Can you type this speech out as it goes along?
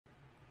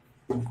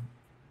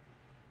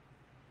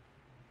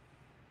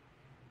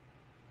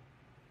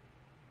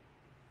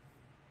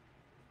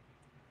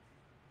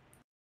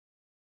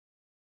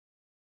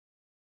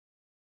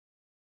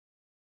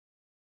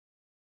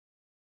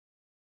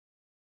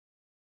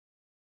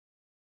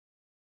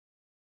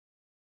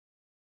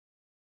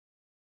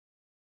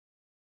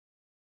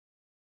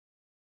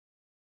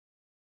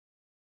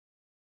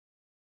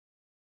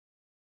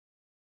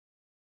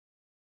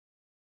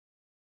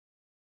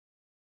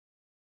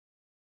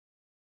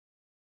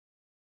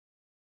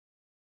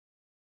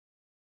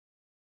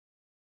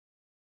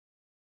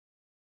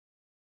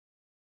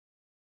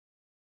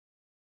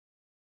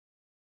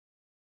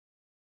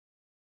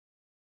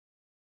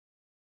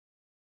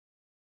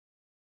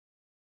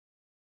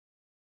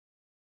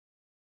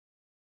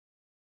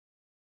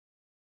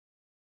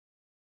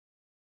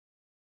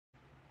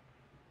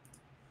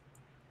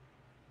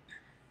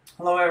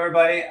Hello,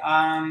 everybody.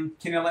 Can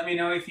you let me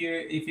know if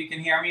you can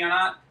hear me or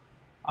not?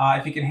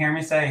 If you can hear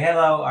me, say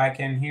hello. I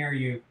can hear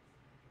you.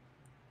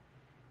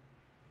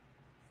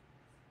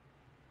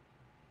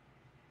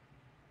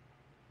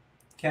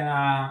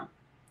 Can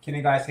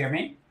you guys hear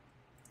me?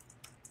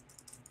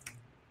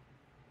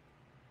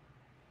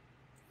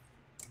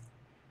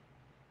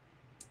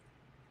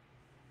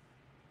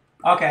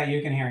 Okay,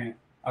 you can hear me.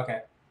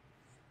 Okay.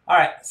 All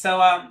right.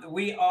 So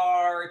we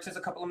are just a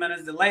couple of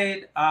minutes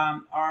delayed.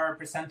 Our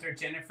presenter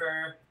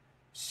Jennifer,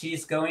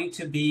 she's going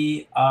to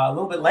be a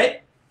little bit late.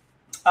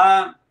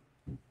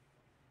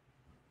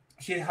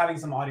 She's having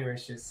some audio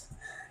issues.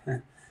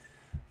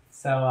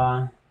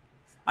 So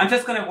I'm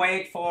just going to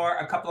wait for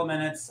a couple of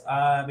minutes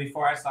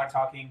before I start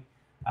talking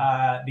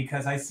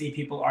because I see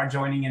people are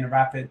joining in a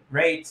rapid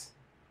rate.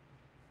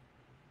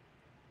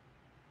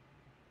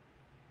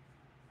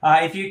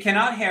 If you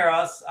cannot hear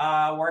us,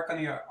 work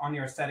on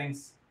your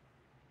settings.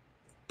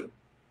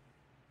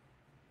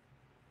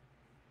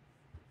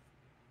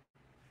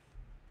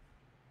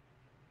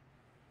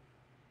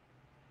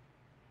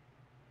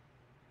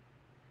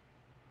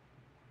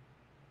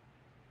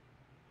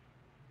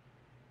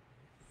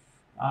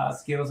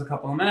 Let's give us a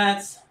couple of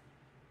minutes.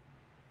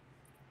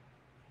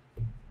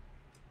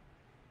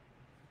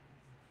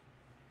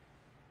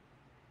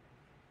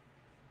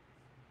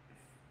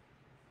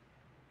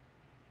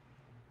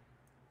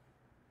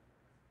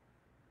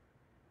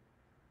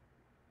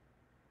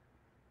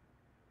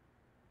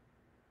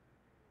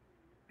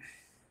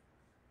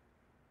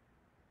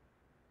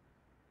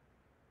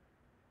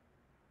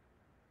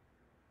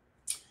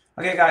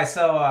 Okay, guys,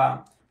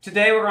 so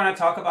today we're going to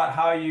talk about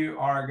how you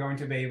are going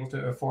to be able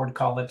to afford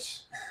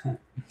college.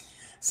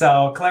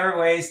 So clever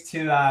ways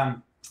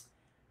to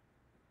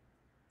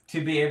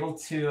be able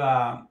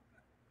to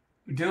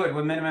do it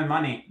with minimum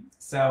money.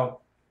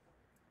 So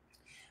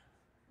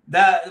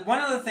one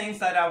of the things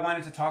that I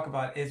wanted to talk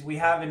about is we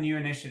have a new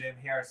initiative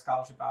here at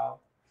ScholarshipOwl.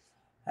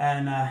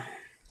 And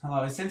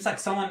hello, it seems like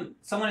someone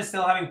is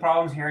still having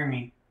problems hearing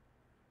me.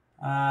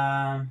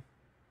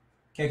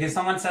 Okay, can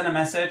someone send a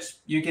message?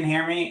 You can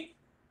hear me?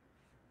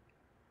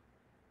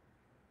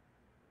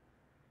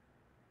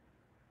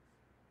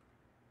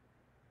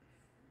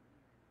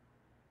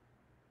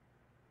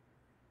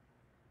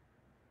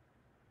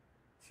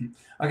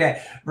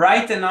 Okay,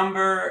 write the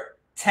number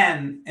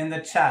 10 in the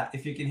chat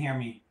if you can hear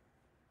me.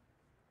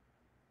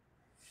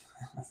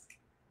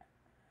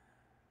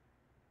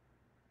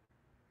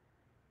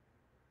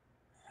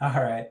 All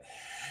right.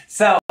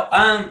 So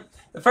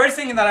the first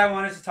thing that I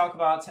wanted to talk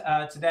about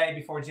today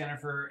before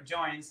Jennifer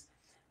joins,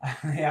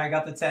 yeah, I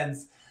got the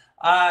 10s,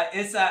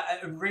 is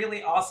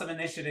really awesome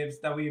initiatives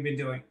that we've been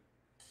doing.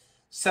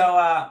 So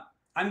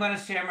I'm going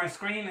to share my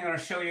screen. I'm going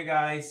to show you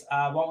guys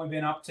what we've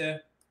been up to.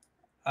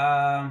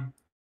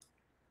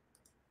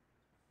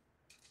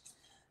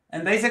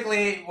 And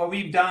basically what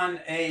we've done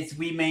is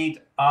we made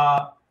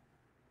a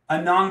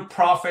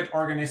non-profit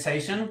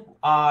organization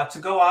to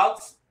go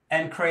out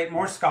and create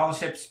more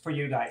scholarships for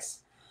you guys.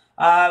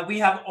 We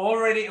have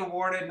already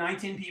awarded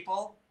 19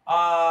 people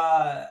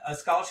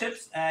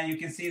scholarships, and you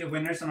can see the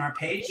winners on our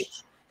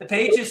page. The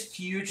page is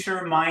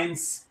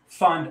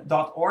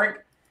futuremindsfund.org,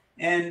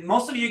 and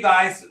most of you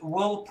guys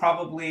will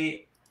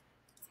probably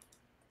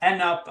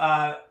end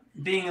up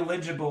being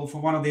eligible for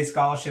one of these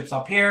scholarships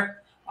up here.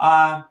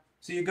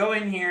 So you go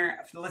in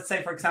here, let's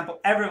say, for example,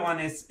 everyone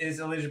is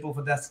eligible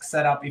for desk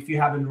setup if you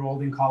have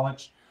enrolled in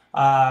college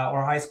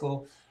or high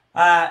school.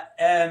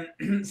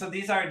 So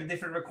these are the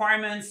different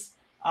requirements.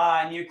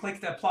 And you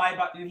click the apply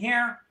button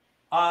here,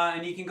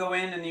 and you can go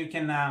in and you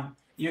can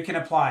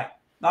apply.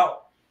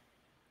 Now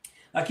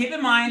keep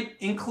in mind,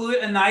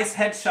 include a nice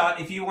headshot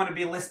if you want to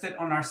be listed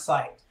on our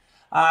site,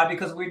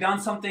 because we've done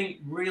something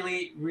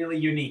really, really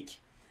unique.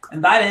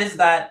 And that is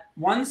that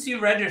once you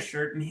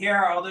registered, and here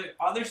are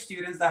other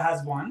students that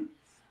has won.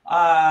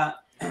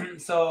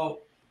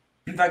 So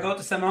if I go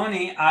to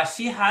Simone,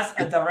 she has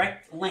a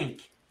direct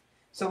link.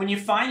 So when you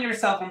find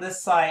yourself on this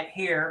site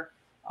here,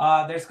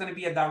 there's going to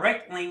be a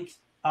direct link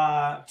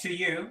to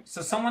you.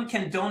 So someone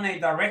can donate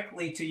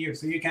directly to you.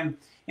 So you can,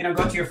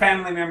 go to your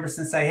family members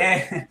and say,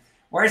 hey,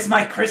 where's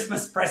my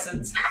Christmas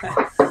present?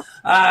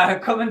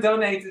 come and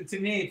donate to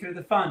me through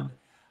the fund.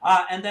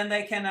 And then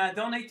they can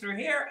donate through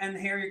here. And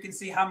here you can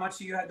see how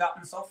much you have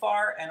gotten so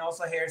far. And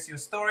also here's your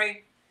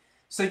story.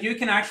 So you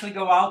can actually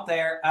go out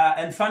there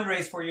and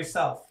fundraise for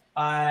yourself.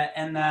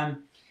 And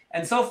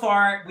so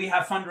far we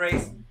have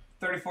fundraised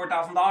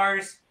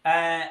 $34,000.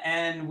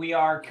 And we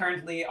are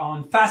currently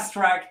on fast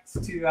track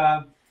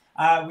to,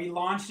 we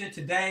launched it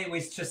today. We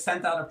just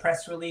sent out a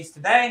press release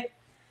today.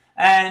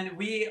 And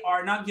we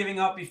are not giving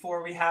up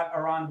before we have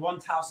around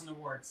 1,000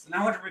 awards. And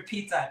I want to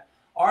repeat that.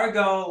 Our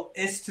goal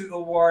is to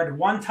award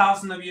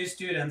 1,000 of you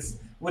students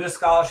with a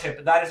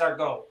scholarship. That is our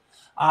goal.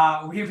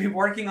 We've been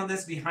working on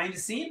this behind the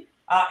scene.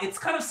 It's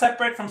kind of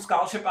separate from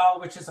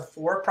ScholarshipOwl, which is a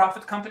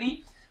for-profit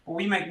company. But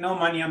we make no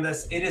money on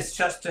this. It is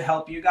just to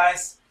help you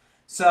guys.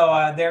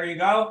 So there you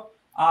go.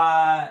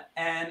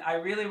 And I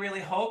really,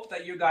 really hope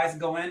that you guys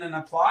go in and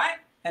apply.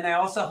 And I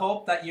also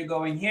hope that you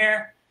go in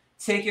here,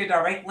 take your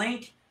direct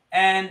link,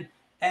 and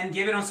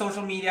give it on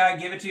social media,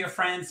 give it to your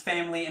friends,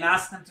 family, and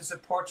ask them to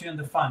support you in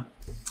the fund.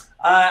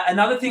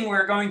 Another thing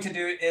we're going to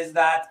do is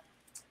that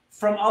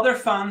from other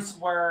funds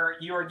where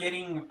you're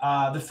getting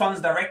the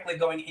funds directly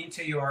going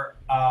into your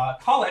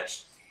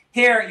college,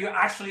 here you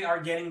actually are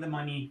getting the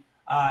money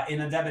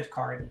in a debit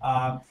card.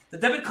 The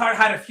debit card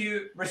had a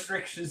few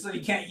restrictions, so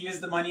you can't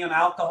use the money on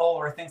alcohol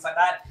or things like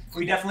that.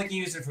 We definitely can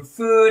use it for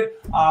food,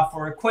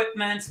 for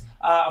equipment,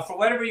 for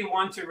whatever you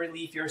want to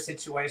relieve your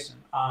situation.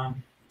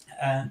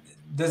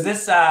 Does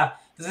this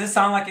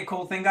sound like a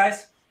cool thing,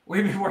 guys?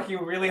 We've been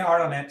working really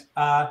hard on it.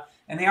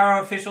 And they are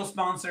our official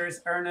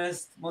sponsors: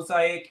 Earnest,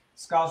 Mosaic,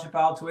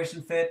 ScholarshipOwl,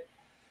 Tuition Fit,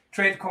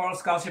 Trade Coral,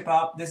 Scholarship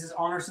Up. This is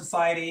Honor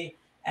Society,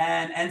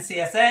 and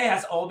NCSA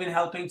has all been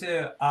helping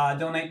to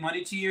donate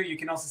money to you. You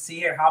can also see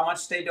here how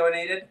much they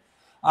donated.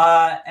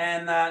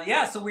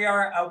 Yeah, so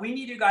we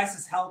need you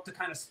guys' help to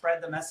kind of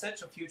spread the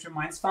message of Future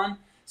Minds Fund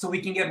so we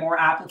can get more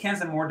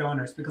applicants and more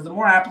donors, because the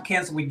more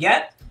applicants we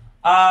get,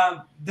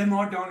 the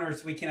more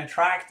donors we can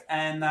attract.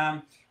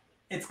 And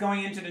it's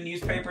going into the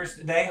newspapers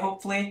today,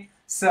 hopefully.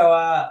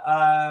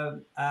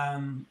 So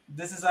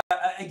this is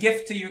a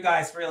gift to you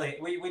guys, really.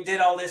 We did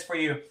all this for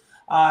you.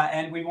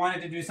 And we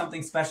wanted to do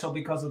something special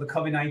because of the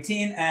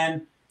COVID-19.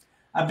 And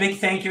a big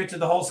thank you to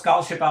the whole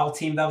ScholarshipOwl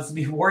team that was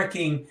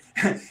working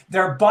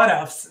their butt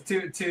offs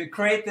to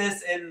create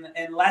this in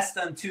less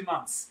than 2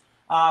 months.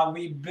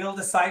 We built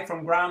a site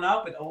from ground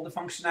up with all the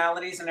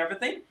functionalities and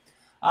everything.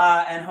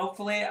 And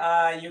hopefully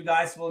you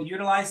guys will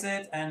utilize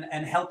it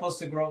and help us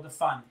to grow the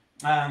fund.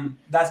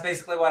 That's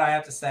basically what I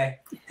have to say.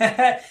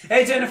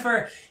 Hey,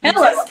 Jennifer, you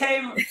just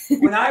came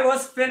when I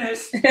was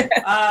finished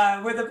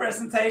with the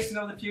presentation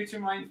of the Future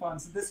Mind Fund.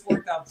 So this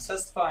worked out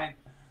just fine.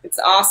 It's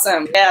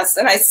awesome. Yes.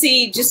 And I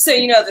see, just so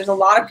you know, there's a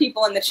lot of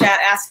people in the chat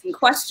asking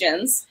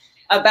questions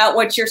about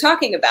what you're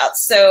talking about.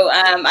 So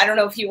I don't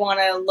know if you want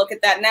to look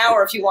at that now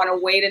or if you want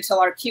to wait until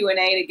our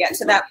Q&A to get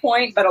to that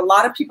point. But a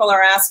lot of people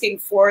are asking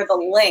for the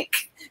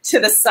link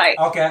to the site.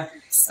 Okay.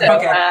 So,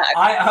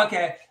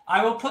 okay.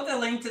 I will put the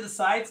link to the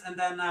sites, and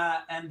then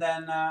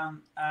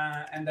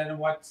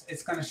what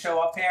it's going to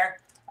show up here,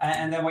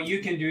 and then what you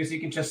can do is you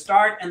can just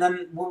start, and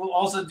then we will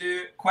also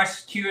do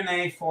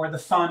Q&A for the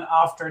fun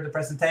after the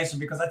presentation,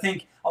 because I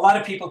think a lot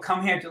of people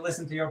come here to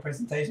listen to your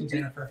presentation,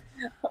 Jennifer.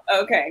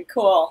 Okay,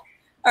 cool.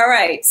 All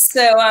right,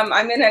 so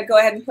I'm going to go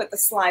ahead and put the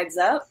slides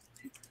up.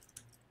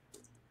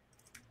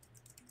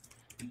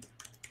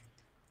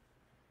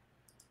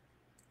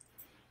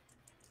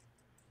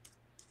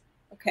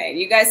 Okay,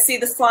 you guys see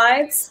the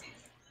slides?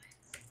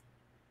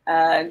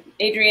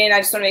 Adrian, I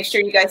just want to make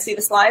sure you guys see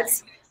the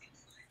slides.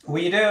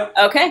 We do.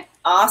 Okay,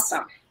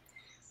 awesome.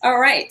 All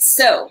right,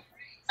 so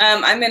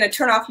I'm going to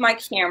turn off my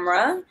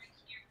camera.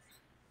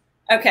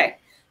 Okay,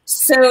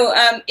 so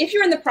if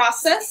you're in the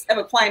process of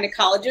applying to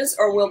colleges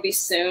or will be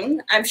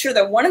soon, I'm sure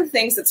that one of the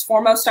things that's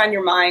foremost on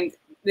your mind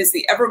is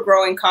the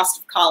ever-growing cost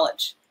of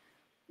college.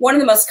 One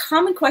of the most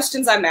common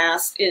questions I'm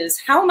asked is,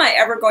 how am I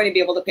ever going to be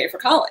able to pay for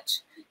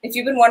college? If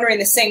you've been wondering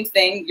the same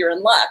thing, you're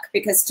in luck,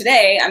 because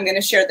today I'm going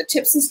to share the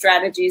tips and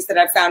strategies that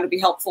I've found to be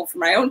helpful for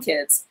my own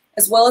kids,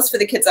 as well as for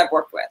the kids I've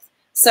worked with.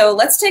 So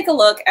let's take a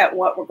look at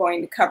what we're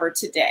going to cover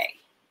today.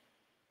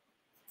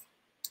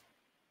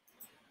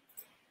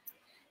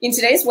 In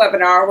today's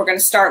webinar, we're going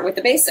to start with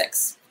the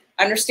basics: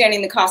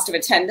 understanding the cost of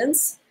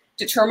attendance,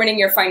 determining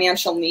your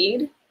financial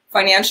need,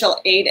 financial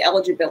aid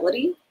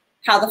eligibility,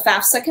 how the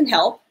FAFSA can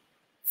help,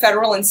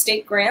 federal and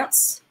state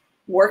grants,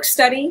 work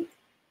study,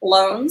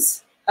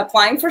 loans,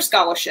 applying for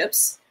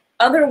scholarships,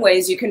 other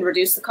ways you can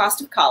reduce the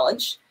cost of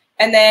college.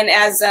 And then,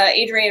 as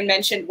Adrian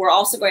mentioned, we're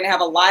also going to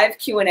have a live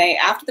Q&A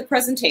after the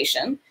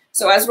presentation.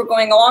 So as we're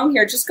going along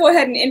here, just go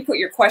ahead and input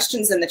your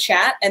questions in the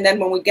chat. And then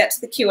when we get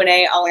to the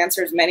Q&A, I'll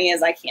answer as many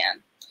as I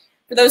can.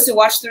 For those who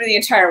watched through the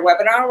entire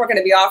webinar, we're going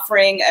to be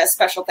offering a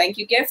special thank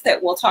you gift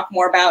that we'll talk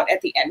more about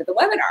at the end of the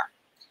webinar.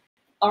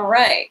 All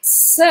right,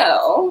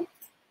 so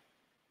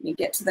let me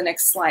get to the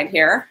next slide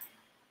here.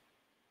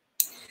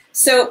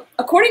 So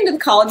according to the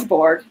College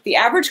Board, the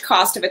average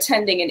cost of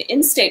attending an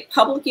in-state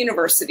public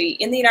university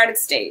in the United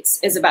States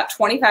is about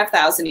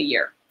 $25,000 a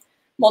year.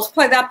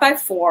 Multiply that by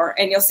 4,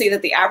 and you'll see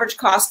that the average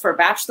cost for a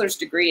bachelor's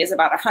degree is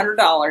about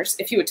 $100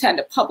 if you attend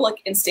a public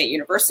in-state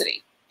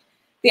university.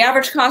 The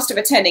average cost of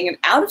attending an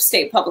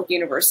out-of-state public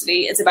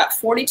university is about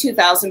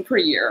 $42,000 per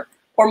year,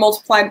 or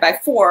multiplied by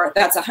 4,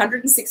 that's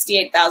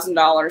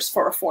 $168,000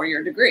 for a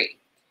 4-year degree.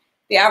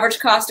 The average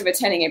cost of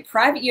attending a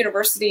private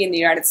university in the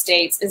United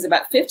States is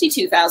about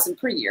 $52,000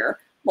 per year.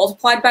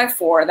 Multiplied by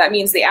 4, that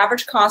means the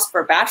average cost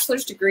for a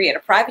bachelor's degree at a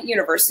private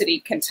university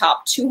can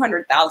top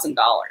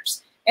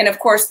 $200,000. And of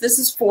course, this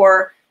is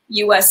for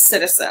US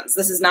citizens.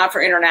 This is not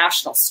for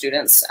international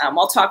students.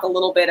 I'll talk a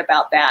little bit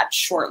about that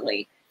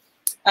shortly.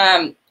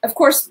 Of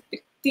course,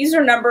 these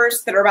are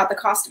numbers that are about the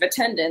cost of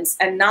attendance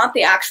and not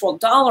the actual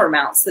dollar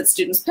amounts that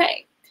students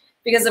pay.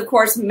 Because of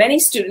course, many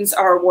students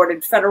are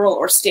awarded federal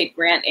or state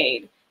grant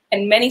aid,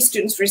 and many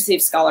students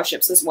receive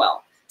scholarships as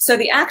well. So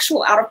the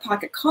actual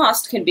out-of-pocket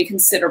cost can be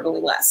considerably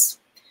less.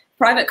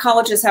 Private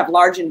colleges have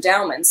large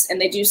endowments,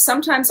 and they do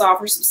sometimes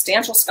offer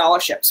substantial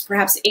scholarships,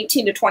 perhaps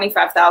 $18,000 to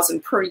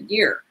 $25,000 per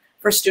year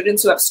for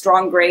students who have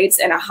strong grades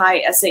and a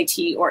high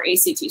SAT or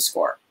ACT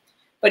score.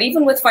 But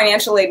even with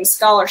financial aid and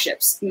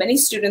scholarships, many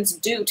students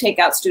do take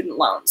out student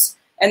loans,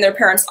 and their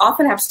parents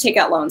often have to take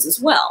out loans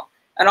as well,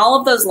 and all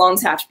of those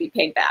loans have to be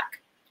paid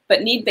back.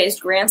 But need-based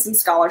grants and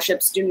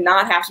scholarships do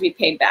not have to be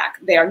paid back.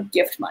 They are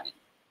gift money.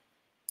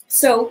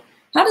 So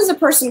how does a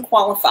person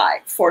qualify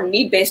for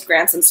need-based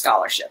grants and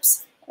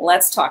scholarships?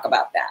 Let's talk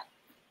about that.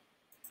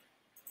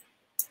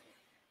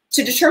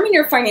 To determine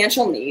your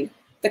financial need,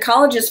 the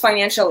college's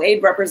financial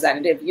aid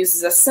representative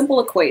uses a simple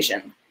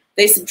equation.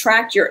 They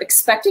subtract your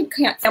expected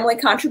family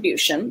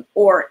contribution,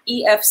 or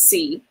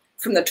EFC,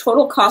 from the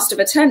total cost of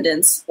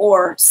attendance,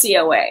 or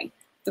COA.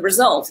 The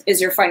result is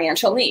your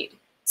financial need.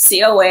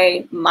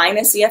 COA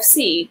minus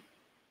EFC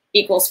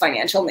equals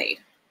financial need.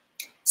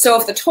 So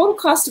if the total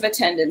cost of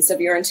attendance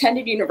of your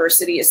intended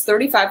university is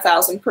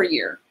 $35,000 per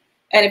year,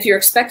 and if your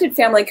expected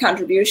family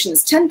contribution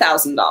is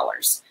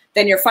 $10,000,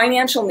 then your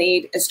financial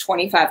need is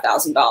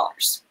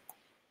 $25,000.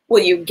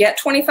 Will you get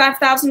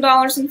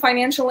 $25,000 in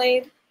financial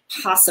aid?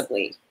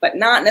 Possibly, but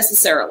not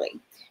necessarily.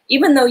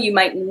 Even though you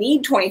might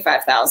need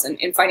 $25,000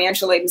 in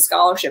financial aid and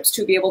scholarships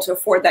to be able to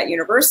afford that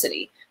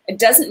university, it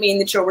doesn't mean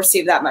that you'll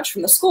receive that much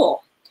from the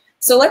school.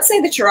 So let's say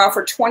that you're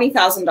offered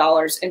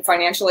 $20,000 in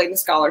financial aid and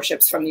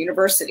scholarships from the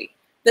university.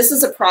 This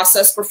is a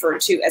process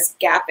referred to as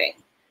gapping.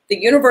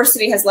 The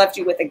university has left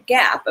you with a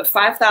gap of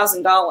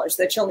 $5,000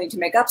 that you'll need to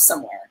make up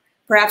somewhere,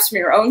 perhaps from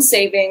your own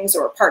savings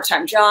or a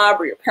part-time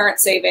job or your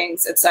parents'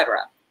 savings,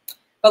 etc.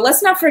 But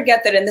let's not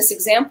forget that in this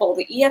example,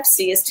 the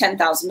EFC is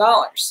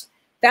 $10,000.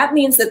 That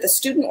means that the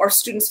student or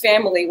student's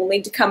family will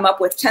need to come up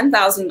with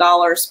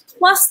 $10,000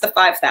 plus the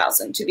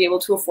 $5,000 to be able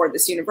to afford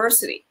this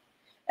university.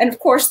 And of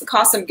course, the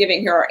costs I'm giving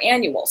here are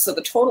annual, so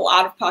the total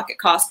out-of-pocket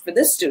cost for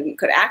this student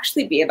could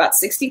actually be about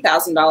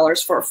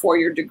 $60,000 for a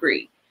 4-year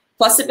degree,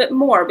 plus a bit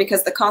more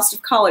because the cost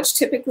of college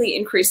typically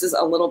increases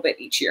a little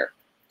bit each year.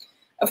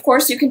 Of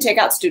course, you can take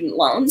out student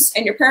loans,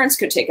 and your parents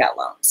could take out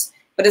loans.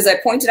 But as I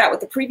pointed out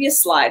with the previous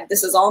slide,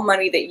 this is all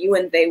money that you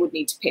and they would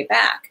need to pay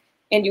back,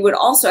 and you would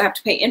also have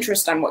to pay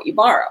interest on what you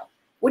borrow.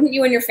 Wouldn't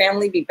you and your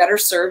family be better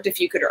served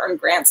if you could earn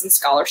grants and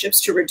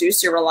scholarships to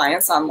reduce your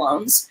reliance on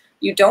loans?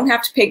 You don't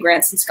have to pay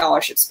grants and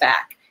scholarships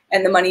back,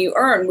 and the money you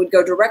earn would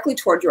go directly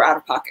toward your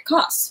out-of-pocket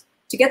costs.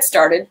 To get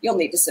started, you'll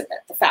need to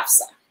submit the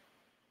FAFSA.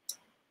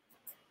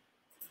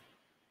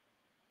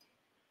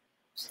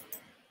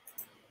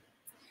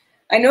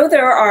 I know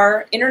there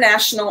are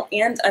international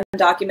and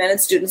undocumented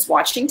students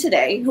watching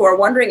today who are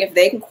wondering if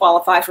they can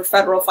qualify for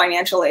federal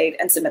financial aid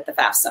and submit the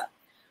FAFSA.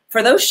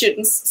 For those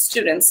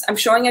students, I'm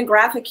showing a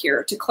graphic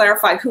here to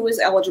clarify who is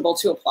eligible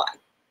to apply.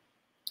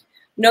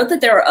 Note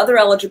that there are other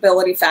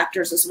eligibility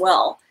factors as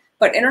well,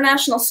 but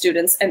international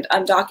students and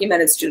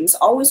undocumented students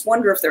always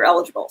wonder if they're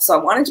eligible, so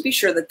I wanted to be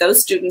sure that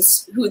those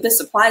students who this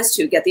applies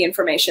to get the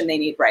information they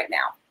need right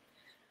now.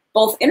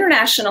 Both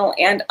international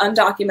and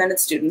undocumented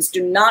students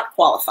do not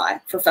qualify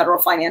for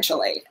federal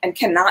financial aid and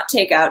cannot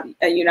take out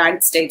a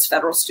United States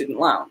federal student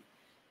loan.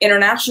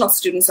 International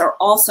students are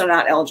also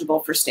not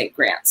eligible for state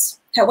grants.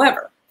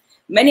 However,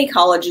 many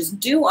colleges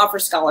do offer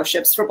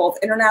scholarships for both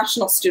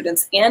international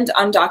students and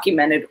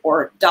undocumented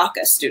or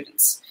DACA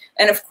students.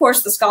 And of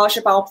course, the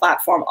ScholarshipOwl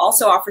platform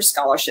also offers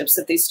scholarships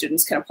that these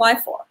students can apply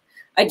for.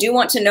 I do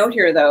want to note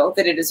here, though,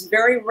 that it is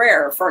very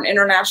rare for an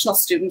international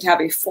student to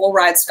have a full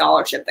ride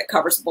scholarship that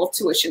covers both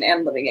tuition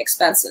and living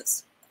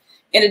expenses.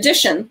 In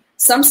addition,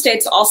 some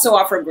states also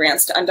offer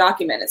grants to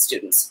undocumented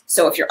students.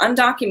 So if you're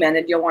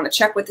undocumented, you'll want to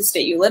check with the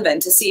state you live in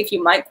to see if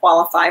you might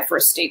qualify for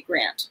a state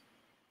grant.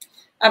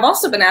 I've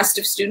also been asked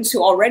if students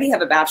who already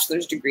have a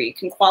bachelor's degree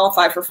can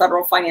qualify for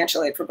federal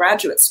financial aid for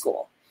graduate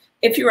school.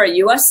 If you're a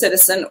U.S.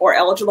 citizen or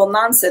eligible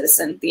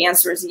non-citizen, the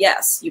answer is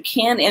yes. You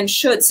can and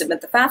should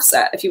submit the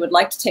FAFSA if you would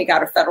like to take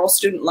out a federal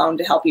student loan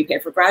to help you pay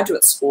for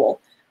graduate school,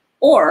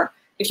 or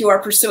if you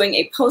are pursuing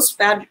a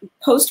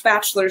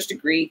post-bachelor's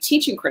degree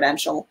teaching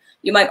credential,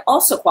 you might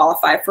also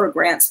qualify for a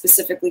grant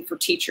specifically for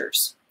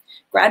teachers.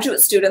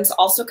 Graduate students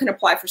also can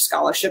apply for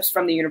scholarships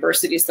from the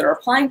universities they're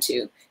applying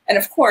to. And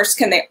of course,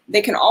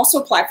 they can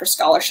also apply for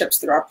scholarships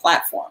through our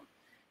platform.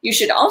 You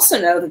should also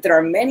know that there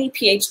are many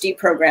PhD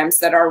programs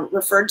that are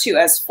referred to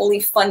as fully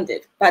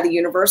funded by the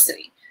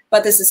university,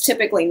 but this is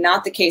typically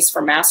not the case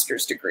for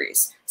master's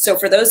degrees. So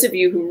for those of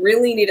you who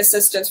really need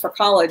assistance for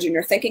college and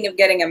you're thinking of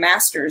getting a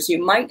master's,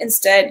 you might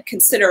instead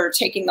consider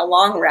taking the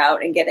long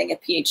route and getting a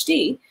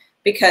PhD,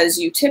 because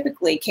you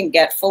typically can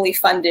get fully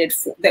funded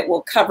that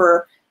will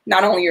cover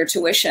not only your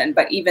tuition,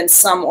 but even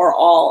some or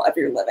all of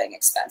your living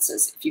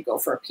expenses if you go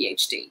for a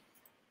PhD.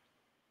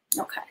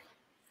 Okay.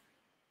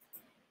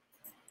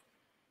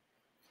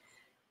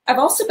 I've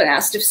also been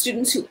asked if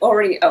students who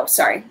already, oh,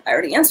 sorry, I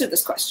already answered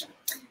this question.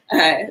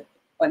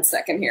 1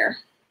 second here.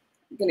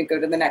 I'm going to go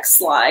to the next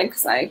slide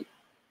because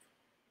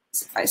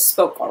I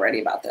spoke already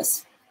about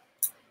this.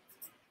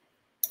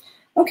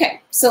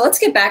 Okay, so let's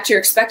get back to your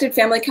expected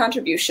family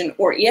contribution,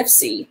 or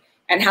EFC,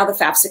 and how the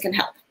FAFSA can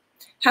help.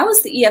 How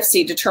is the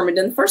EFC determined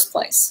in the first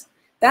place?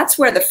 That's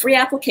where the free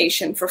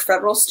application for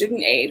federal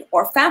student aid,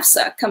 or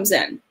FAFSA, comes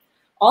in.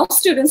 All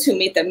students who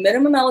meet the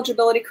minimum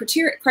eligibility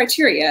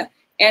criteria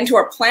and who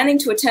are planning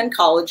to attend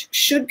college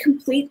should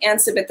complete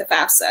and submit the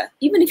FAFSA,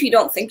 even if you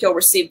don't think you'll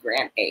receive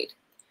grant aid.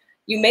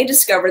 You may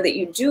discover that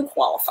you do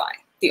qualify.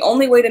 The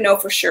only way to know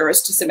for sure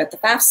is to submit the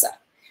FAFSA.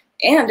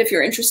 And if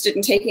you're interested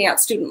in taking out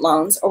student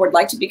loans or would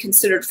like to be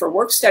considered for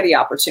work-study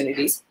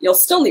opportunities, you'll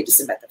still need to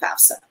submit the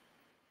FAFSA.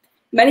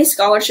 Many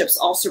scholarships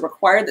also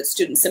require that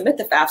students submit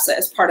the FAFSA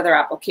as part of their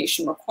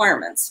application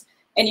requirements,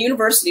 and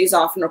universities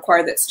often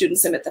require that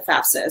students submit the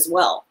FAFSA as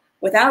well.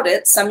 Without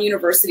it, some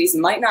universities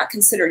might not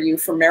consider you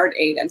for merit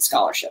aid and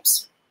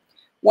scholarships.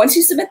 Once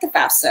you submit the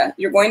FAFSA,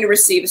 you're going to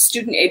receive a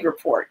student aid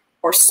report,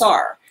 or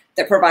SAR,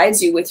 that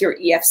provides you with your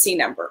EFC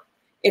number.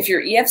 If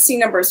your EFC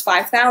number is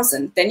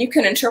 5,000, then you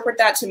can interpret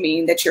that to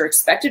mean that your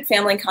expected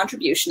family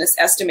contribution is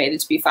estimated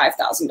to be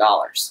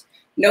 $5,000.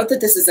 Note that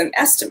this is an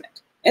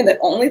estimate, and that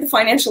only the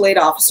financial aid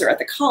officer at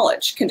the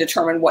college can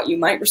determine what you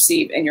might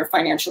receive in your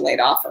financial aid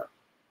offer.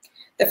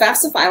 The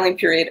FAFSA filing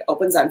period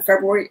opens on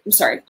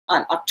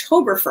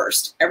October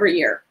 1st every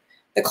year.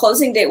 The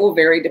closing date will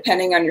vary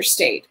depending on your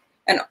state,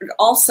 and it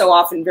also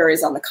often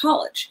varies on the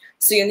college.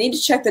 So you'll need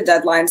to check the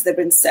deadlines that have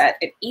been set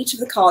at each of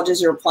the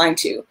colleges you're applying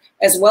to,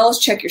 as well as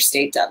check your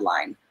state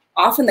deadline.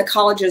 Often the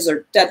college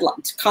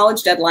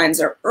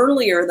deadlines are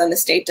earlier than the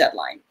state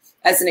deadline.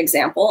 As an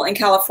example, in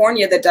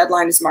California, the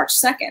deadline is March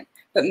 2nd.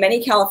 But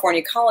many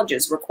California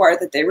colleges require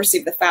that they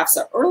receive the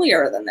FAFSA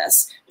earlier than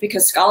this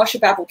because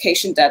scholarship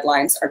application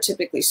deadlines are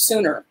typically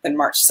sooner than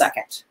March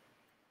 2nd.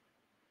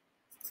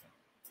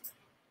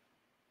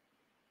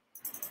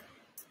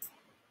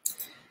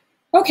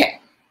 Okay,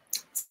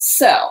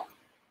 so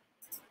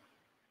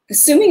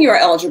assuming you're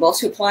eligible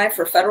to apply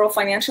for federal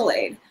financial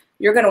aid,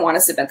 you're going to want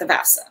to submit the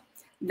FAFSA.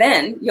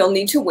 Then you'll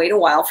need to wait a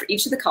while for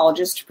each of the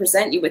colleges to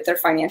present you with their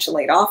financial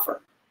aid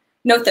offer.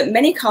 Note that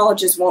many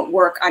colleges won't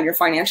work on your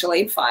financial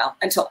aid file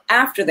until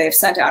after they've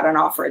sent out an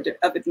offer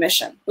of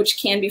admission,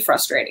 which can be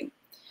frustrating.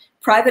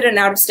 Private and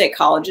out-of-state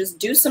colleges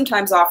do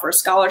sometimes offer a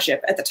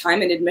scholarship at the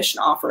time an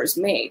admission offer is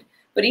made,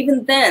 but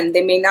even then,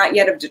 they may not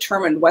yet have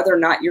determined whether or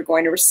not you're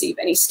going to receive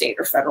any state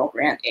or federal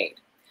grant aid.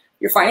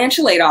 Your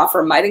financial aid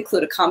offer might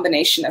include a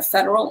combination of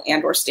federal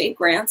and/or state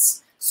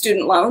grants,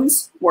 student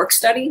loans, work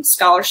study,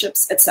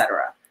 scholarships,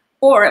 etc.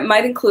 Or it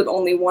might include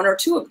only one or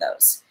two of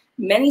those.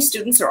 Many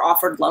students are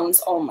offered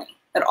loans only.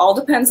 It all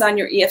depends on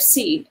your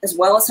EFC as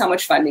well as how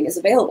much funding is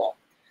available.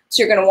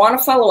 So you're going to want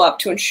to follow up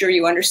to ensure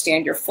you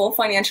understand your full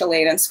financial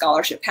aid and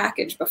scholarship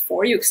package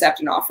before you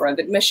accept an offer of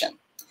admission.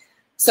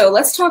 So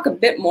let's talk a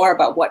bit more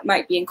about what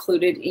might be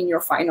included in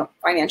your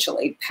financial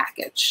aid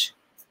package.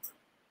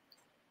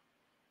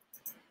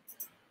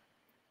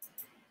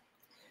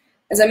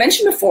 As I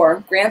mentioned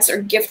before, grants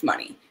are gift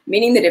money,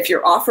 meaning that if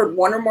you're offered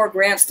one or more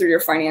grants through your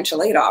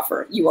financial aid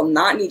offer, you will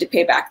not need to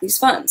pay back these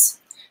funds.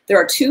 There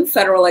are 2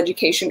 federal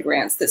education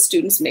grants that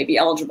students may be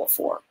eligible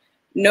for.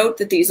 Note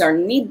that these are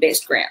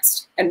need-based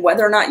grants, and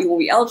whether or not you will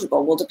be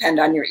eligible will depend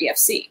on your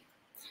EFC.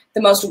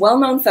 The most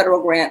well-known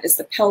federal grant is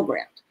the Pell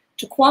Grant.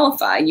 To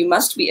qualify, you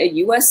must be a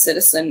U.S.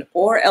 citizen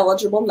or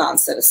eligible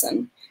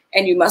non-citizen,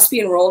 and you must be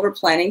enrolled or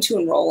planning to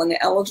enroll in an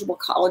eligible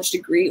college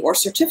degree or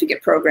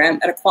certificate program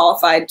at a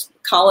qualified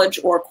college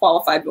or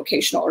qualified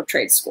vocational or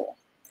trade school.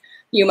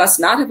 You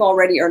must not have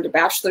already earned a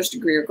bachelor's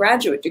degree or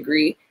graduate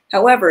degree.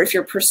 However, if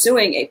you're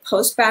pursuing a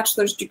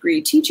post-bachelor's degree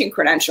teaching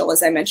credential,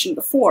 as I mentioned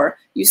before,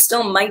 you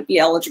still might be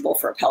eligible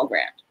for a Pell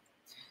Grant.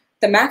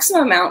 The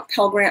maximum amount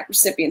Pell Grant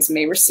recipients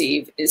may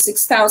receive is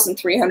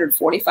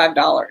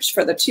 $6,345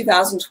 for the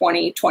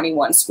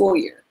 2020-21 school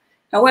year.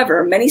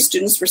 However, many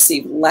students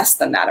receive less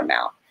than that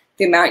amount.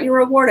 The amount you're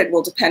awarded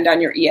will depend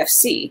on your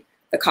EFC,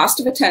 the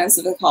cost of attendance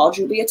of the college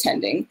you'll be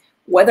attending,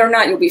 whether or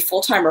not you'll be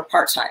full-time or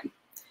part-time.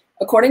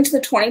 According to the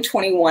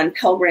 2021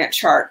 Pell Grant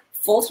chart,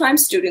 full-time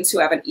students who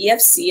have an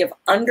EFC of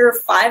under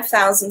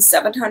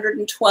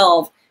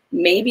 5,712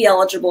 may be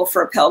eligible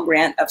for a Pell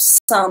Grant of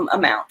some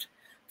amount.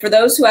 For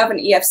those who have an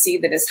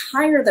EFC that is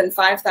higher than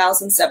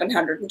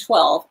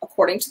 5,712,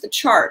 according to the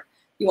chart,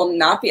 you will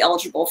not be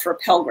eligible for a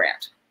Pell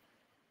Grant.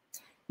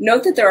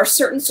 Note that there are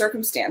certain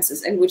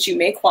circumstances in which you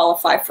may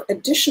qualify for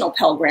additional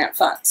Pell Grant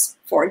funds.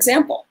 For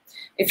example,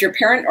 if your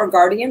parent or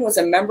guardian was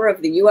a member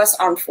of the U.S.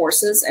 Armed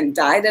Forces and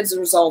died as a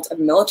result of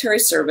military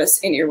service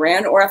in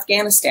Iran or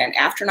Afghanistan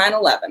after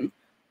 9/11,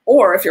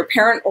 or if your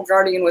parent or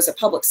guardian was a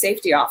public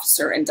safety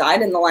officer and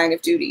died in the line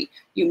of duty,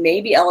 you may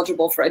be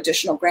eligible for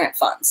additional grant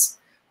funds.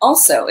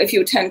 Also, if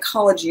you attend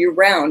college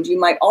year-round, you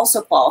might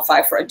also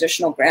qualify for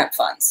additional grant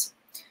funds.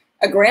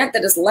 A grant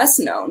that is less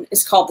known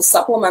is called the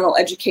Supplemental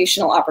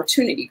Educational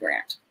Opportunity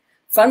Grant.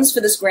 Funds for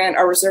this grant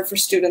are reserved for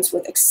students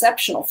with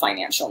exceptional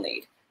financial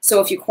need. So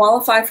if you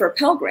qualify for a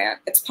Pell Grant,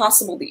 it's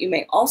possible that you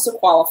may also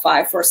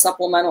qualify for a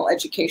Supplemental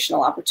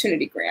Educational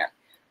Opportunity Grant.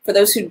 For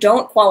those who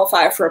don't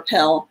qualify for a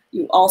Pell,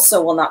 you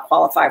also will not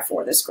qualify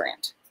for this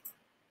grant.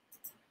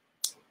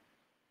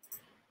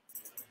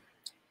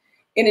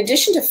 In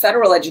addition to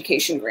federal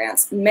education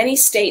grants, many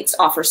states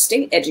offer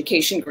state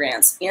education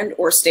grants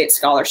and/or state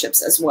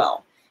scholarships as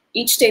well.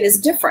 Each state is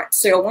different,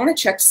 so you'll want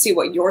to check to see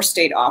what your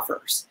state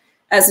offers.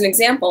 As an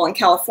example, in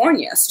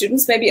California,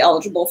 students may be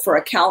eligible for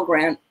a Cal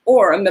Grant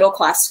or a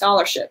middle-class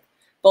scholarship.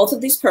 Both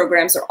of these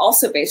programs are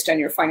also based on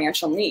your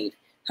financial need.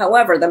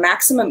 However, the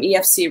maximum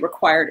EFC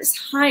required is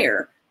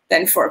higher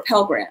than for a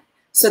Pell Grant.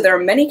 So there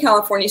are many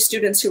California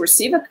students who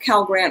receive a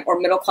Cal Grant or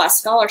middle-class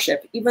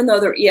scholarship, even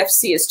though their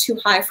EFC is too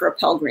high for a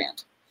Pell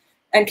Grant.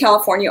 And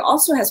California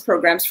also has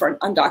programs for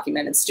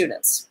undocumented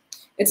students.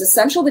 It's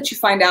essential that you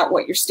find out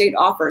what your state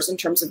offers in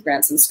terms of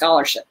grants and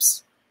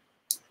scholarships.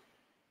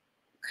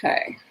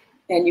 Okay,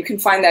 and you can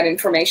find that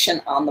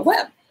information on the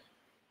web.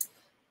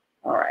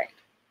 All right,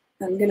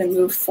 I'm gonna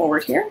move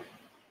forward here.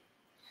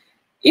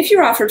 If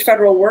you're offered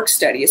federal work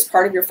study as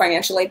part of your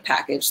financial aid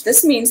package,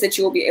 this means that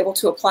you will be able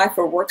to apply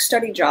for work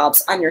study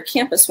jobs on your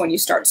campus when you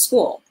start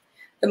school.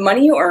 The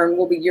money you earn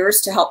will be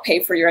yours to help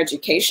pay for your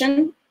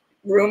education,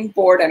 room,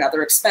 board, and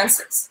other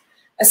expenses.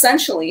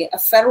 Essentially, a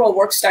federal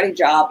work study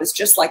job is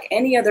just like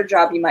any other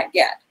job you might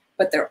get,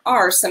 but there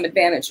are some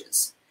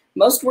advantages.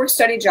 Most work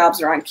study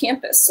jobs are on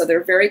campus, so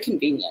they're very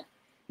convenient.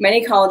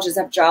 Many colleges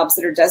have jobs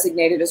that are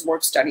designated as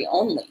work study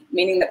only,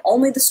 meaning that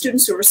only the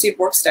students who receive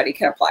work study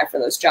can apply for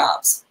those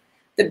jobs.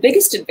 The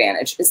biggest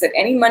advantage is that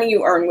any money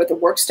you earn with a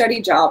work study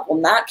job will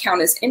not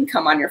count as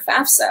income on your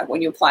FAFSA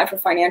when you apply for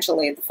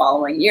financial aid the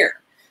following year.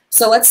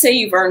 So let's say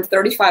you've earned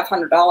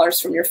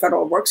 $3,500 from your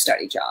federal work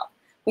study job.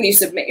 When you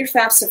submit your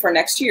FAFSA for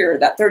next year,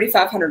 that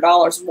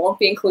 $3,500 won't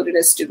be included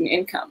as student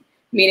income,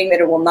 meaning that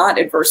it will not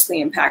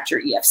adversely impact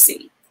your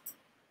EFC.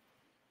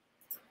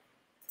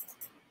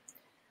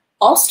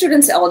 All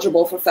students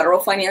eligible for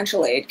federal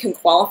financial aid can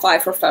qualify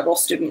for federal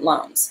student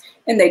loans,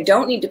 and they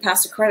don't need to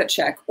pass a credit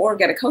check or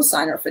get a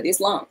cosigner for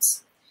these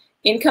loans.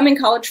 Incoming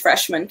college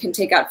freshmen can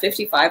take out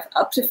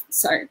up to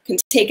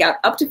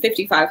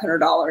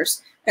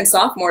 $5,500, and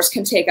sophomores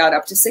can take out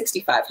up to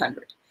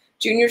 $6,500.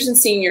 Juniors and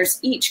seniors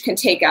each can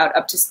take out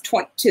up to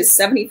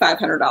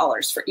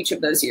 $7,500 for each of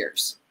those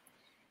years.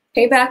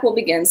 Payback will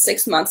begin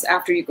 6 months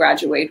after you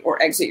graduate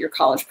or exit your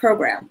college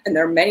program, and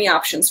there are many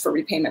options for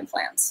repayment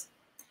plans.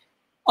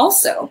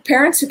 Also,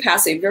 parents who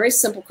pass a very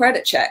simple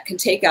credit check can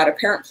take out a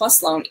Parent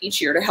Plus loan each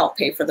year to help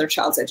pay for their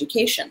child's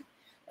education.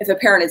 If a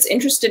parent is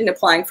interested in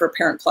applying for a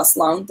Parent Plus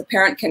loan, the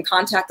parent can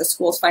contact the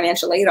school's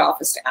financial aid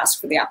office to ask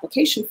for the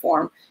application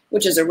form,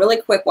 which is a really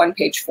quick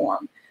one-page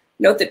form.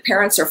 Note that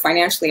parents are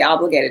financially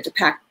obligated to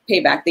pay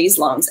back these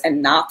loans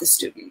and not the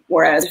student,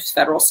 whereas a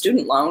federal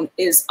student loan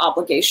is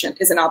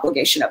an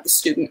obligation of the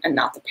student and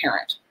not the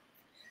parent.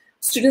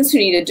 Students who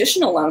need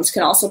additional loans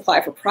can also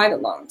apply for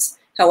private loans.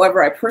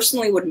 However, I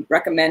personally would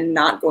recommend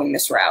not going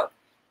this route.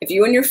 If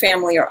you and your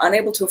family are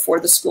unable to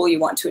afford the school you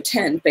want to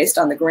attend based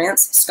on the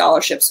grants,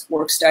 scholarships,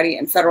 work study,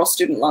 and federal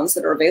student loans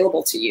that are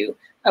available to you,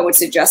 I would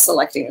suggest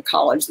selecting a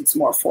college that's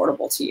more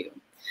affordable to you.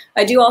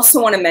 I do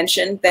also want to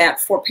mention that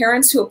for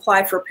parents who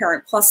apply for a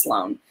Parent Plus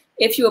loan,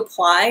 if you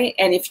apply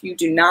and if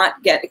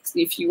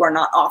you are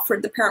not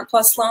offered the Parent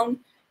Plus loan,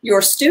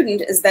 your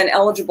student is then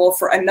eligible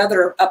for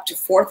another up to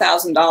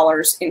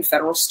 $4,000 in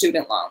federal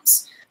student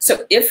loans.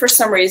 So if for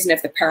some reason,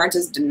 if the parent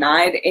is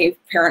denied a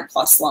Parent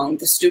Plus loan,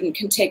 the student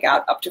can take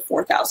out up to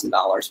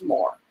 $4,000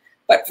 more.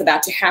 But for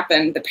that to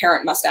happen, the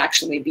parent must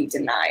actually be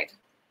denied.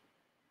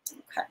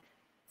 Okay.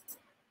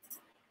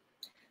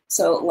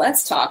 So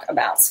let's talk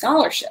about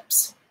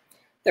scholarships.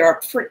 There are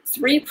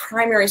three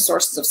primary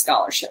sources of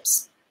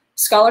scholarships.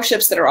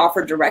 Scholarships that are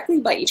offered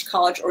directly by each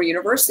college or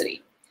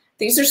university.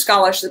 These are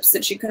scholarships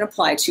that you can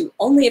apply to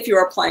only if you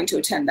are applying to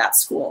attend that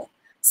school.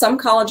 Some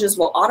colleges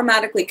will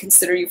automatically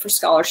consider you for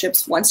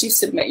scholarships once you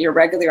submit your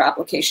regular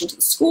application to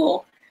the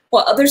school,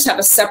 while others have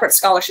a separate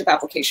scholarship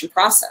application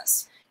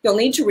process. You'll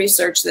need to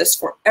research this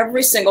for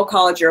every single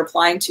college you're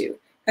applying to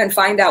and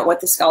find out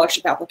what the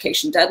scholarship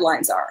application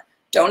deadlines are.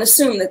 Don't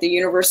assume that the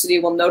university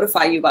will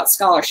notify you about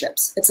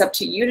scholarships. It's up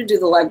to you to do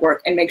the legwork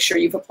and make sure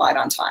you've applied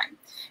on time.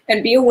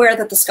 And be aware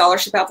that the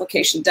scholarship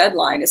application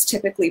deadline is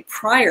typically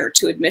prior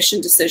to admission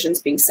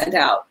decisions being sent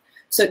out.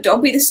 So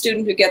don't be the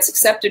student who gets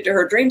accepted to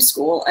her dream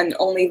school and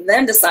only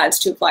then decides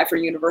to apply for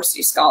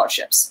university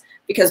scholarships.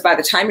 because by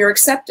the time you're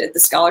accepted, the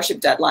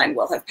scholarship deadline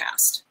will have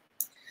passed.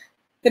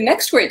 The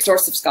next great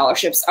source of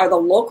scholarships are the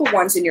local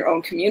ones in your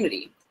own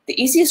community.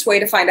 The easiest way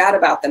to find out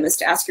about them is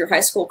to ask your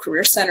high school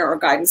career center or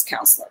guidance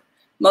counselor.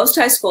 Most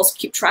high schools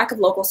keep track of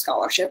local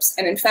scholarships,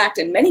 and in fact,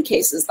 in many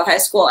cases, the high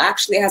school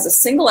actually has a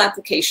single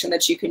application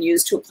that you can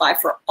use to apply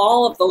for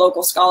all of the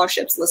local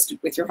scholarships listed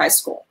with your high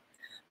school.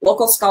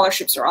 Local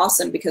scholarships are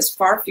awesome because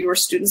far fewer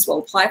students will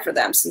apply for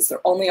them since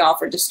they're only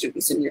offered to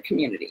students in your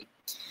community.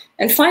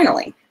 And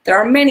finally, there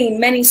are many,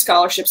 many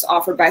scholarships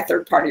offered by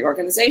third-party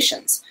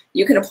organizations.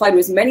 You can apply to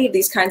as many of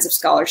these kinds of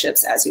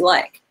scholarships as you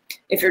like.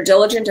 If you're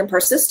diligent and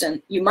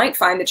persistent, you might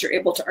find that you're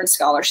able to earn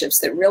scholarships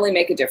that really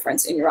make a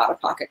difference in your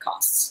out-of-pocket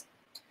costs.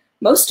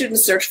 Most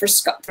students search for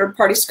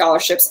third-party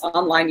scholarships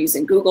online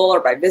using Google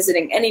or by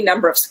visiting any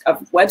number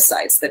of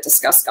websites that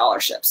discuss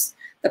scholarships.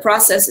 The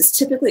process is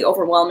typically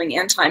overwhelming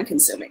and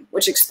time-consuming,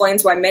 which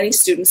explains why many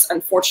students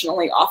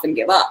unfortunately often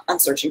give up on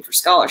searching for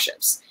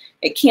scholarships.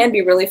 It can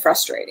be really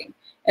frustrating.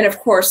 And of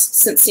course,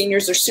 since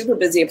seniors are super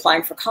busy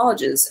applying for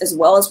colleges, as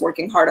well as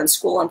working hard on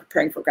school and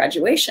preparing for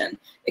graduation,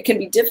 it can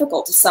be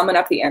difficult to summon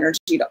up the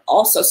energy to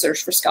also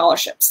search for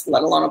scholarships,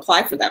 let alone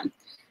apply for them.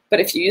 But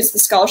if you use the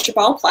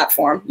ScholarshipOwl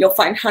platform, you'll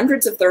find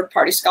hundreds of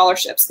third-party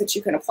scholarships that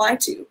you can apply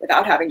to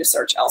without having to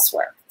search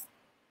elsewhere.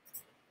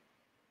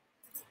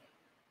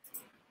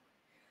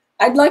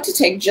 I'd like to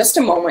take just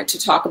a moment to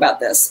talk about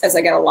this, as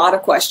I get a lot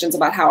of questions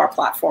about how our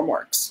platform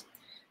works.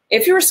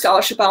 If you're a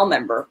ScholarshipOwl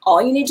member,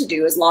 all you need to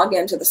do is log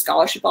into the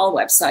ScholarshipOwl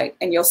website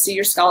and you'll see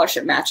your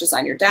scholarship matches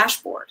on your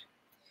dashboard.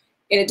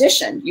 In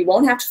addition, you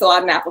won't have to fill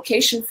out an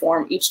application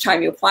form each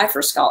time you apply for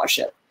a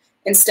scholarship.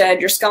 Instead,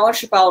 your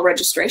ScholarshipOwl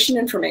registration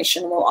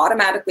information will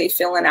automatically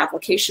fill in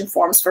application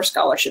forms for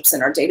scholarships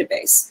in our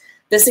database.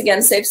 This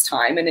again saves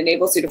time and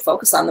enables you to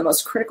focus on the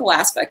most critical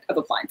aspect of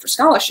applying for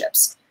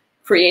scholarships,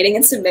 creating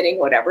and submitting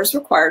whatever is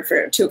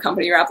required to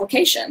accompany your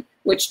application,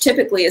 which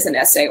typically is an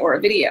essay or a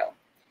video.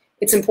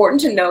 It's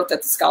important to note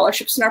that the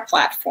scholarships in our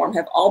platform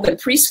have all been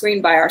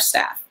pre-screened by our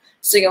staff,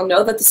 so you'll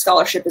know that the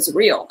scholarship is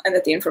real and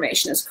that the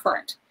information is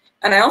current.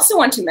 And I also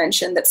want to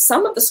mention that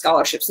some of the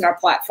scholarships in our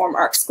platform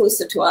are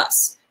exclusive to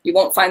us. You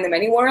won't find them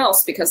anywhere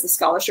else because the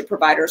scholarship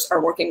providers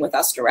are working with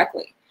us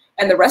directly.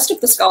 And the rest of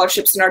the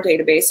scholarships in our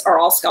database are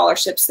all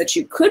scholarships that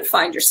you could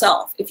find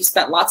yourself if you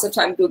spent lots of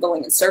time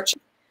Googling and searching.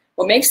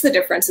 What makes the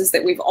difference is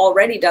that we've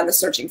already done the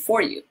searching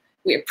for you.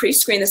 We have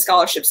pre-screened the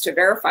scholarships to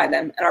verify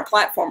them, and our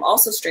platform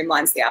also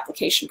streamlines the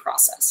application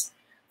process.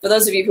 For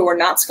those of you who are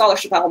not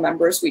ScholarshipOwl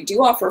members, we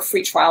do offer a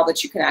free trial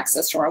that you can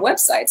access from our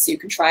website, so you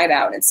can try it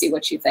out and see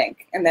what you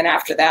think. And then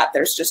after that,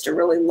 there's just a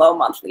really low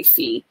monthly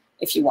fee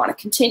if you want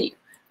to continue.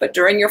 But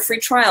during your free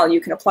trial, you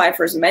can apply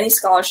for as many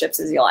scholarships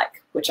as you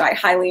like, which I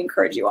highly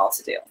encourage you all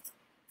to do.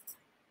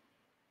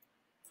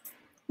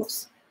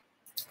 Oops.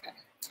 Okay.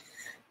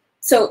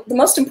 So the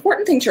most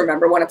important thing to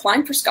remember when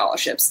applying for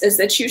scholarships is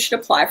that you should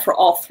apply for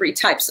all three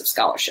types of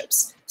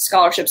scholarships: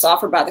 scholarships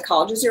offered by the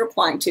colleges you're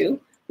applying to,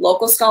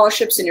 local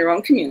scholarships in your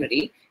own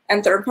community,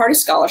 and third-party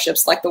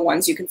scholarships like the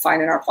ones you can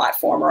find in our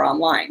platform or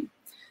online.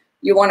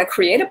 You want to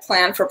create a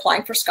plan for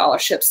applying for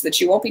scholarships so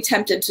that you won't be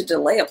tempted to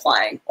delay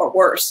applying, or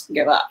worse,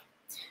 give up.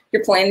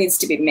 Your plan needs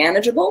to be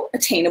manageable,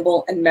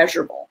 attainable, and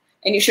measurable,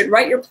 and you should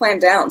write your plan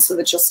down so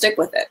that you'll stick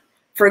with it.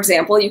 For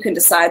example, you can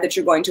decide that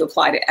you're going to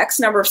apply to X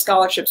number of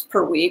scholarships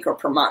per week or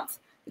per month.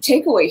 The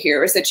takeaway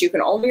here is that you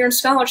can only earn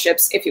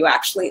scholarships if you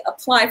actually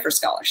apply for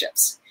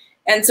scholarships.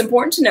 And it's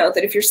important to note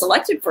that if you're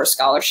selected for a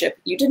scholarship,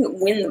 you didn't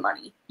win the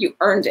money, you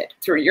earned it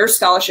through your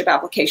scholarship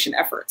application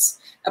efforts.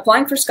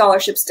 Applying for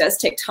scholarships does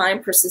take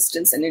time,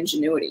 persistence, and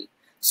ingenuity.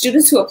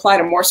 Students who apply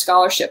to more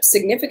scholarships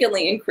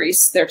significantly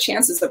increase their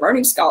chances of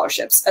earning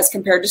scholarships as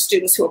compared to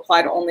students who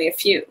apply to only a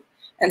few,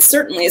 and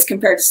certainly as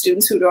compared to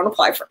students who don't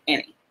apply for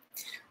any.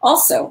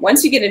 Also,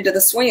 once you get into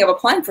the swing of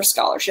applying for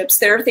scholarships,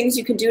 there are things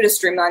you can do to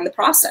streamline the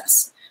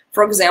process.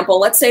 For example,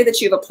 let's say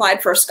that you've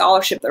applied for a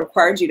scholarship that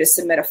required you to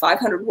submit a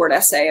 500-word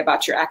essay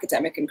about your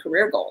academic and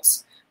career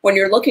goals. When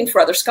you're looking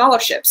for other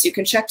scholarships, you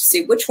can check to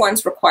see which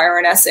ones require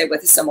an essay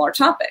with a similar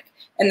topic,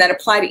 and then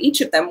apply to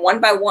each of them one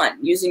by one,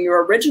 using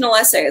your original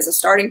essay as a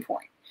starting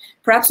point.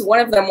 Perhaps one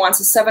of them wants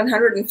a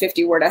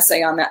 750-word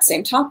essay on that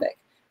same topic.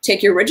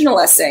 Take your original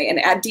essay and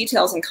add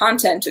details and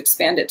content to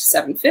expand it to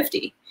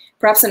 750.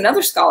 Perhaps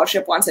another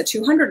scholarship wants a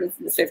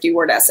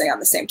 250-word essay on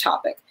the same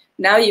topic.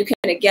 Now you can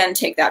again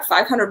take that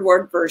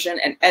 500-word version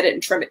and edit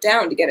and trim it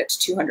down to get it to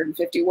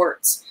 250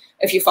 words.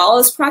 If you follow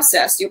this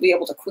process, you'll be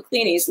able to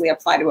quickly and easily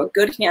apply to a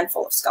good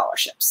handful of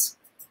scholarships.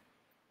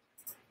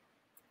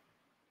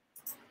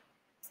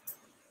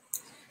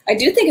 I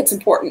do think it's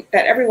important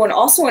that everyone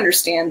also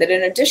understand that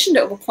in addition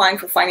to applying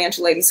for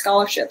financial aid and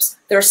scholarships,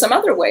 there are some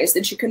other ways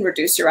that you can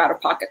reduce your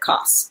out-of-pocket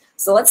costs.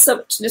 So let's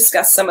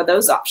discuss some of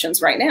those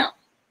options right now.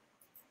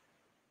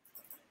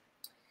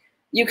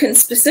 You can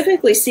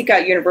specifically seek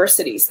out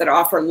universities that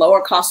offer lower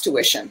cost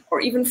tuition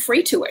or even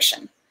free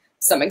tuition.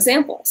 Some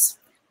examples.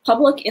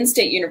 Public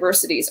in-state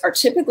universities are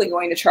typically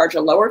going to charge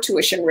a lower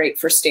tuition rate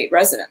for state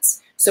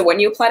residents. So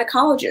when you apply to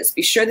colleges,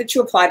 be sure that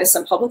you apply to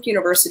some public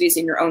universities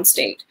in your own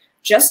state.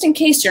 just in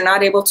case you're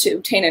not able to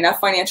obtain enough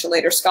financial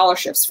aid or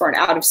scholarships for an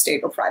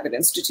out-of-state or private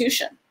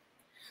institution.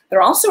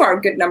 There also are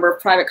a good number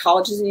of private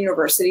colleges and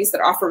universities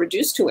that offer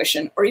reduced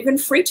tuition or even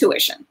free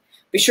tuition.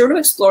 Be sure to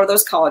explore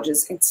those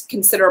colleges and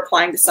consider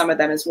applying to some of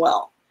them as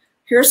well.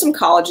 Here are some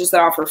colleges that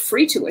offer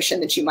free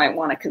tuition that you might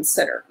want to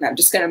consider. And I'm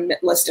just going to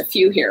list a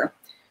few here.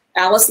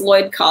 Alice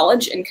Lloyd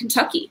College in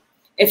Kentucky.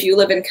 If you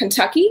live in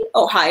Kentucky,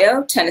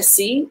 Ohio,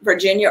 Tennessee,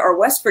 Virginia, or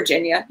West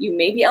Virginia, you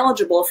may be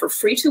eligible for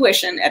free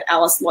tuition at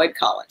Alice Lloyd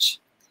College.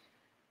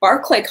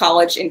 Barclay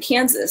College in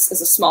Kansas is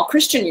a small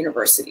Christian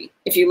university.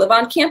 If you live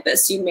on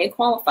campus, you may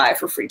qualify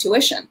for free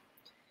tuition.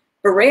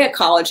 Berea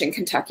College in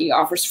Kentucky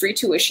offers free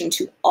tuition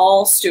to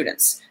all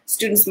students.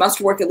 Students must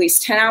work at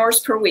least 10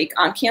 hours per week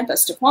on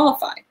campus to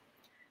qualify.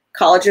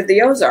 College of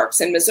the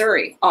Ozarks in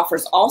Missouri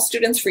offers all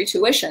students free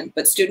tuition,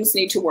 but students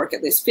need to work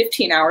at least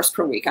 15 hours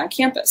per week on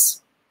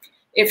campus.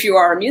 If you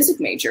are a music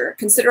major,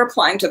 consider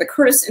applying to the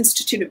Curtis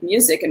Institute of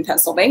Music in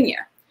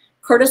Pennsylvania.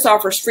 Curtis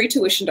offers free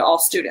tuition to all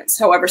students.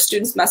 However,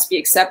 students must be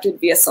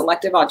accepted via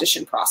selective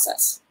audition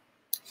process.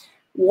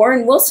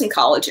 Warren Wilson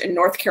College in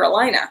North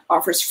Carolina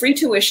offers free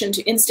tuition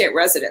to in-state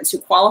residents who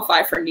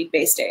qualify for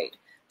need-based aid.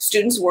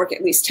 Students work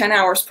at least 10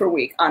 hours per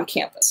week on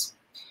campus.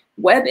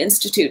 Webb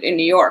Institute in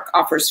New York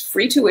offers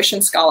free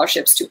tuition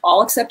scholarships to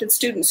all accepted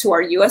students who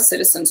are U.S.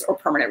 citizens or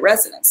permanent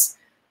residents.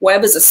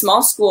 Webb is a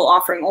small school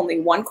offering only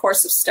one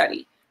course of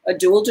study, a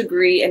dual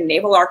degree in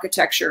naval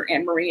architecture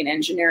and marine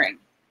engineering.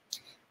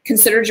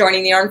 Consider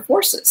joining the Armed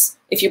Forces.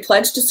 If you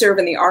pledge to serve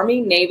in the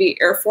Army, Navy,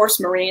 Air Force,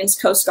 Marines,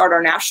 Coast Guard,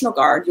 or National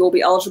Guard, you will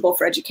be eligible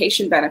for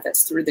education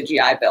benefits through the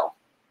GI Bill.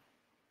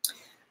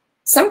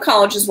 Some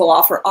colleges will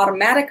offer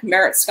automatic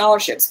merit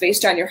scholarships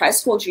based on your high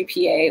school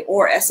GPA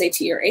or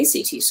SAT or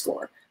ACT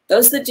score.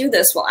 Those that do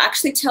this will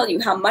actually tell you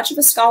how much of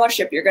a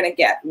scholarship you're going to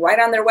get right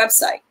on their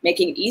website,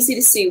 making it easy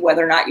to see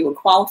whether or not you would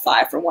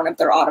qualify for one of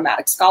their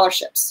automatic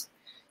scholarships.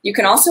 You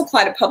can also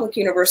apply to public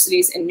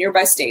universities in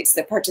nearby states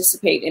that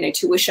participate in a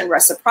tuition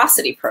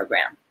reciprocity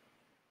program.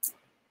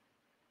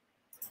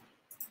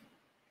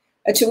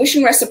 A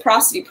tuition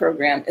reciprocity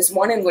program is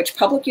one in which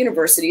public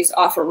universities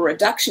offer a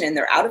reduction in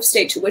their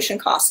out-of-state tuition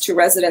costs to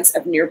residents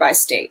of nearby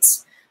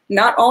states.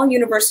 Not all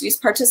universities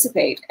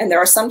participate, and there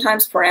are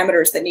sometimes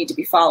parameters that need to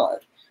be followed.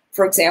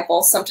 For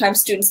example,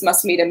 sometimes students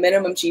must meet a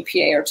minimum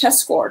GPA or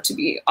test score to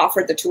be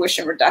offered the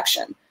tuition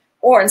reduction.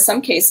 Or in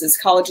some cases,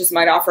 colleges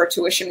might offer a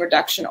tuition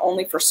reduction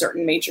only for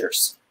certain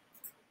majors.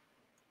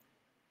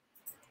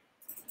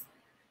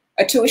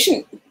 Check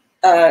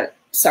out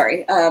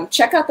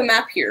the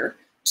map here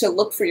to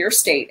look for your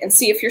state and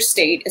see if your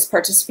state is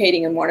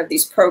participating in one of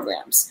these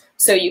programs.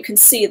 So you can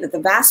see that the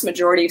vast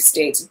majority of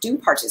states do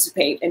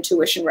participate in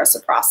tuition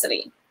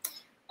reciprocity.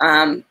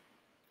 I'm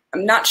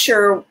not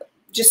sure,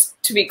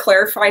 just to be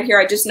clarified here,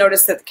 I just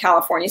noticed that the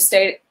California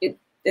state,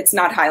 it's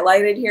not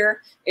highlighted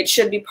here. It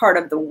should be part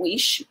of the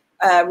WESH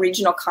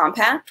Regional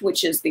Compact,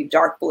 which is the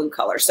dark blue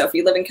color. So if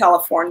you live in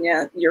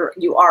California,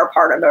 you are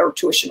part of our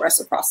tuition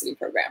reciprocity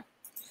program.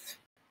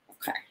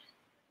 Okay.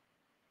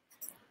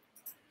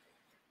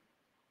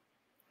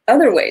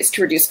 Other ways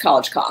to reduce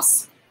college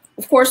costs.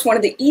 Of course, one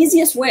of the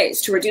easiest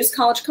ways to reduce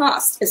college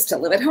costs is to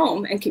live at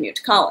home and commute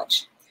to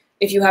college.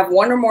 If you have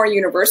one or more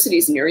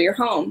universities near your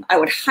home, I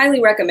would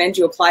highly recommend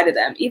you apply to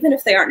them, even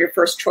if they aren't your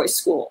first choice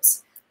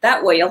schools.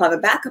 That way, you'll have a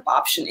backup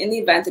option in the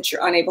event that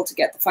you're unable to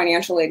get the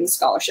financial aid and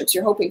scholarships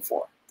you're hoping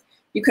for.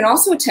 You can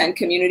also attend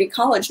community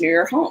college near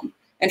your home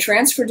and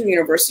transfer to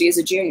university as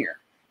a junior.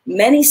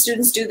 Many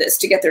students do this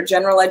to get their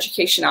general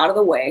education out of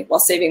the way while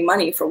saving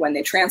money for when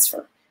they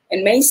transfer.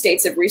 And many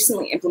states have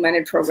recently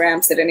implemented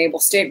programs that enable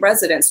state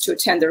residents to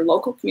attend their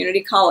local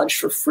community college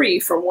for free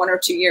for 1 or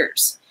 2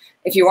 years.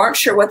 If you aren't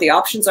sure what the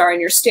options are in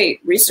your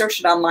state, research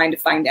it online to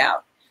find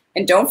out.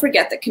 And don't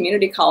forget that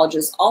community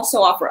colleges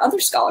also offer other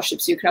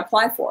scholarships you can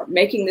apply for,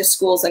 making this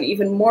schools an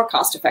even more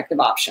cost-effective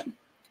option.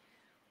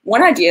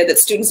 One idea that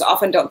students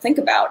often don't think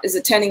about is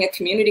attending a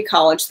community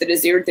college that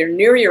is either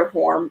near your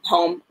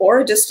home or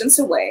a distance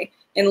away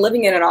and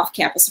living in an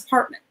off-campus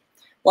apartment.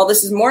 While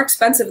this is more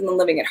expensive than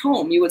living at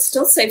home, you would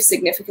still save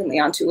significantly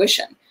on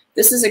tuition.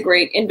 This is a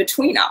great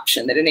in-between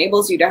option that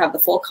enables you to have the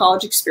full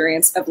college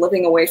experience of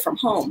living away from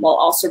home while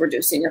also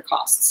reducing your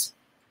costs.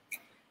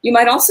 You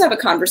might also have a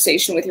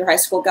conversation with your high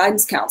school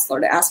guidance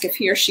counselor to ask if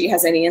he or she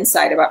has any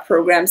insight about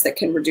programs that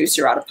can reduce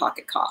your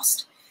out-of-pocket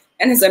cost.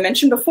 And as I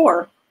mentioned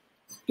before,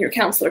 your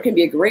counselor can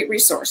be a great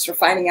resource for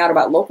finding out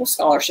about local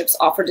scholarships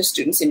offered to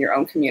students in your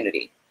own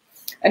community.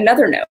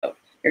 Another note,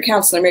 your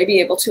counselor may be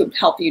able to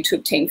help you to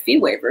obtain fee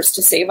waivers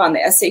to save on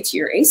the SAT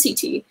or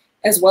ACT,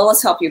 as well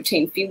as help you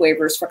obtain fee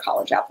waivers for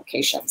college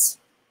applications.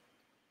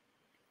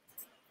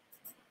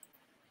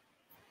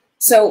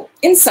 So,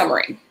 in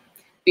summary,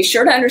 be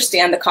sure to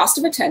understand the cost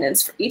of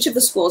attendance for each of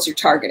the schools you're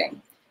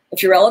targeting.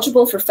 If you're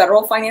eligible for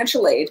federal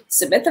financial aid,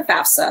 submit the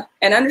FAFSA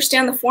and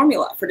understand the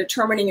formula for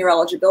determining your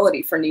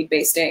eligibility for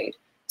need-based aid.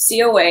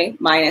 COA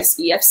minus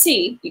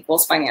EFC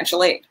equals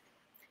financial aid.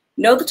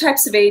 Know the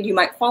types of aid you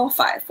might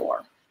qualify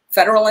for: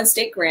 federal and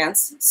state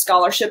grants,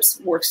 scholarships,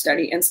 work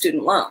study, and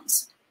student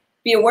loans.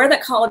 Be aware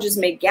that colleges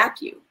may gap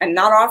you and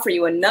not offer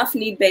you enough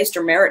need-based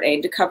or merit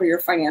aid to cover your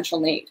financial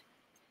need.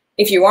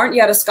 If you aren't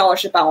yet a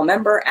ScholarshipOwl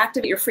member,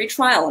 activate your free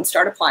trial and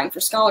start applying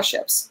for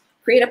scholarships.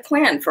 Create a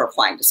plan for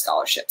applying to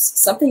scholarships,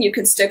 something you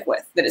can stick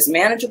with that is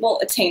manageable,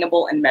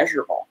 attainable, and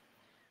measurable.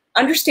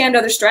 Understand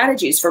other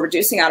strategies for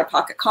reducing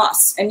out-of-pocket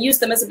costs and use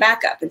them as a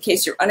backup in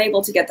case you're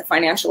unable to get the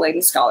financial aid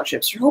and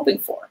scholarships you're hoping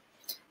for.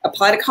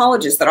 Apply to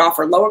colleges that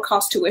offer lower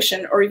cost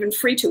tuition or even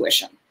free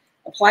tuition.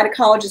 Apply to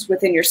colleges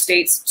within your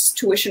state's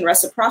tuition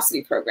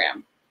reciprocity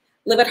program.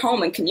 Live at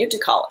home and commute to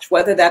college,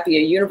 whether that be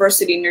a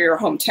university near your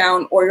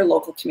hometown or your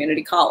local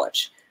community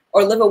college.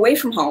 Or live away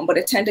from home but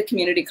attend a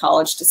community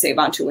college to save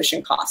on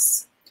tuition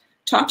costs.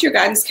 Talk to your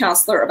guidance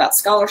counselor about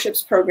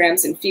scholarships,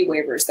 programs, and fee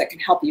waivers that can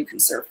help you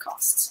conserve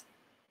costs.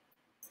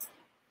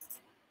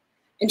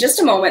 In just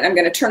a moment, I'm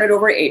going to turn it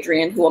over to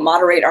Adrian, who will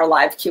moderate our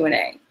live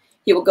Q&A.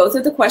 He will go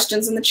through the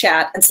questions in the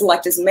chat and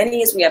select as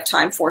many as we have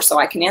time for so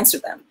I can answer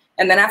them.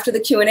 And then after the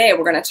Q&A,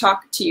 we're going to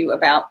talk to you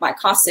about my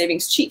cost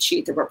savings cheat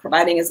sheet that we're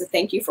providing as a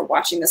thank you for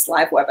watching this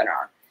live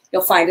webinar.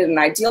 You'll find it an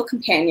ideal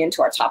companion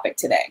to our topic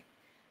today.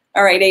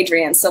 All right,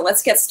 Adrian, so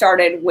let's get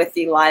started with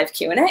the live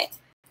Q&A.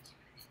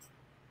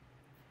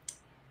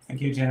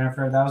 Thank you,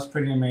 Jennifer. That was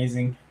pretty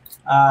amazing.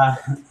 Am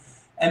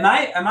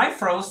I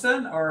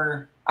frozen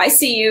or? I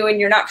see you, and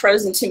you're not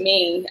frozen to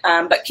me.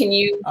 But can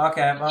you?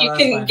 Okay, well, you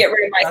can get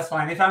rid of my. That's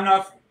fine. If I'm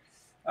not.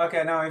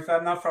 Okay, no. If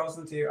I'm not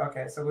frozen to you,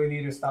 okay. So we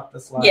need to stop the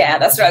slide. Yeah,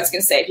 that's what I was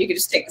going to say. If you could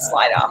just take the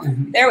slide off.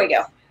 There we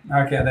go.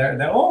 Okay, there.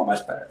 Oh,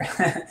 much better.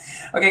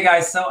 Okay,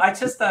 guys. So I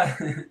just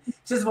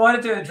just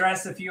wanted to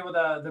address a few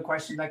of the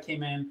questions that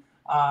came in.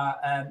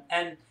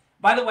 And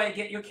by the way,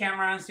 get your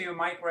camera and so your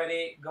mic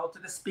ready. Go to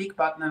the speak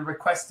button and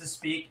request to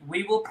speak.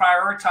 We will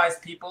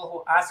prioritize people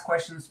who ask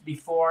questions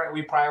before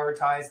we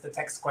prioritize the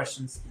text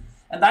questions.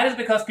 And that is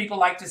because people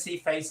like to see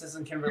faces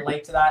and can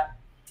relate to that.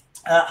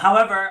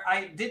 However,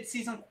 I did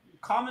see a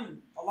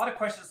lot of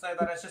questions there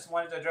that I just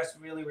wanted to address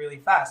really, really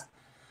fast.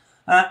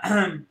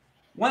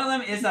 One of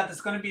them is that there's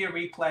going to be a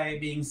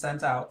replay being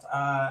sent out.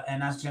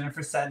 And as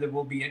Jennifer said, there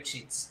will be a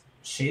cheat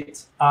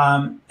sheet.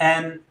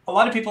 And a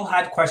lot of people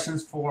had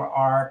questions for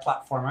our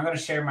platform. I'm going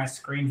to share my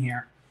screen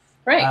here.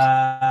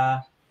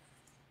 Right.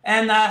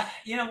 One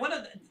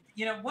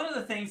of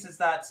the things is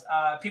that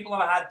people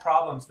have had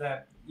problems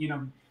that,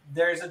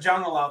 there's a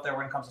jungle out there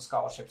when it comes to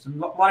scholarships.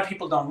 And a lot of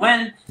people don't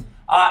win.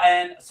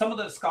 And some of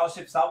the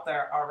scholarships out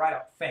there are right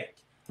up fake.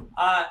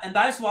 And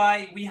that's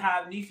why we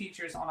have new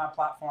features on our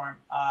platform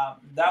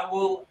that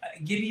will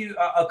give you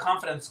a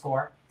confidence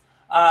score.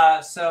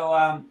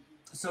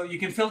 So you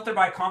can filter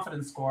by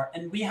confidence score,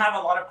 and we have a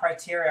lot of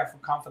criteria for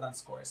confidence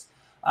scores.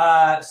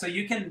 So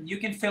you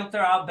can filter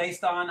out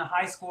based on a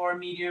high score,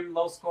 medium,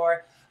 low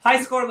score.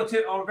 High score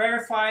or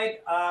verified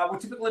would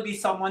typically be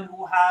someone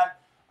who had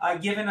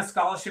given a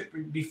scholarship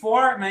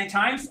before many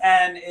times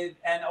and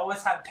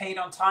always had paid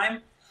on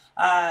time,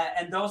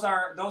 and those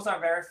are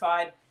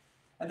verified.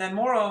 And then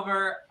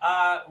moreover,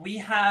 we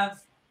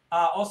have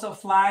also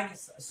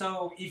flags.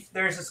 So if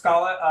there's a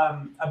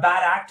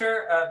bad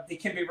actor, it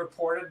can be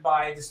reported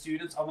by the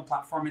students on the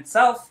platform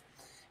itself.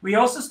 We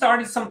also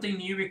started something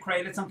new. We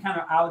created some kind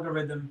of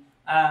algorithm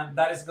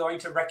that is going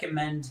to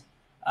recommend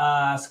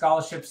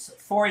scholarships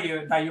for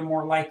you that you're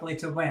more likely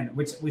to win,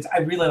 which I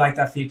really like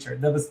that feature.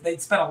 They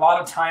spent a lot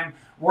of time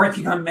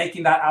working on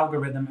making that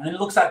algorithm, and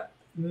it looks at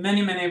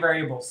many, many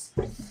variables.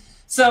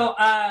 So,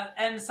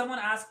 and someone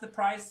asked the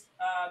price.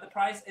 The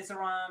price is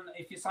around,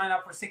 if you sign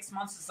up for 6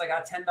 months, it's like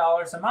at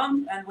 $10 a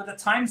month. And with the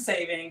time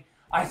saving,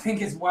 I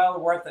think it's well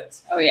worth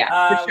it. Oh,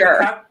 yeah, for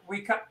sure.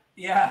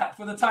 Yeah,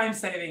 for the time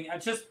saving.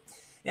 So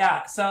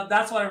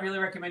that's what I really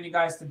recommend you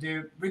guys to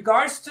do.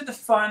 Regards to the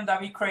fund that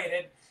we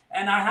created,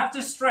 and I have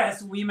to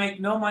stress, we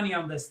make no money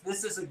on this.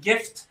 This is a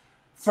gift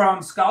from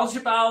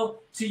ScholarshipOwl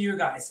to you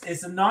guys.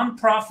 It's a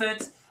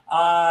non-profit.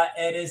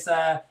 It is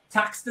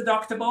tax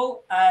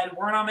deductible, and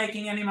we're not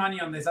making any money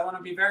on this. I want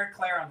to be very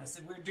clear on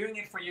this. We're doing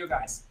it for you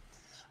guys.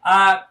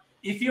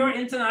 If you're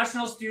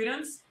international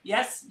students,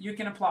 yes, you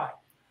can apply.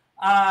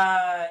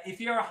 If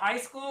you're a high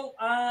school,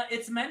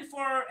 it's meant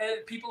for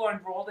people who are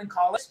enrolled in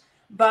college.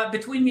 But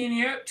between me and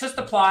you, just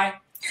apply.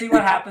 See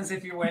what happens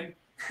if you win.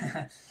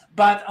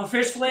 But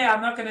officially,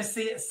 I'm not going to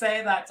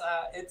say that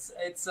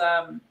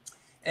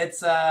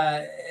it's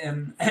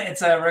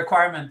a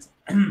requirement.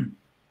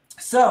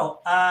 So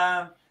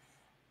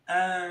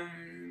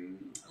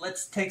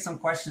let's take some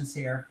questions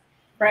here.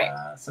 Right.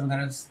 So I'm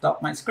going to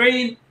stop my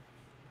screen.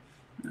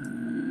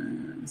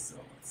 So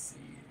let's see.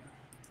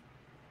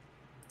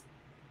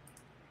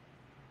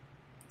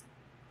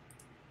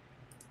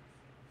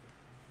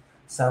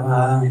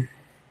 So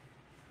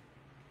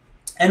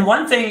and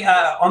one thing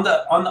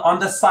on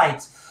the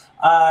site,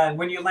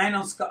 when you land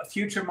on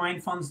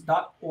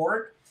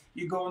futuremindfunds.org,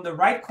 you go in the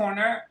right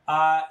corner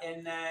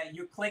and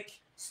you click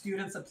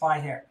Students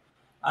Apply here.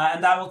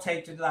 And that will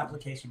take you to the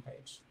application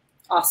page.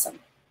 Awesome.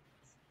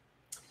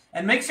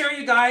 And make sure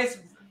you guys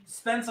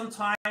spend some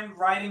time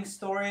writing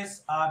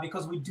stories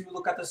because we do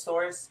look at the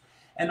stories.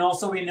 And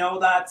also we know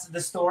that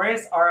the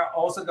stories are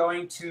also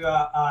going to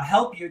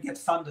help you get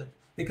funded.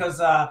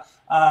 because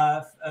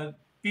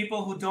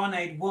people who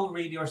donate will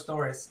read your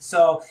stories.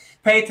 So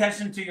pay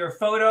attention to your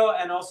photo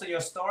and also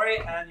your story,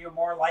 and you're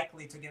more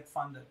likely to get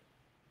funded.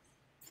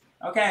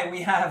 Okay,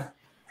 we have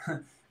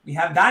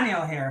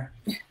Daniel here.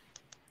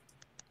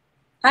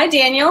 Hi,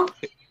 Daniel.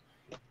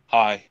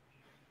 Hi.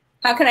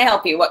 How can I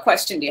help you? What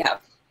question do you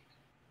have?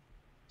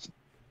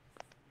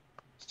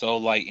 So,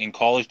 like, in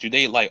college, do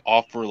they, like,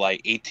 offer,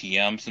 like,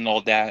 ATMs and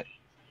all that?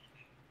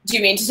 Do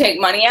you mean to take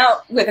money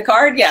out with a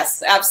card?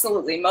 Yes,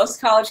 absolutely.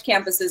 Most college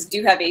campuses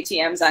do have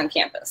ATMs on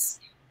campus.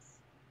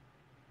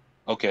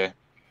 Okay.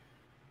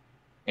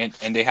 And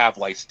they have,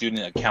 like,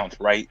 student accounts,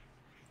 right?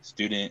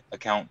 Student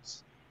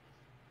accounts.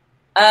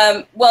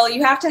 Well,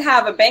 you have to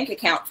have a bank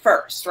account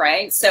first,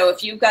 right? So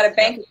if you've got a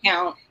bank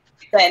account,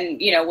 then,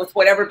 you know, with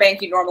whatever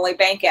bank you normally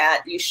bank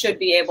at, you should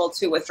be able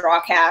to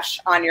withdraw cash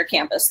on your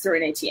campus through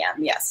an ATM,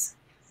 yes.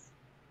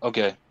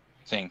 Okay,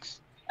 thanks.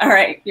 All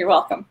right, you're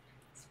welcome.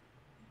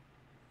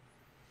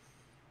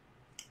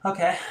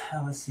 Okay,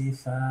 let's see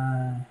if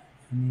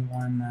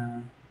anyone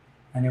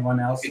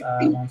else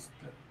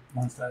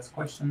wants to ask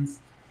questions.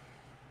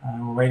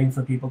 We're waiting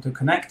for people to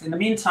connect. In the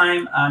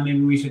meantime, maybe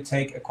we should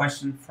take a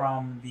question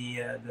from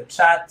the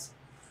chat.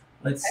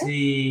 Let's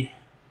see.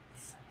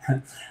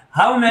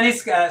 How many?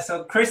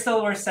 So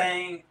Crystal, we're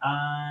saying,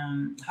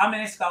 how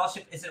many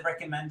scholarship is it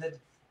recommended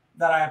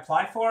that I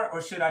apply for,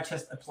 or should I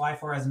just apply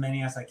for as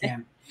many as I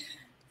can?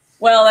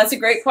 Well, that's a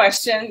great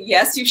question.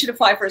 Yes, you should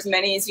apply for as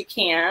many as you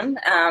can,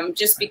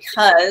 just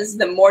because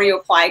the more you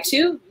apply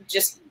to,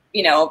 just,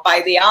 you know,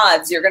 by the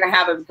odds, you're going to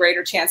have a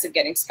greater chance of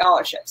getting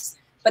scholarships.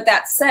 But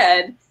that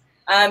said,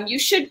 you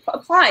should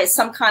apply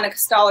some kind of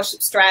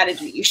scholarship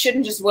strategy. You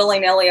shouldn't just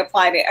willy-nilly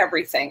apply to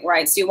everything,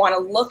 right? So you want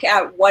to look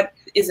at what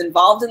is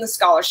involved in the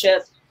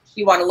scholarship.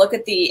 You want to look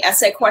at the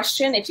essay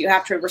question if you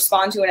have to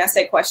respond to an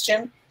essay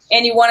question.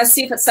 And you want to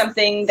see if it's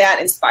something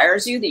that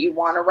inspires you, that you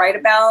want to write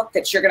about,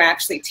 that you're going to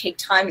actually take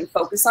time and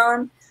focus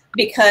on.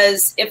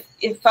 Because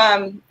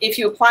if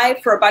you apply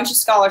for a bunch of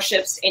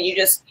scholarships and you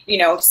just, you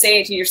know,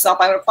 say to yourself,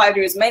 I'm going to apply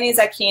to as many as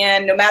I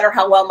can, no matter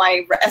how well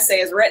my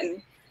essay is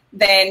written,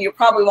 then you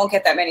probably won't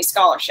get that many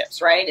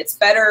scholarships, right? It's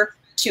better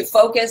to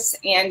focus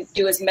and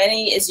do as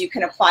many as you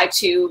can apply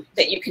to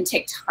that you can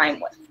take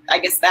time with. I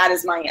guess that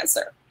is my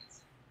answer.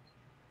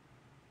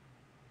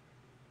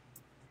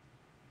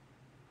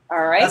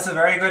 All right. That's a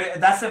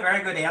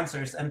very good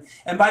answers. And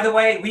by the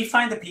way, we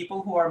find the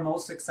people who are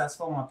most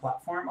successful on a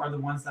platform are the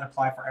ones that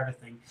apply for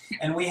everything.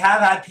 And we have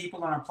had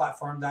people on our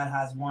platform that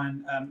has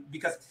won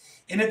because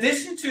in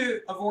addition to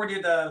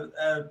awarding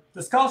the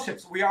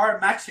scholarships, we are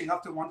matching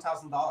up to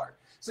 $1,000.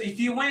 So if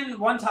you win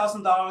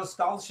 $1,000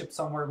 scholarship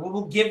somewhere, we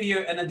will give you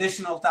an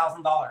additional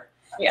 $1,000.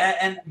 Yeah.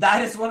 And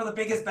that is one of the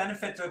biggest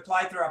benefits to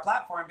apply through our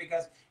platform,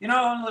 because you're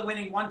not only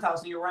winning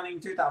 $1,000, you're winning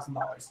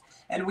 $2,000.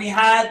 And we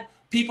had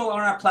people on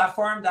our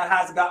platform that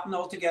has gotten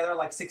altogether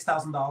like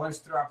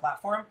 $6,000 through our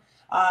platform.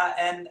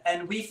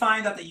 And we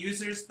find that the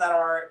users that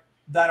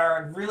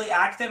are really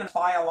active and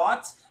apply a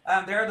lot,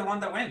 they're the one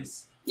that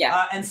wins.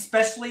 Yeah. And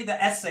especially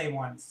the essay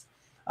ones.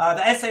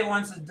 The essay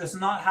ones does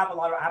not have a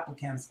lot of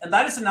applicants. And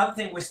that is another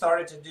thing we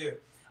started to do.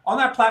 On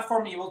our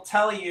platform, it will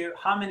tell you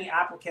how many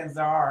applicants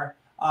there are,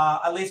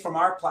 at least from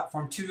our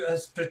platform, to a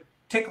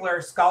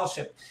particular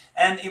scholarship.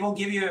 And it will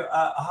give you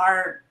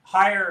a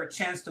higher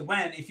chance to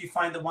win if you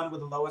find the one with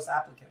the lowest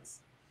applicants.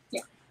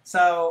 Yeah.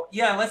 So,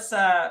 yeah, let's,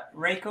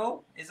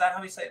 Reiko, is that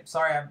how we say it?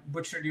 Sorry, I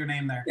butchered your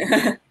name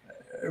there.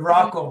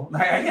 Rocco.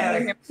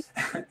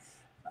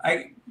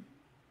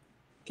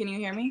 Can you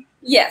hear me?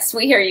 Yes,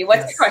 we hear you.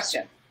 What's the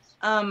question?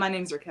 My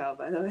name's Raquel,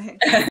 by the way.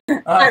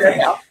 Hi,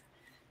 Raquel.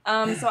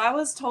 So I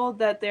was told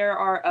that there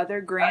are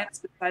other grants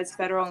besides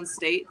federal and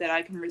state that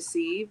I can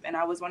receive, and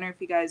I was wondering if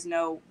you guys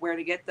know where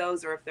to get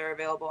those or if they're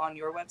available on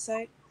your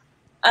website.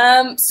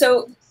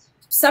 So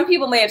some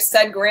people may have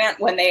said grant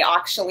when they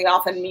actually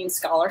often mean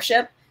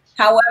scholarship.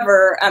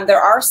 However, there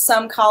are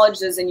some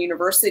colleges and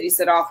universities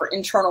that offer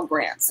internal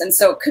grants, and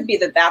so it could be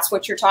that that's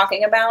what you're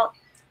talking about.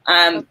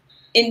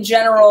 In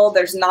general,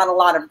 there's not a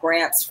lot of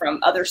grants from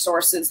other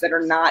sources that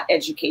are not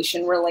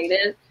education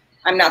related.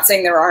 I'm not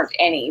saying there aren't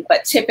any,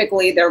 but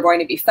typically there are going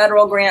to be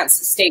federal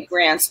grants, state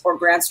grants, or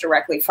grants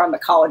directly from the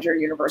college or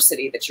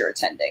university that you're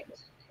attending.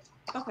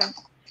 Okay.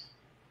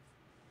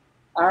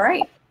 All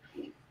right.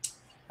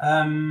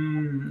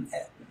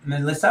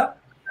 Melissa?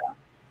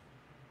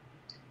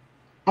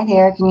 Hi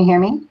there, can you hear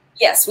me?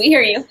 Yes, we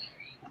hear you.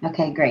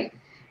 Okay, great.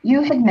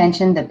 You had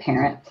mentioned the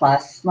Parent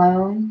Plus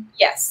loan.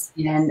 Yes.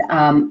 And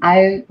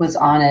I was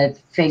on a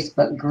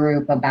Facebook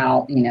group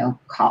about, you know,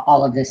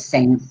 all of this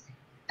same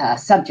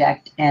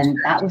subject. And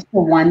that was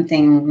the one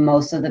thing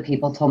most of the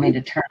people told me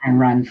to turn and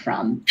run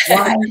from.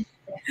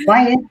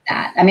 Why is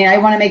that? I mean, I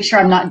want to make sure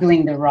I'm not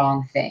doing the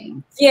wrong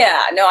thing.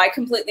 Yeah, no, I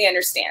completely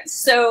understand.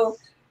 So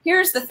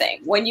here's the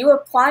thing. When you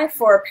apply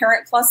for a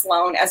Parent Plus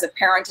loan as a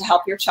parent to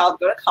help your child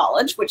go to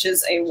college, which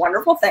is a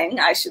wonderful thing,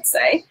 I should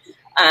say,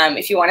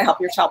 if you want to help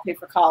your child pay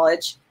for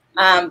college,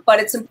 But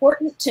it's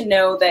important to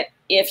know that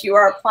if you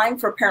are applying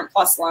for a Parent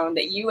Plus loan,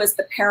 that you as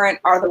the parent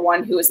are the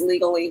one who is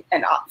legally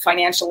and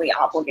financially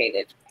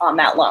obligated on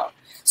that loan.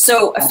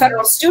 So a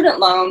federal student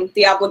loan,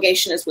 the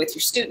obligation is with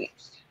your student.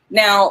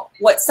 Now,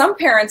 what some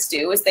parents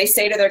do is they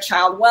say to their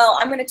child, well,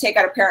 I'm going to take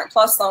out a Parent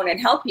Plus loan and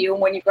help you,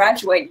 and when you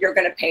graduate, you're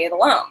going to pay the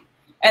loan.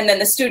 And then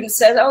the student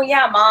says, oh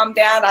yeah, Mom,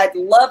 Dad, I'd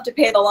love to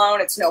pay the loan.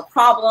 It's no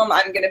problem.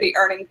 I'm going to be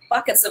earning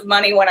buckets of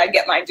money when I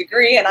get my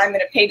degree, and I'm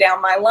going to pay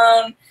down my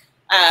loan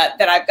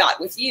that I've got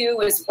with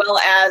you, as well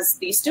as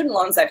the student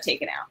loans I've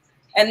taken out.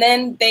 And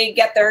then they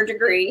get their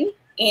degree,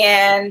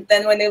 and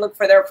then when they look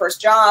for their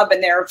first job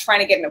and they're trying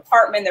to get an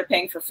apartment, they're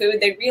paying for food,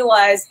 they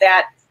realize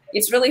that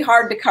it's really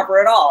hard to cover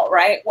it all,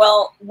 right?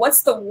 Well,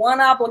 what's the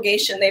one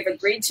obligation they've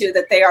agreed to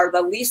that they are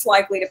the least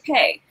likely to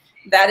pay?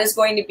 That is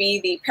going to be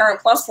the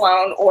Parent Plus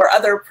loan or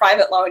other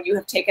private loan you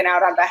have taken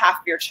out on behalf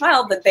of your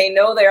child that they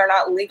know they are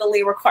not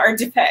legally required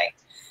to pay.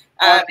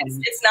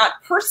 It's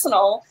not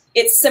personal.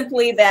 It's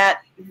simply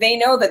that they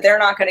know that they're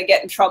not going to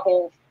get in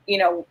trouble, you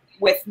know,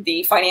 with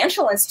the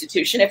financial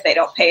institution if they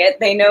don't pay it.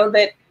 They know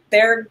that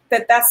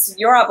that's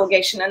your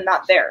obligation and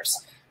not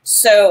theirs.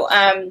 So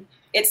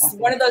it's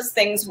one of those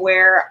things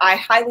where I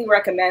highly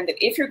recommend that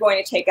if you're going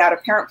to take out a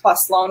Parent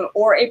Plus loan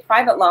or a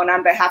private loan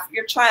on behalf of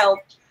your child,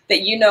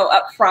 that you know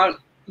up front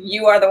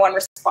you are the one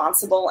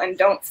responsible, and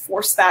don't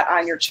force that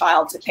on your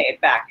child to pay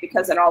it back,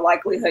 because in all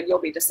likelihood you'll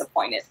be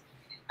disappointed.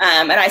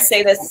 And I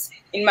say this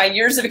in my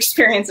years of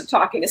experience of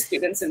talking to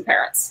students and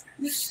parents.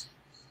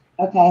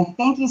 Okay,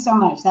 thank you so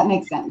much. That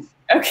makes sense.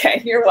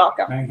 Okay, you're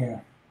welcome. Thank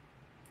you.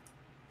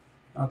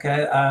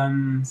 Okay,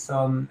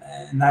 so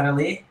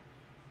Natalie?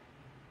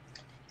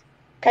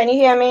 Can you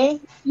hear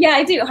me? Yeah,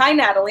 I do. Hi,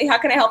 Natalie. How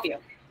can I help you?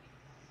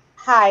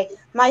 Hi,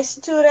 my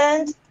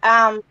student,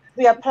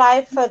 we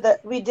applied for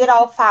we did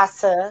our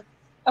FAFSA.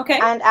 Okay.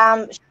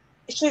 And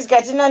she's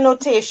getting a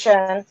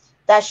notation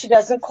that she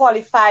doesn't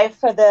qualify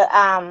for the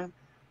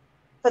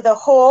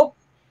HOPE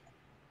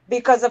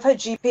because of her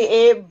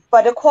GPA,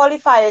 but the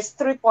qualifier is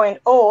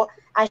 3.0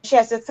 and she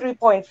has a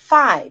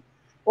 3.5.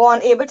 We're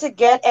unable to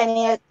get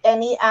any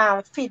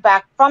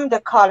feedback from the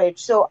college,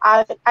 so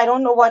I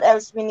don't know what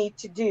else we need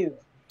to do.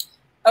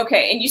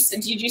 Okay, and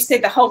did you say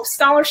the HOPE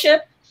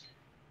scholarship?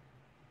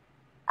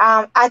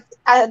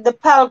 The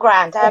Pell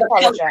grant. I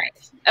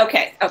apologize.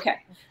 Okay.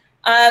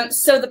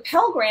 So the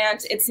Pell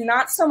grant, it's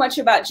not so much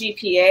about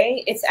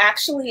GPA. It's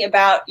actually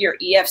about your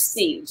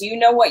EFC. Do you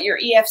know what your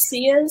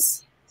EFC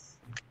is?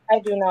 I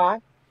do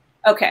not.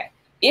 Okay.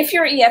 If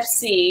your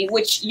EFC,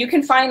 which you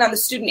can find on the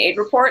student aid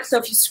report, so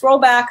if you scroll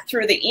back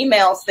through the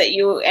emails that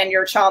you and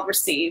your child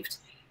received,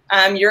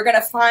 you're going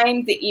to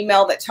find the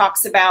email that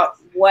talks about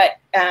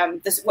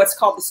what's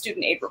called the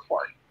student aid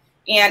report.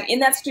 And in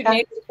that student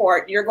aid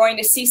report, you're going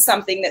to see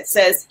something that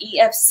says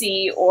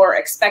EFC, or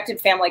expected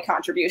family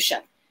contribution.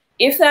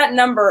 If that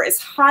number is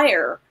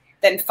higher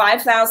than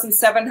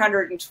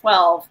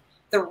 5,712,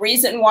 the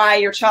reason why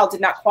your child did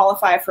not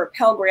qualify for a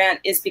Pell Grant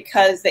is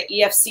because the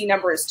EFC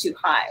number is too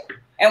high.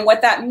 And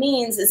what that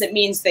means is it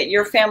means that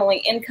your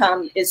family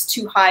income is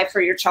too high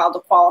for your child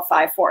to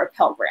qualify for a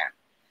Pell Grant.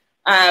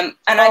 And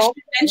I should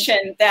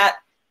mention that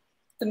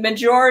the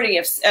majority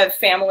of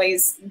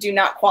families do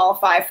not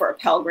qualify for a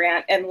Pell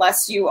Grant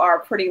unless you are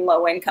pretty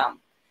low income.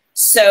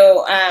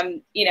 So,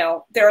 you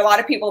know, there are a lot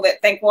of people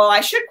that think, well,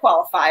 I should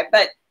qualify,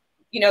 but,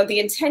 you know, the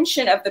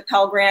intention of the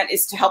Pell Grant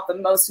is to help the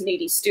most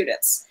needy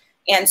students.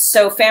 And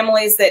so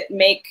families that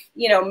make,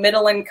 you know,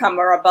 middle income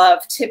or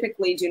above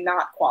typically do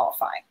not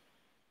qualify.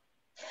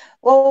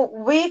 Well,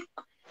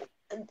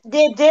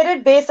 they did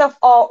it based off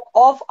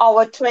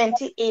our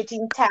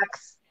 2018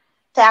 tax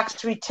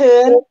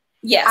return.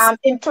 Yes.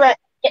 In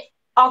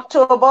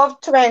October of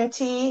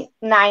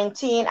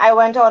 2019, I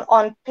went on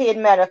unpaid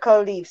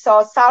medical leave. So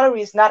our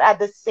salary is not at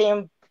the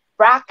same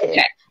bracket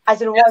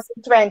as it was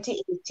in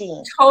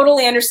 2018.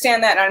 Totally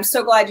understand that. And I'm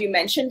so glad you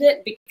mentioned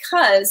it,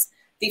 because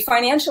the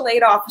financial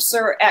aid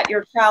officer at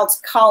your child's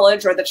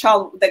college, or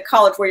the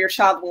college where your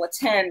child will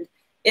attend,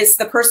 is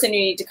the person you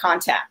need to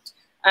contact.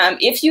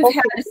 If you've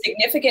had a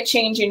significant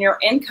change in your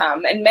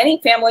income, and many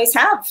families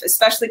have,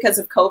 especially because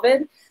of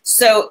COVID.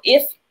 So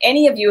if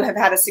any of you have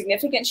had a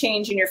significant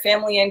change in your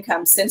family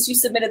income since you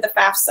submitted the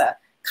FAFSA,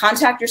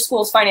 contact your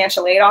school's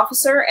financial aid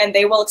officer, and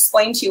they will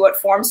explain to you what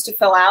forms to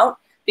fill out,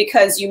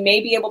 because you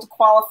may be able to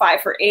qualify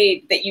for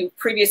aid that you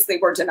previously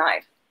were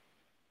denied.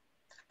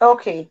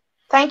 Okay.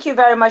 Thank you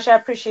very much. I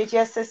appreciate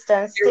your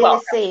assistance. You're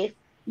welcome. Stay safe.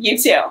 You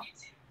too.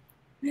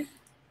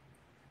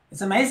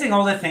 It's amazing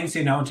all the things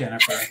you know,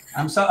 Jennifer.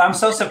 I'm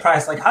so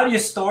surprised. Like, how do you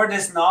store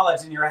this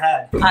knowledge in your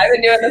head? I've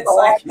been doing this a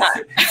long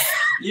time.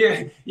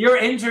 You're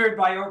injured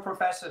by your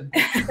profession.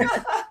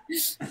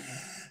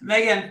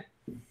 Megan.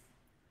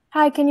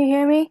 Hi, can you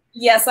hear me?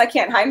 Yes, I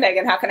can. Hi,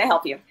 Megan. How can I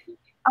help you?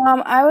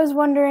 I was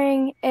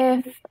wondering,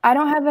 if I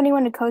don't have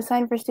anyone to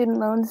co-sign for student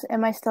loans,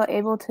 am I still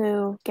able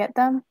to get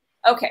them?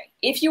 Okay.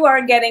 If you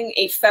are getting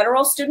a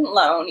federal student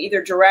loan,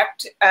 either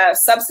direct,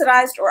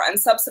 subsidized or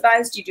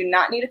unsubsidized, you do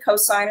not need a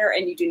co-signer,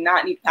 and you do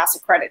not need to pass a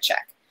credit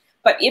check.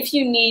 But if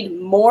you need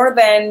more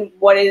than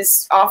what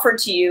is offered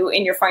to you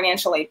in your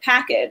financial aid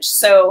package,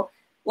 so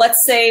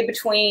let's say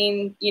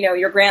between, you know,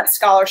 your grant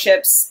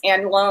scholarships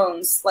and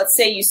loans, let's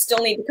say you still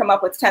need to come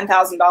up with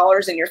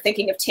 $10,000 and you're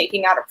thinking of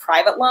taking out a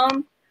private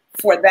loan.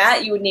 For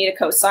that, you would need a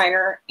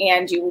cosigner,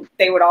 and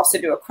they would also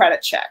do a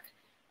credit check.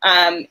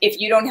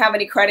 If you don't have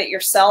any credit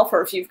yourself,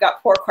 or if you've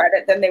got poor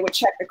credit, then they would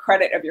check the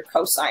credit of your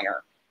cosigner.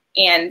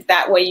 And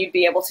that way you'd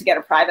be able to get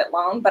a private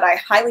loan. But I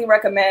highly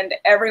recommend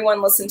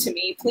everyone listen to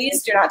me.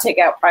 Please do not take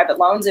out private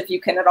loans if you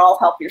can at all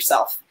help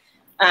yourself.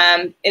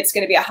 It's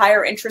going to be a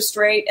higher interest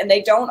rate, and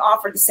they don't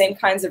offer the same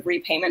kinds of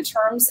repayment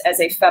terms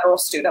as a federal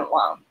student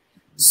loan.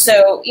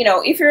 So, you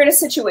know, if you're in a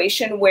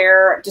situation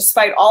where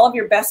despite all of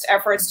your best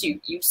efforts,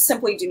 you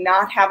simply do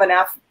not have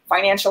enough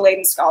financial aid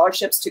and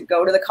scholarships to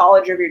go to the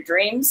college of your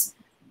dreams,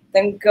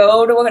 then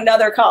go to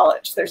another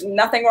college. There's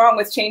nothing wrong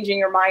with changing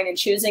your mind and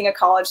choosing a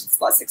college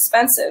that's less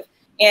expensive.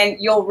 And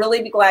you'll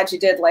really be glad you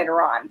did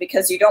later on,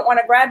 because you don't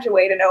want to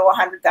graduate and owe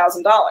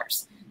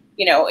 $100,000.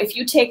 You know, if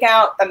you take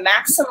out the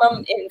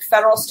maximum in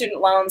federal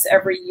student loans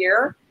every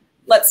year,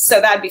 so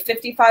that'd be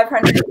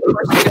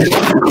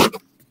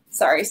 $5,500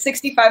 sorry,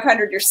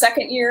 $6,500 your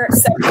second year,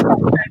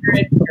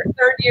 $7,500 your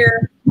third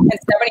year, and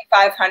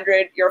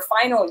 $7,500 your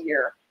final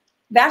year.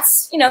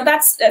 That's, you know,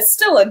 that's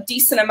still a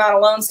decent amount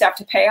of loans to have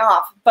to pay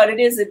off, but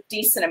it is a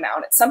decent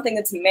amount. It's something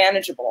that's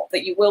manageable,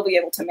 that you will be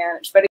able to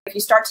manage. But if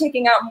you start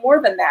taking out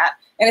more than that,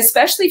 and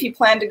especially if you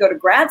plan to go to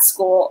grad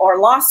school or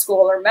law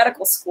school or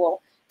medical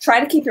school,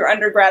 try to keep your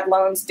undergrad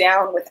loans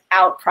down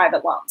without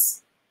private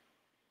loans.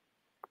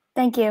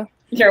 Thank you.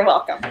 You're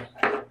welcome.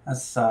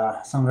 That's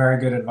some very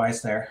good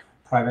advice there.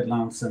 Private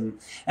loans, and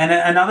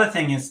another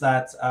thing is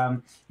that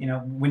you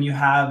know, when you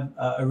have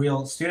a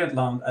real student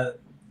loan,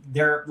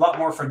 they're a lot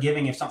more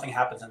forgiving if something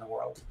happens in the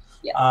world.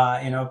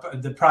 Yeah. You know,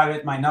 the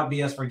private might not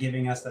be as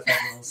forgiving as the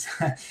federals.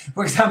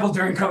 For example,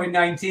 during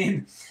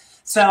COVID-19.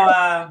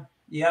 So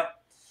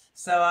yep.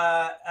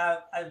 So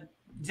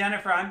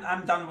Jennifer,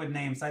 I'm done with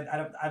names. I'm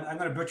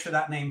going to butcher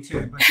that name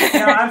too. But you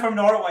know, I'm from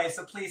Norway,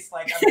 so please,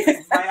 like,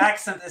 my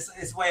accent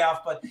is way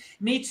off. But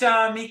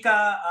Micha,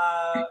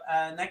 Mika,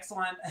 next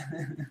one.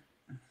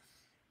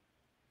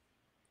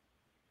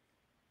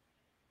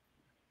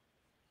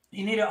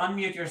 You need to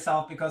unmute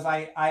yourself, because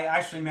I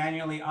actually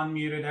manually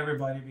unmuted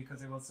everybody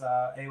because it was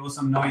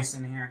some noise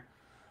in here.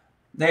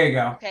 There you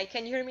go. Okay,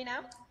 can you hear me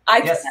now?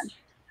 I can.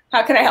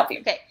 How can I help you?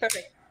 Okay,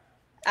 perfect.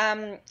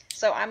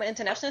 So I'm an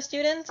international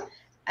student,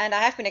 and I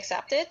have been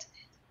accepted,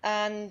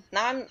 and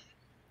now I'm a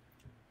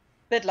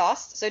bit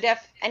lost. So do you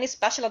have any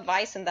special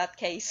advice in that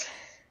case?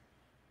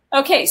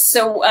 Okay,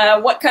 so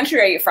what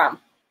country are you from?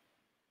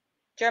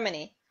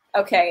 Germany.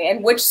 Okay,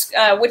 and which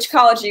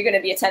college are you going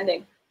to be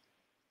attending?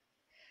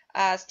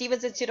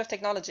 Stevens Institute of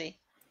Technology.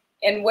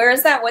 And where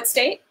is that? What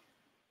state?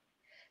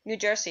 New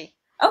Jersey.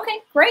 Okay,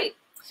 great.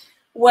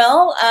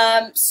 Well,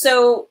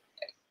 so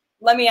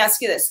let me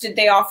ask you this. Did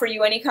they offer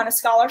you any kind of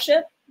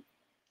scholarship?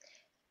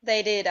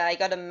 They did. I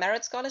got a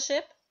merit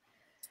scholarship.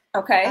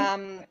 Okay.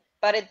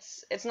 But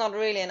it's not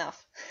really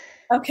enough.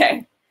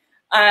 Okay.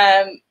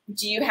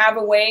 Do you have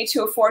a way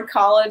to afford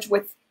college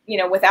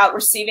without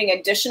receiving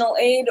additional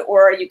aid,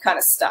 or are you kind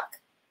of stuck?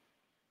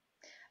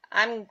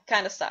 I'm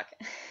kind of stuck.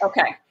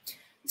 Okay.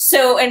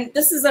 So, and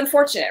this is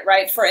unfortunate,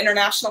 right, for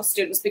international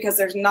students, because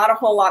there's not a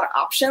whole lot of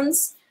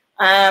options.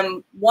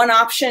 One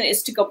option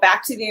is to go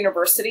back to the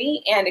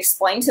university and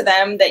explain to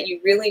them that you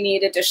really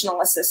need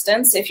additional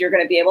assistance if you're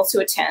going to be able to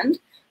attend.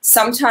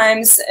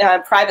 Sometimes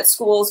private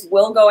schools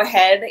will go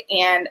ahead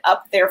and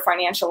up their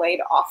financial aid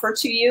offer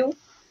to you.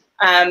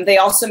 They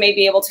also may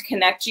be able to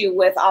connect you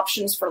with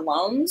options for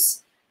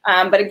loans.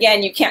 But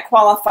again, you can't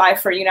qualify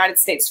for United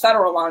States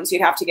federal loans.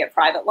 You'd have to get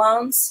private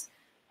loans.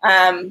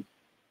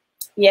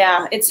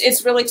 Yeah,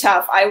 it's really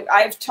tough.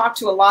 I've talked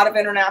to a lot of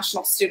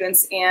international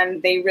students,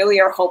 and they really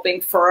are hoping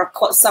for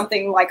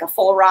something like a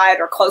full ride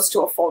or close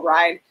to a full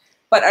ride.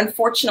 But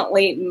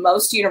unfortunately,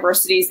 most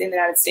universities in the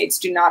United States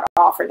do not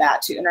offer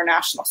that to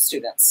international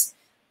students.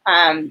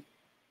 And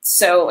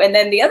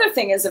then the other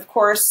thing is, of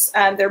course,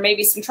 there may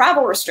be some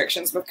travel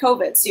restrictions with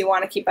COVID, so you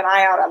want to keep an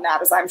eye out on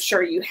that, as I'm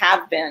sure you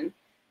have been.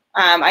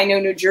 I know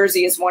New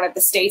Jersey is one of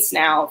the states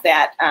now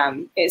that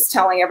is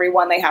telling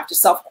everyone they have to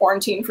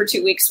self-quarantine for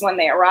 2 weeks when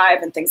they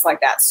arrive and things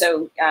like that.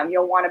 So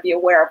you'll want to be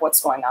aware of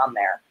what's going on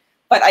there.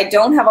 But I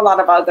don't have a lot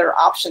of other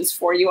options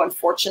for you,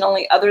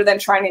 unfortunately, other than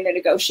trying to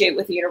negotiate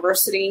with the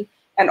university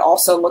and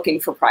also looking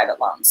for private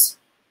loans.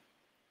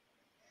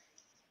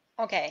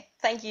 Okay,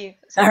 thank you.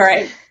 All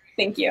right,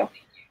 thank you.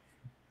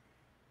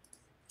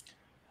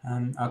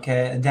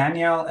 Okay,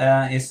 Daniel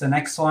is the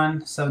next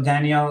one. So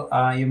Daniel,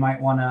 you might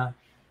want to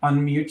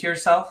unmute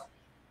yourself.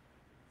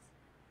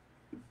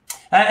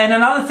 And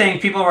another thing,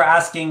 people were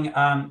asking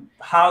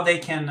how they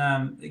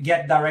can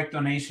get direct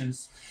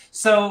donations.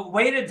 So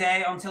wait a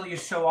day until you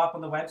show up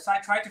on the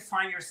website. Try to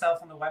find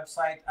yourself on the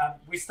website.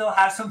 We still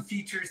have some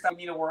features that we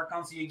need to work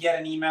on, so you get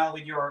an email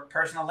with your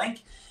personal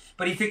link.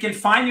 But if you can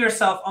find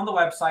yourself on the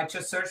website,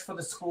 just search for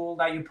the school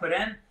that you put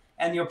in,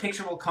 and your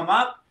picture will come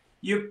up.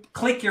 you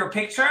click your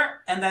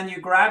picture and then you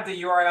grab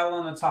the URL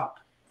on the top.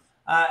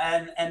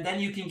 And then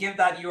you can give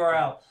that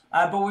URL.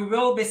 But we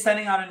will be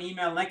sending out an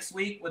email next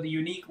week with a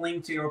unique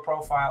link to your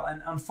profile.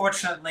 And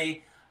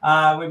unfortunately,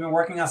 we've been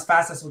working as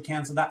fast as we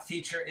can, so that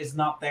feature is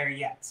not there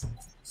yet.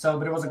 So,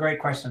 but it was a great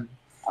question.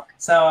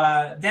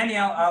 So,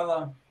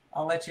 Danielle,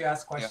 I'll let you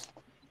ask questions.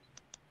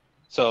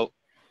 Yeah.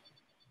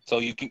 So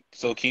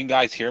can you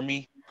guys hear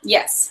me?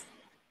 Yes.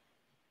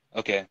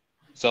 Okay.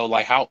 So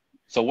like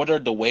so what are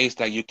the ways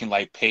that you can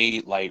like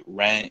pay like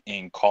rent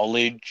in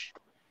college?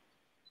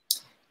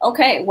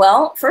 Okay,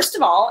 well, first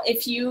of all,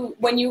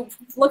 when you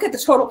look at the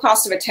total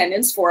cost of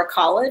attendance for a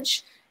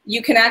college,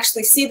 you can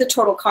actually see the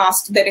total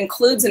cost that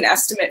includes an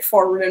estimate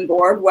for room and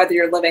board, whether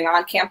you're living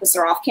on campus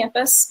or off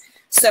campus.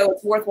 So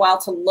it's worthwhile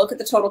to look at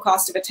the total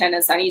cost of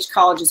attendance on each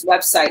college's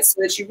website so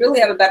that you really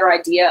have a better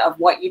idea of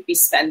what you'd be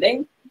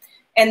spending.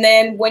 And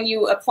then when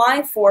you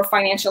apply for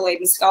financial aid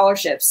and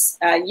scholarships,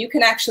 you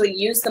can actually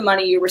use the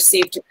money you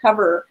receive to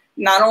cover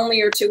not only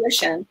your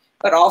tuition,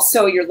 but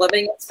also your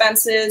living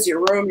expenses,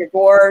 your room, your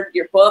board,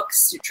 your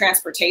books, your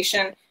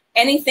transportation,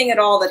 anything at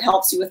all that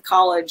helps you with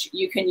college,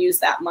 you can use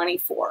that money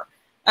for.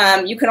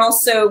 You can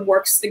also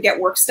get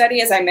work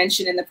study, as I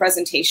mentioned in the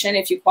presentation.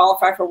 If you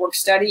qualify for work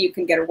study, you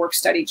can get a work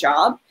study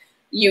job.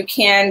 You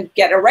can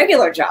get a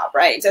regular job,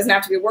 right? It doesn't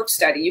have to be work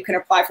study. You can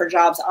apply for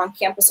jobs on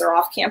campus or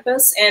off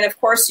campus. And of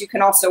course, you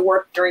can also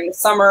work during the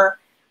summer.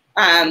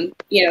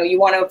 You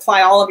want to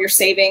apply all of your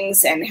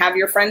savings and have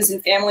your friends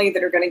and family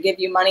that are going to give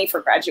you money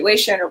for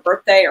graduation or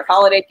birthday or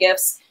holiday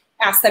gifts,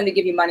 ask them to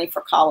give you money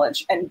for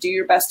college and do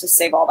your best to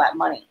save all that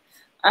money.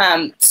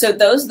 So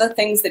those are the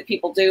things that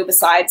people do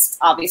besides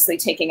obviously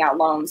taking out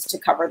loans to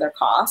cover their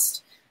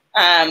cost.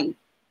 And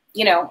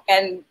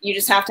you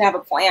just have to have a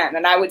plan.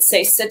 And I would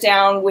say sit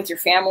down with your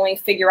family,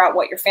 figure out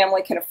what your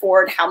family can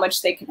afford, how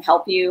much they can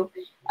help you.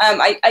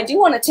 I do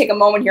want to take a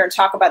moment here and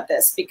talk about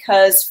this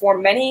because for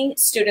many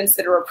students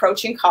that are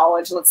approaching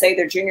college, let's say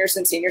they're juniors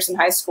and seniors in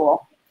high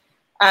school,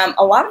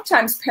 a lot of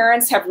times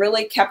parents have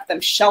really kept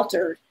them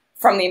sheltered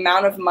from the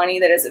amount of money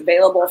that is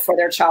available for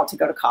their child to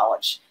go to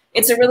college.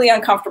 It's a really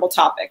uncomfortable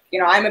topic.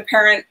 I'm a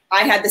parent.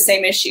 I had the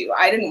same issue.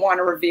 I didn't want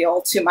to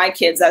reveal to my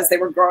kids as they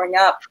were growing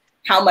up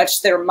how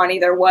much their money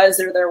there was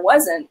or there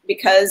wasn't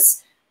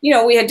because,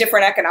 we had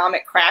different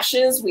economic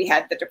crashes. We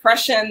had the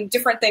Depression,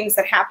 different things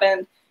that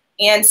happened.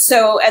 And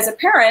so as a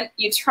parent,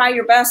 you try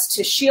your best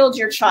to shield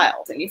your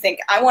child. And you think,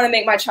 I want to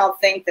make my child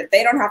think that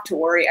they don't have to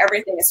worry.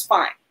 Everything is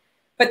fine.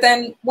 But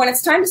then when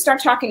it's time to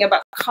start talking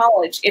about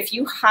college, if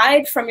you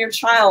hide from your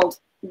child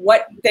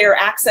what their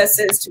access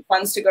is to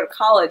funds to go to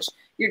college,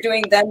 you're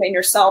doing them and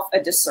yourself a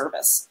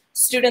disservice.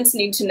 Students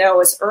need to know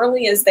as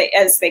early as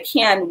they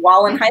can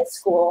while in high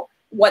school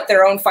what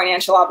their own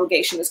financial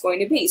obligation is going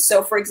to be.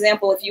 So for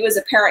example, if you as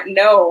a parent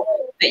know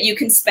that you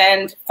can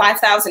spend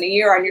 $5,000 a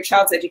year on your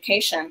child's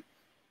education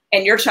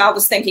and your child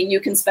is thinking you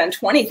can spend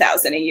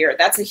 $20,000 a year,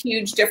 that's a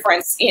huge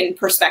difference in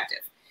perspective.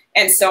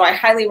 And so I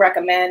highly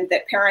recommend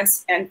that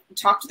parents and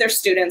talk to their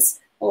students,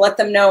 let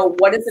them know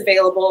what is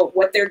available,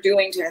 what they're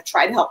doing to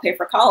try to help pay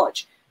for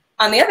college.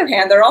 On the other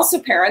hand, there are also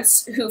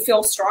parents who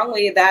feel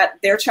strongly that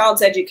their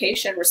child's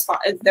education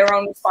is their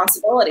own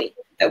responsibility,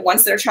 that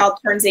once their child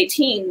turns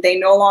 18, they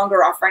no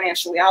longer are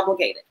financially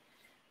obligated.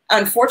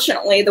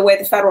 Unfortunately, the way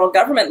the federal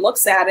government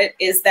looks at it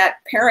is that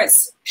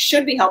parents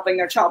should be helping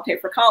their child pay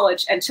for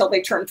college until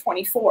they turn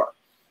 24,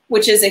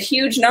 which is a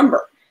huge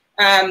number.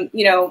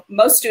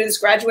 Most students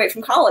graduate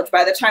from college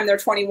by the time they're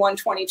 21,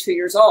 22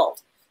 years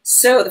old.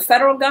 So the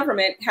federal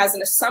government has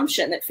an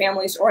assumption that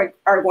families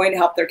are going to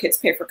help their kids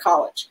pay for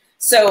college.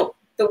 So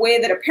the way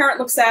that a parent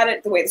looks at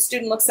it, the way the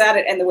student looks at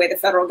it, and the way the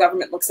federal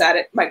government looks at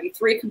it might be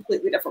three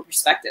completely different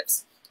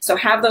perspectives. So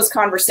have those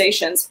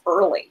conversations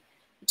early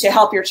to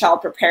help your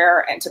child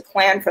prepare and to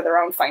plan for their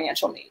own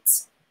financial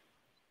needs.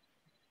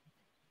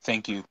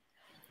 Thank you.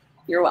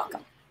 You're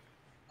welcome.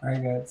 Very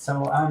good.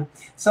 So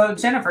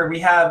Jennifer, we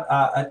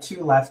have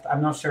two left.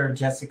 I'm not sure if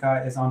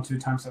Jessica is on 2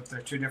 times, so if there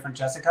are 2 different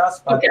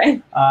Jessicas, but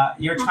okay.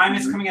 Your time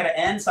is coming at an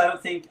end, so I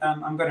don't think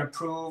I'm going to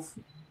approve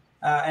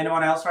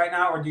anyone else right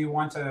now, or do you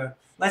want to?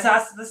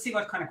 Let's see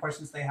what kind of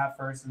questions they have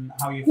first and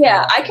how you feel.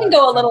 Yeah, I can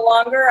go a little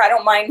longer. I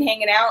don't mind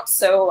hanging out.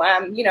 So,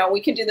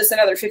 we can do this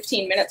another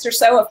 15 minutes or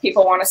so if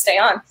people want to stay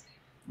on.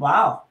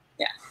 Wow.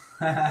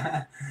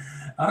 Yeah.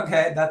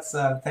 Okay, that's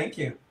thank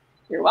you.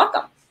 You're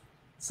welcome.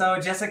 So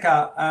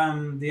Jessica,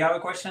 do you have a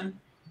question?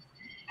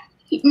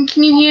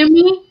 Can you hear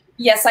me?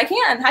 Yes, I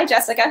can. Hi,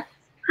 Jessica.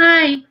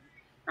 Hi.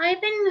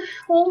 I've been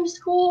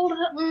homeschooled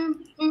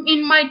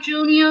in my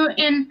junior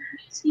and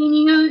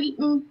senior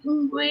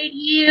grade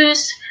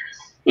years,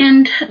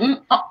 and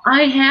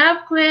I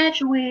have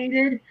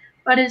graduated,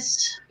 but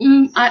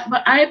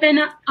I've been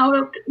out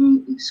of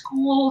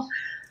school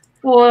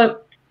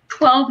for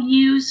 12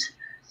 years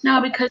now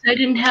because I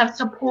didn't have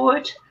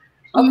support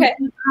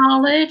in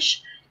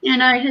college,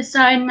 and I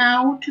decided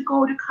now to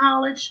go to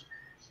college,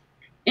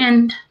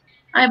 and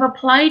I've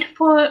tried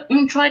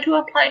to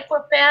apply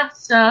for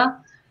FAFSA,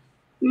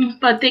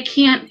 but they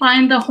can't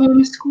find the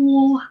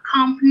homeschool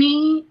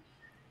company.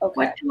 Okay.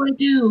 What do I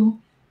do?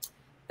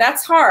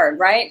 That's hard,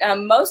 right?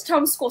 Most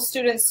homeschool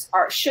students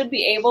should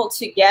be able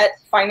to get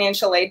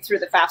financial aid through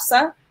the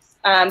FAFSA.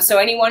 So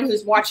anyone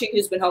who's watching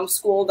who's been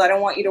homeschooled, I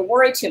don't want you to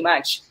worry too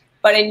much.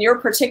 But in your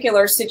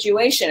particular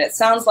situation, it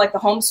sounds like the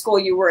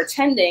homeschool you were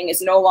attending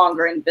is no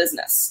longer in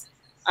business.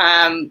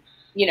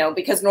 You know,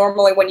 because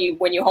normally when you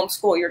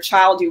homeschool your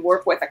child, you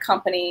work with a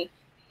company,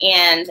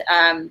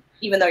 and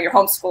even though you're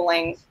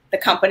homeschooling, the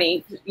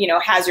company, you know,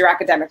 has your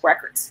academic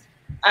records.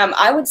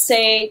 I would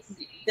say,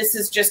 this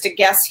is just a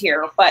guess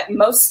here, but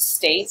most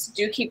states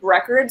do keep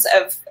records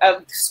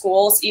of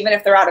schools, even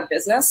if they're out of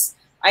business.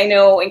 I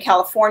know in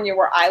California,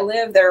 where I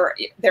live,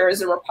 there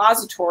is a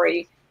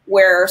repository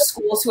where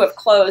schools who have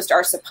closed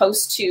are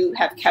supposed to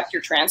have kept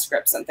your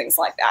transcripts and things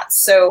like that.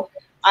 So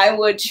I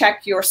would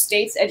check your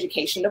state's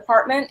education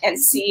department and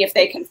see if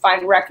they can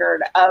find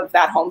record of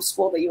that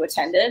homeschool that you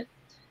attended.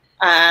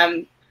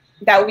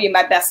 That would be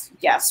my best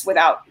guess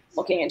without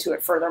looking into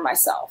it further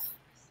myself.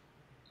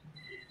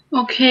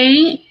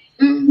 Okay.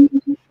 And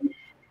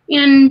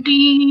do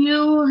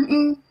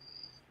you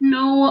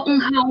know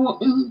how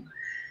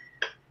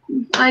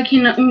I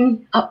can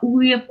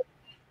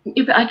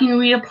if I can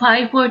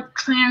reapply for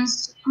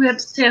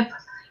transcripts if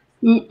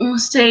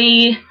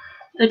say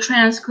the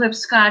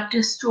transcripts got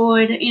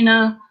destroyed in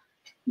a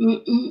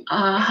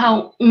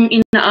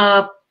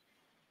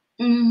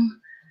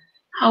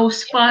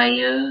house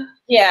fire?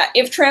 Yeah,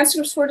 if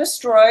transcripts were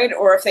destroyed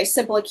or if they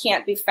simply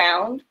can't be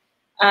found,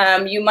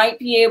 you might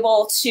be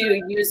able to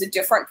use a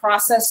different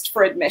process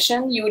for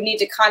admission. You would need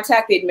to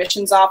contact the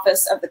admissions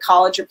office of the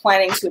college you're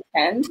planning to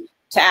attend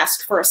to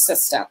ask for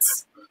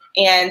assistance.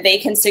 And they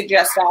can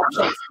suggest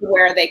options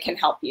where they can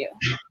help you.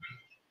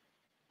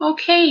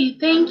 Okay,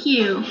 thank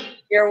you.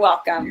 You're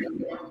welcome.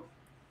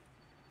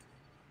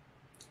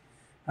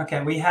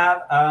 Okay, we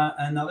have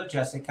another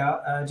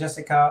Jessica.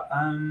 Jessica,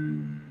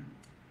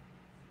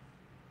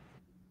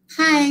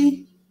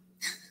 Hi.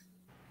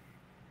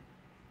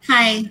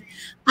 Hi.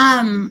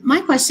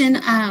 My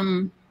question,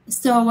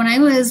 so when I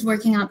was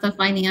working out the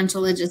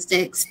financial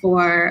logistics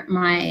for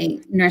my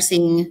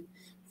nursing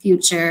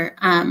future,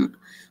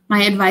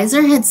 my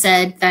advisor had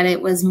said that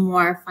it was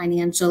more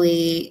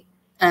financially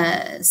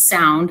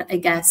sound, I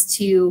guess,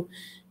 to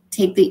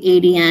take the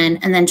ADN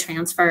and then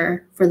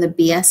transfer for the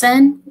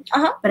BSN.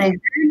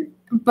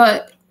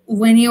 But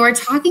when you were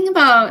talking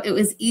about it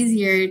was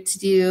easier to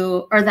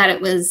do, or that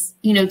it was,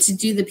 you know, to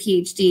do the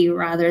PhD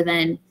rather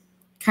than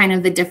kind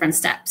of the different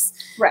steps.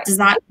 Right. Does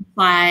that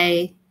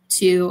apply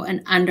to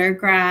an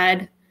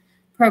undergrad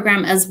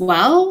program as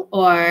well?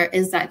 Or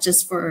is that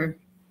just for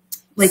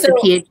like the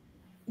PhD?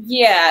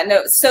 Yeah,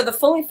 no. So the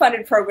fully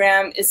funded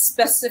program is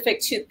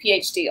specific to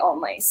PhD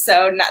only.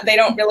 So they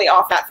don't really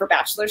offer that for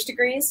bachelor's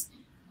degrees.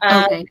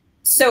 Okay.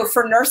 So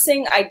for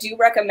nursing, I do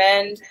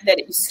recommend that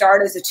you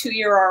start as a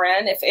 2-year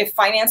RN. If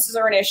finances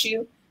are an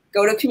issue,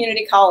 go to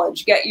community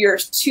college, get your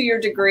 2-year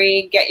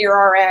degree, get your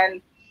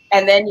RN,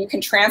 and then you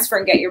can transfer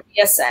and get your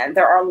BSN.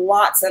 There are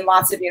lots and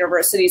lots of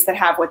universities that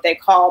have what they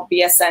call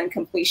BSN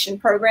completion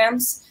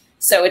programs.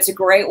 So it's a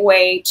great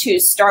way to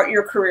start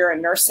your career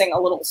in nursing a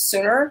little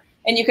sooner.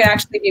 And you can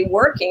actually be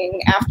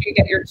working after you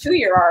get your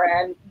 2-year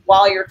RN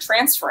while you're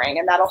transferring,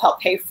 and that'll help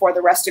pay for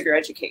the rest of your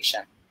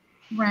education.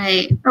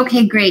 Right.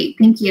 Okay, great.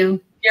 Thank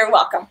you. You're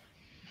welcome.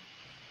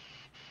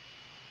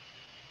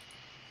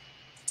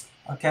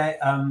 okay,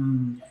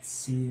 let's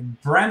see.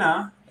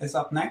 Brenna is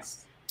up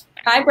next.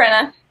 Hi,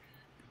 Brenna.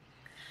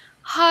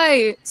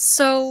 Hi.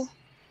 So,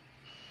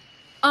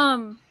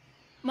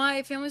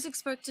 my family's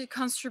expected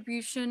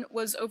contribution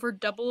was over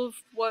double of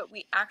what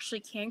we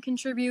actually can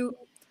contribute.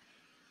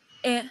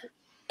 And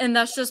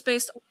that's just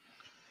based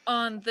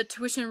on the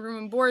tuition, room,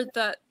 and board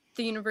that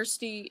the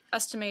university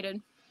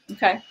estimated.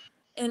 Okay.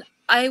 And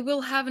I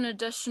will have an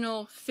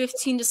additional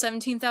 $15,000 to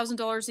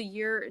 $17,000 a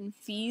year in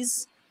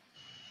fees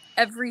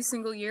every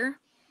single year.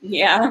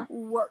 Yeah.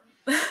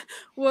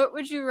 What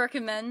would you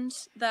recommend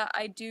that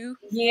I do?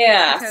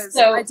 Yeah. Because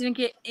so I didn't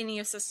get any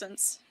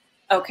assistance.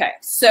 Okay.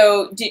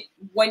 So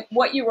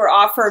what you were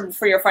offered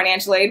for your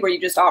financial aid, were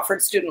you just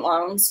offered student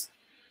loans?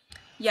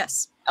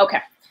 Yes. Okay.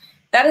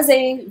 That is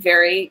a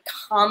very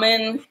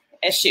common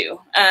issue.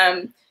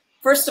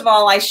 First of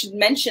all, I should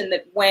mention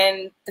that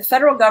when the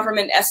federal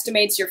government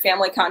estimates your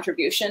family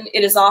contribution,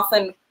 it is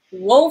often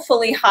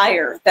woefully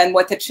higher than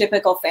what the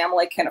typical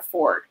family can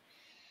afford.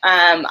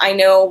 I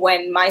know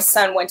when my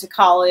son went to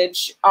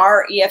college,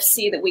 our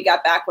EFC that we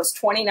got back was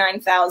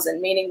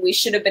 $29,000, meaning we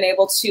should have been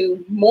able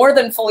to more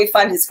than fully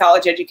fund his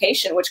college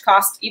education, which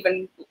cost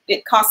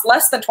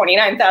less than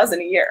 $29,000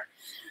 a year.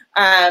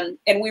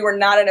 And we were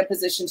not in a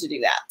position to do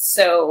that.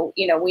 So,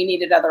 you know, we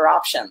needed other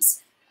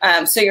options.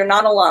 So you're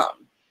not alone.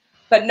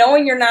 But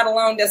knowing you're not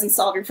alone doesn't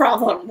solve your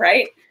problem,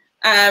 right?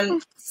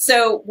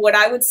 So what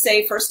I would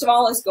say, first of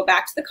all, is go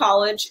back to the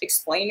college,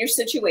 explain your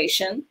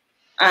situation,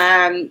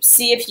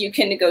 see if you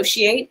can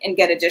negotiate and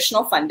get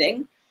additional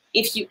funding.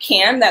 If you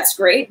can, that's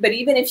great. But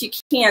even if you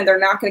can, they're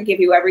not going to give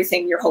you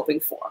everything you're hoping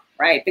for,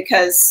 right?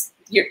 Because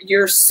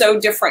you're so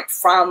different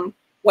from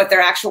what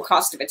their actual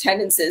cost of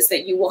attendance is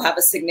that you will have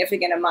a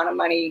significant amount of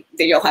money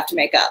that you'll have to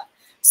make up.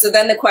 So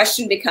then the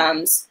question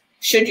becomes,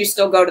 should you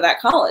still go to that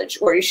college,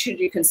 or should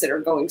you consider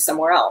going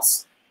somewhere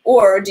else?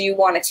 Or do you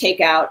want to take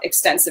out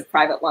extensive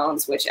private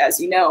loans, which, as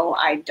you know,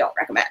 I don't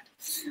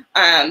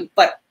recommend.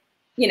 But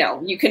you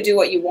know, you can do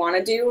what you want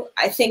to do.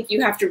 I think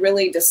you have to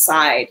really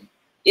decide,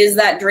 is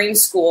that dream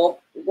school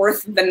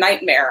worth the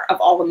nightmare of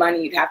all the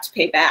money you'd have to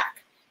pay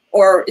back?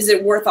 Or is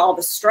it worth all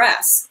the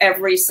stress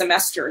every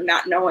semester,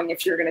 not knowing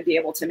if you're going to be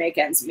able to make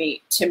ends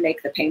meet to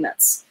make the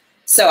payments?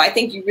 So I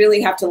think you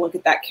really have to look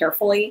at that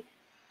carefully.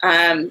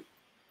 You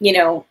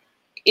know,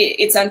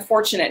 it's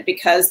unfortunate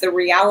because the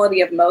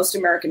reality of most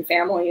American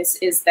families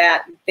is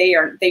that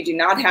they do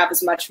not have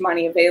as much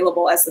money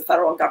available as the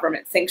federal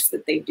government thinks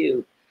that they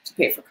do to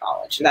pay for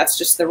college. That's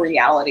just the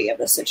reality of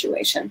the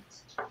situation.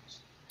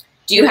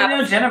 Do you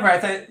have, Jennifer?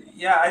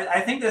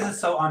 I think this is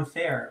so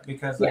unfair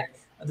because like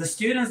the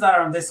students that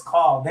are on this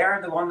call, they're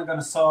the one that are going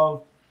to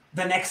solve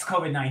the next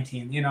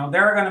COVID-19. You know,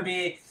 they're going to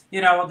be,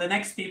 you know, the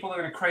next people are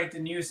going to create the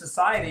new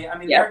society. I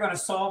mean, they're going to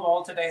solve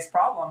all today's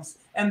problems,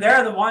 and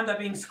they're the one that are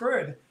being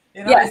screwed.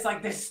 You know, it's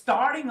like they're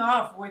starting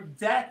off with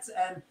debt,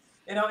 and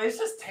you know, it's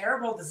just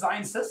terrible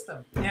design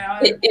system. You know,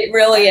 it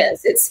really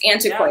is. It's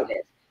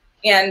antiquated.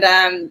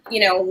 And you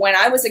know, when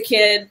I was a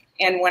kid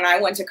and when I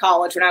went to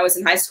college, when I was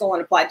in high school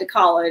and applied to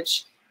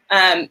college,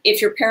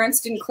 if your parents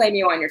didn't claim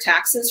you on your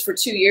taxes for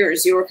 2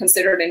 years, you were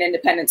considered an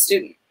independent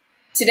student.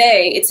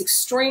 Today, it's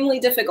extremely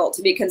difficult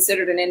to be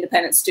considered an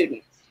independent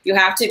student. You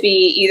have to be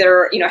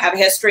either, you know, have a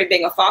history of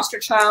being a foster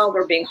child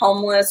or being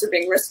homeless or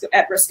being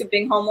at risk of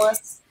being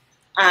homeless.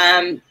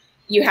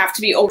 You have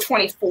to be over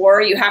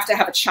 24. You have to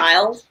have a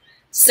child.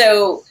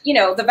 So, you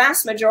know, the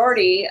vast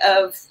majority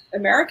of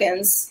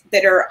Americans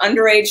that are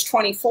underage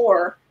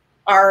 24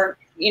 are,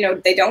 you know,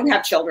 they don't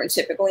have children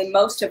typically.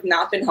 Most have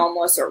not been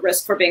homeless or at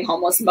risk for being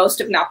homeless. Most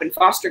have not been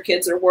foster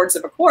kids or wards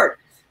of a court.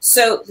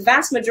 So the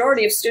vast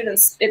majority of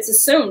students, it's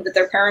assumed that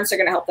their parents are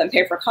going to help them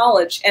pay for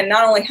college, and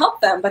not only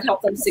help them, but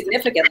help them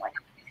significantly.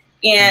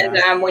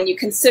 And when you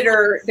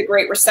consider the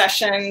Great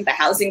Recession, the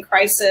housing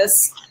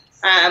crisis,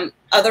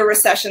 other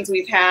recessions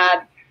we've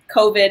had,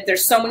 COVID,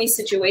 there's so many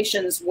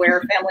situations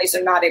where families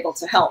are not able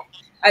to help.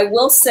 I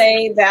will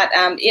say that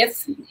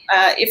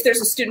if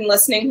there's a student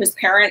listening whose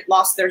parent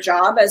lost their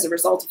job as a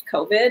result of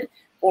COVID,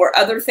 or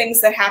other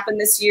things that happened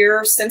this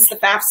year since the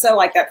FAFSA,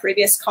 like that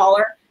previous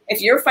caller,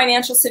 if your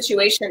financial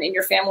situation in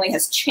your family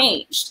has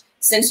changed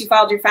since you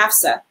filed your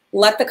FAFSA,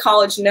 let the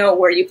college know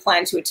where you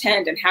plan to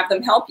attend and have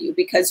them help you,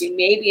 because you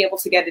may be able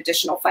to get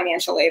additional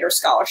financial aid or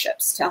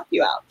scholarships to help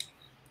you out.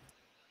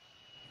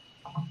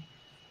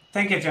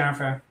 Thank you,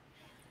 Jennifer.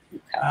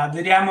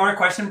 Did you have more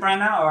question,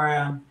 Brenda,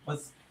 or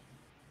what's?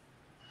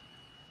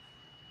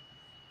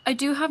 I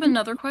do have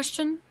another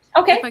question.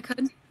 Okay. If I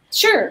could.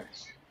 Sure.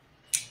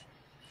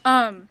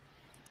 Crap.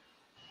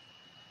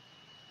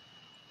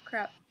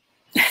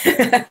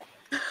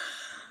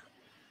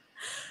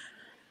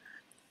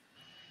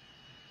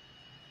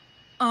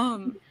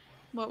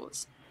 What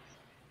was?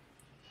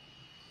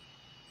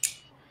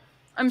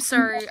 I'm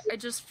sorry, I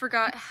just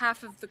forgot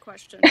half of the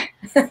question.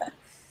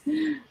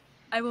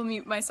 I will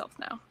mute myself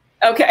now.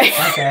 Okay.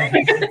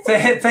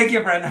 Okay. Thank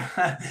you,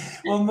 Brenda.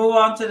 We'll move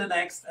on to the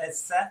next.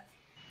 Seth.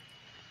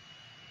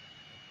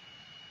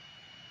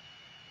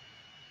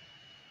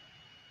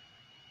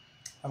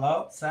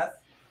 Hello, Seth.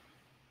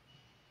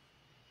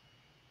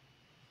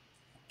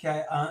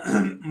 Okay.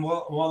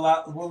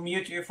 We'll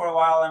mute you for a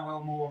while, and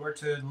we'll move over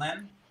to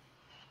Lynn.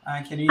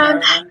 Can you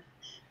hear Lynn?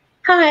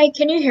 Hi,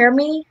 can you hear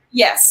me?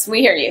 Yes, we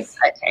hear you.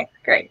 Okay,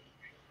 great.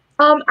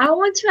 I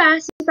want to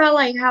ask about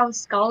like how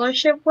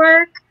scholarship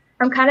work.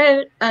 I'm kind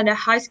of in a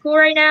high school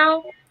right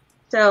now,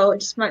 so it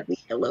just might be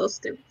a little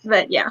stupid,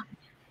 but yeah.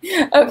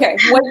 Okay.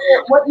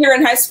 What year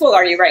in high school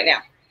are you right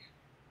now?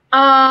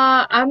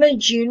 I'm a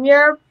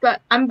junior,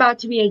 but I'm about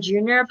to be a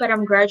junior, but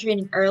I'm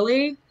graduating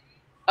early.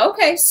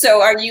 Okay,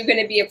 so are you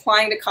going to be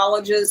applying to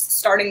colleges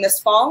starting this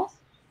fall?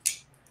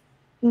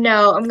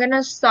 No, I'm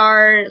gonna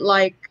start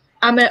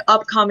I'm an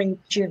upcoming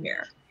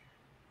junior.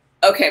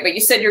 Okay, but you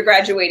said you're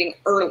graduating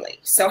early.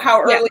 So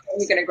how early are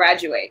you going to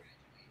graduate?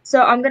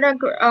 So I'm gonna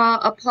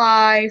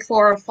apply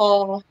for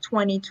fall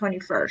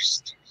 2021.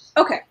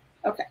 Okay.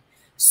 Okay.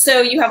 So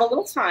you have a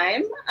little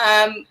time,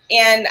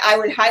 and I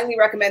would highly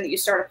recommend that you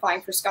start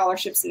applying for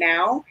scholarships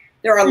now.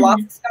 There are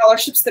lots of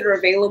scholarships that are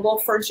available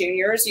for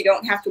juniors. You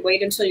don't have to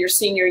wait until your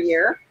senior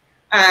year.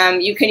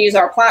 You can use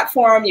our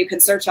platform. You can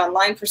search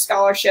online for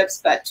scholarships,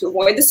 but to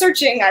avoid the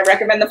searching, I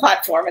recommend the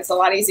platform. It's a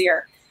lot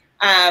easier.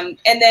 And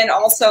then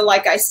also,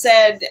 like I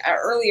said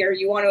earlier,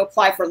 you want to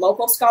apply for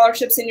local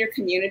scholarships in your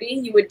community.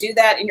 You would do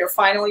that in your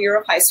final year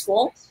of high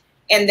school.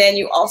 And then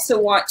you also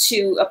want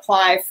to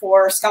apply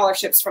for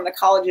scholarships from the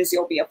colleges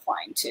you'll be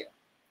applying to.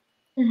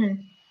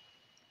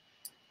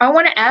 I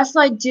want to ask,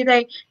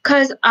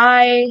 because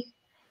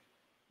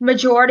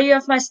majority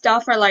of my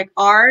stuff are like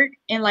art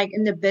and like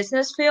in the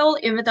business field,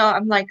 even though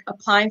I'm like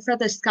applying for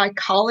the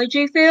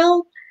psychology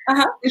field,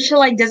 which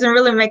doesn't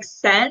really make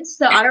sense.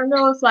 So I don't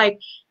know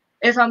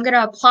if I'm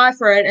gonna apply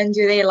for it, and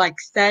do they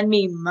send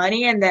me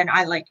money and then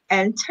I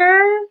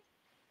enter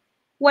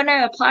when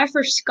I apply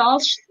for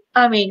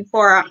I mean,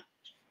 for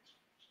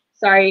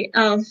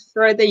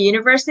the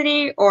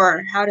university,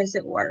 or how does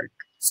it work?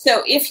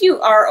 So if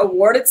you are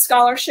awarded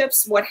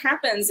scholarships, what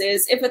happens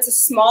is if it's a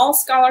small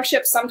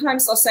scholarship,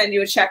 sometimes they'll send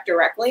you a check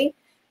directly.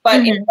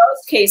 But in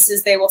most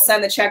cases, they will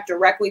send the check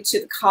directly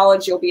to the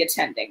college you'll be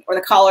attending, or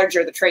the college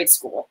or the trade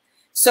school.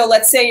 So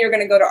let's say you're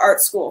going to go to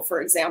art school,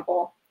 for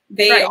example.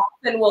 They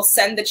often will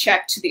send the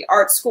check to the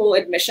art school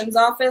admissions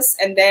office,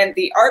 and then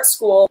the art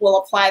school will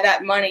apply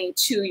that money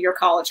to your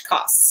college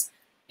costs.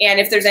 And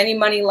if there's any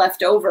money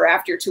left over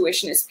after your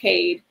tuition is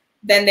paid,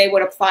 then they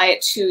would apply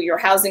it to your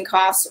housing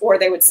costs, or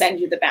they would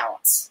send you the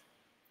balance.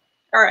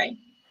 All right.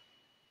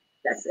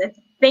 That's it.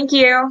 Thank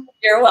you.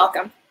 You're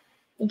welcome.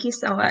 Thank you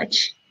so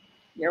much.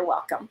 You're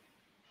welcome.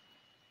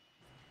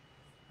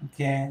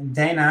 Okay,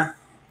 Dana,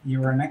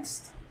 you were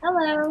next.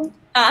 Hello.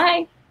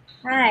 Hi.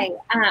 Hi.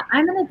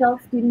 I'm an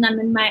adult student.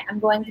 I'm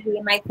going to be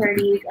in my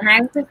 30s, and I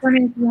was just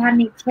wondering if you had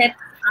any tips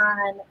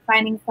on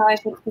finding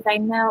scholarships, because I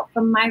know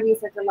from my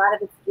research a lot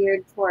of it's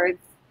geared towards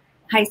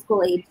high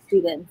school age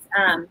students.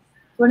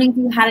 Wondering if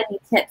you had any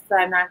tips so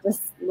I'm not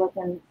just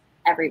looking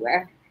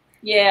everywhere.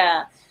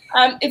 Yeah.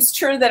 It's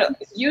true that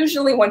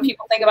usually when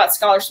people think about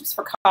scholarships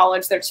for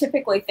college, they're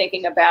typically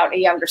thinking about a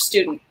younger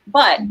student.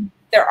 But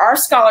there are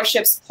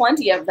scholarships,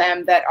 plenty of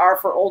them, that are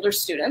for older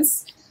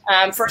students.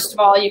 First of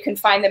all, you can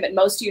find them at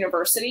most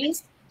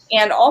universities.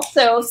 And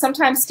also,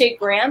 sometimes state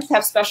grants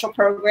have special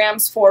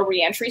programs for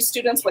reentry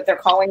students, what they're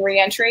calling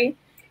reentry.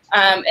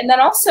 And then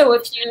also,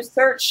 if you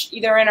search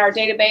either in our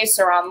database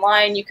or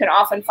online, you can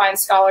often find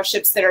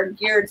scholarships that are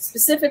geared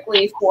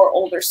specifically for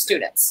older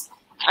students.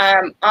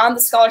 On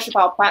the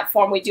ScholarshipOwl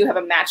platform, we do have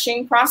a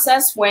matching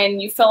process. When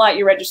you fill out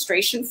your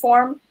registration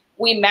form,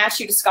 we match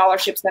you to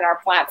scholarships in our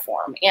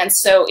platform. And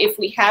so if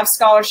we have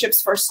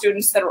scholarships for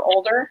students that are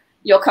older,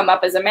 you'll come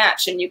up as a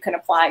match and you can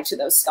apply to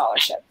those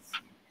scholarships.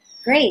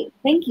 Great.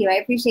 Thank you. I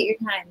appreciate your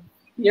time.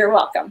 You're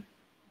welcome.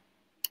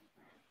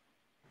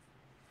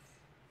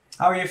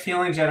 How are you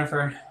feeling,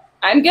 Jennifer?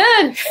 I'm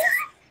good.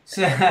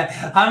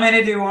 How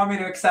many do you want me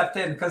to accept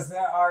in? Because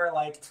there are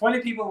like 20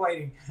 people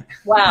waiting.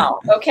 Wow.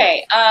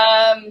 Okay.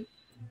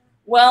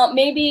 Well,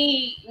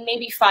 maybe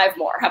 5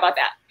 more. How about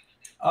that?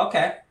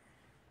 Okay.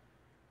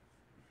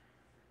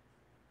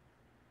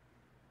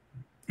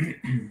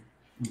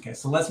 Okay,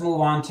 so let's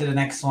move on to the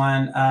next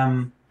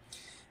one.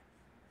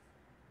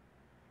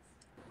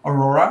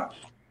 Aurora.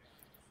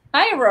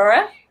 Hi,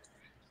 Aurora.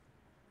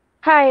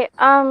 Hi.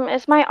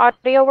 Is my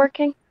audio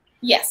working?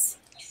 Yes.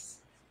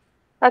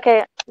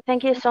 Okay.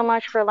 Thank you so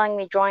much for letting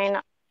me join.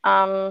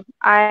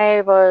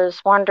 I was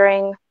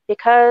wondering,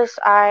 because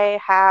I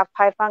have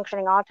high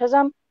functioning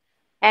autism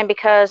and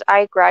because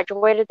I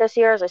graduated this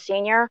year as a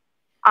senior,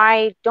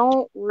 I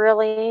don't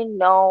really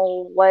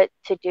know what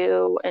to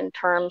do in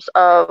terms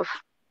of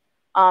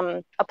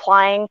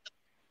applying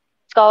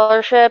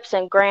scholarships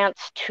and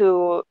grants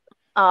to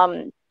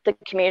the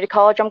community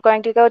college I'm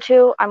going to go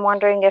to. I'm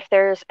wondering if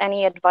there's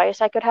any advice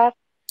I could have.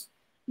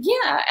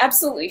 Yeah,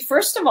 absolutely.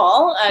 First of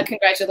all,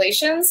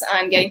 congratulations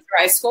on getting through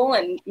high school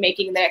and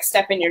making the next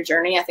step in your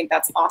journey. I think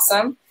that's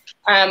awesome.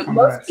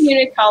 Most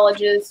community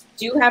colleges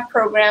do have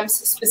programs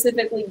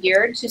specifically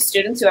geared to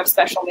students who have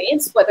special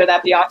needs, whether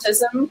that be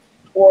autism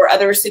or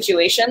other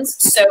situations.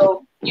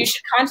 So you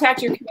should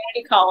contact your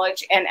community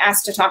college and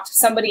ask to talk to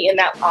somebody in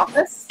that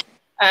office.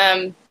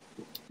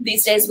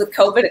 These days with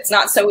COVID, it's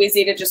not so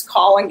easy to just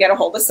call and get a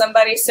hold of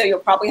somebody. So you'll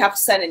probably have to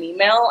send an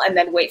email and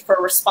then wait for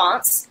a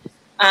response.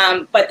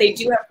 But they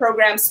do have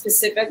programs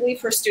specifically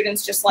for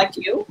students just like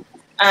you.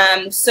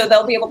 So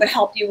they'll be able to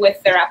help you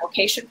with their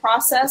application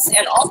process.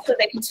 And also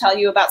they can tell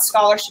you about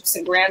scholarships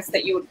and grants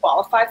that you would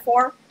qualify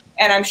for.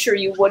 And I'm sure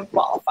you would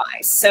qualify.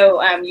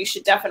 So you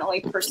should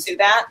definitely pursue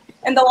that.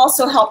 And they'll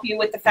also help you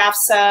with the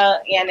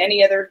FAFSA and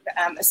any other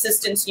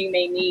assistance you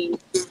may need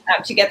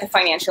to get the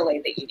financial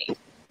aid that you need.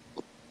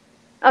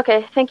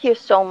 Okay, thank you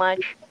so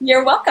much.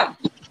 You're welcome.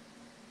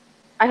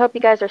 I hope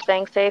you guys are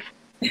staying safe.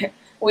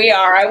 We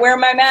are. I wear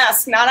my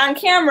mask, not on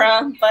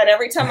camera, but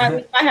every time I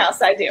leave my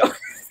house, I do.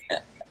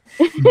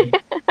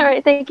 All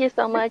right, thank you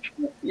so much.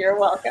 You're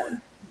welcome.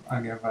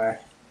 Okay, bye.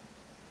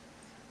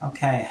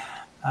 Okay,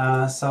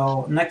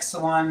 so next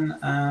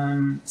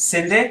one,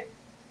 Cindy.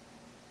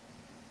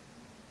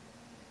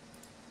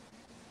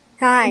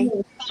 Hi.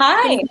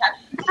 Hi.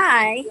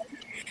 Hi.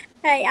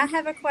 Hey, I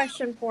have a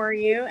question for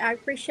you. I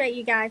appreciate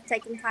you guys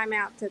taking time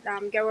out to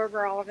go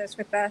over all of this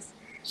with us.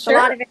 Sure.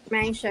 A lot of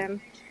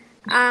information.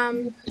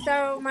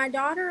 So my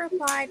daughter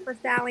applied for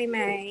Sally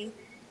Mae,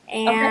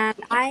 and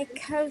I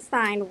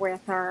co-signed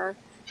with her,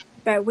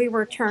 but we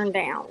were turned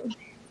down.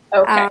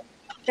 Okay.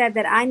 Said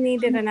that I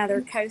needed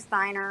another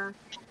co-signer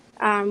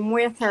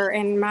with her,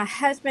 and my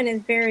husband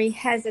is very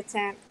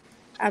hesitant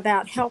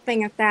about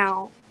helping us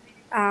out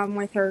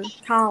with her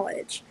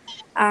college.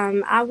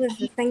 I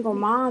was a single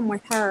mom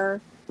with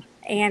her,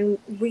 and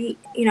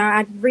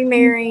I'd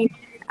remarried.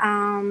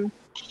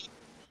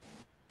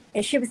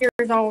 And she was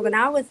years old, and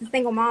I was a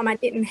single mom. I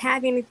didn't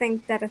have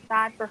anything set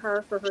aside for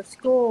her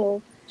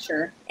school.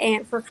 Sure.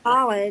 And for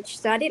college.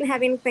 So I didn't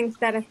have anything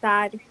set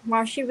aside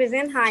while she was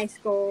in high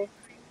school.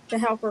 to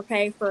help her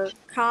pay for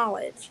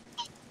college.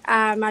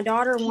 My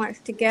daughter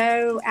wants to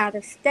go out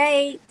of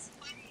state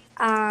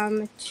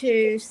to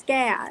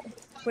SCAD,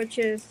 which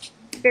is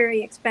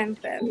very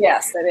expensive.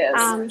 Yes, it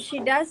is. She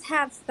does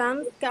have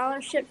some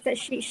scholarships that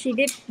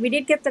we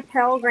did get the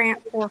Pell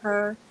grant for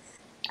her.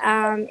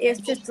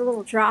 It's just a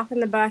little drop in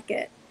the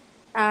bucket.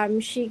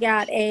 She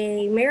got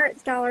a merit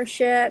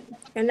scholarship,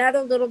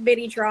 another little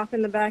bitty drop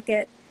in the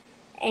bucket,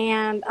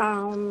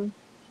 and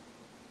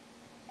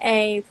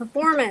a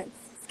performance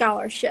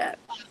scholarship.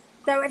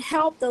 So it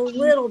helped a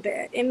little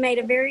bit. It made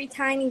a very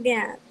tiny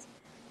dent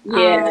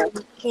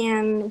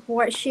in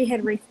what she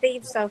had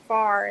received so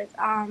far.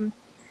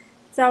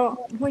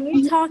 So when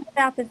you talk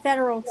about the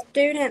federal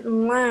student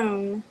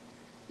loan,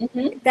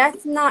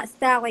 that's not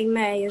Sally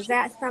Mae. Is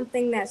that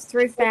something that's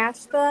through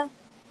FAFSA?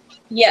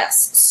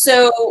 Yes.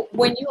 So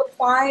when you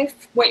apply,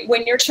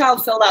 when your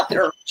child filled out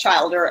their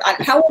child, or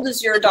how old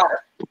is your daughter?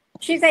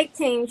 She's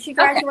 18. She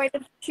graduated.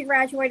 Okay. She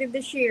graduated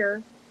this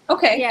year.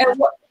 Okay. Yeah. And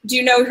do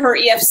you know her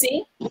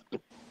EFC?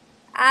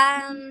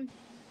 I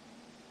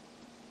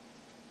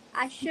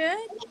should.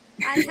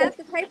 I have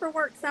the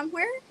paperwork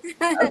somewhere.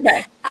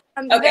 Okay.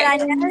 But I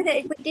know that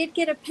if we did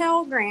get a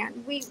Pell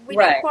grant, we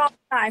did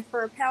qualify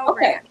for a Pell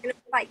grant. And it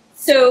was like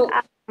so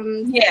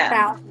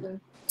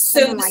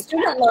So the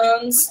student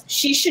loans,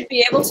 she should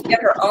be able to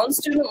get her own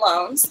student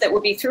loans that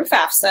would be through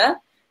FAFSA,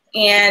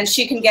 and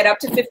she can get up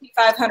to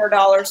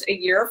 $5,500 a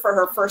year for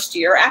her first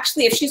year.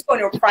 Actually, if she's going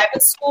to a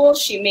private school,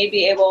 she may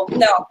be able,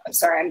 no, I'm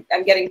sorry,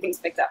 I'm getting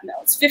things mixed up. No,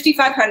 it's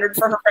 $5,500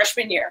 for her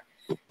freshman year.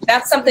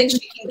 That's something she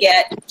can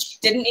get. She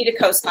didn't need a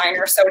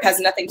cosigner, so it has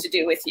nothing to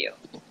do with you.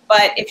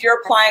 But if you're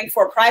applying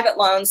for private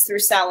loans through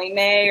Sally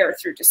Mae or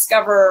through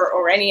Discover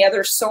or any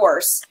other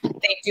source,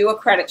 they do a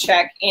credit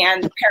check,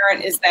 and the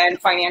parent is then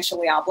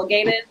financially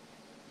obligated.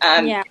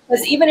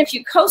 Because even if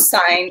you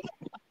cosign,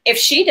 if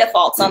she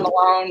defaults on the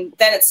loan,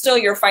 then it's still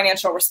your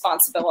financial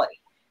responsibility.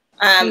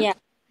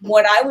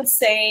 What I would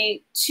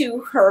say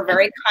to her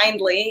very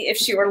kindly, if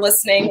she were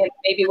listening, and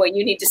maybe what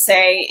you need to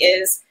say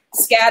is,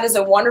 SCAD is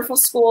a wonderful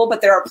school,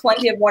 but there are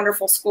plenty of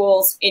wonderful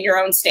schools in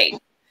your own state.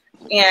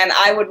 And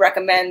I would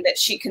recommend that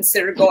she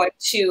consider going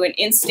to an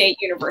in-state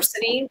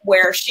university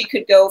where she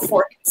could go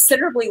for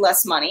considerably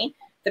less money.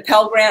 The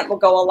Pell grant will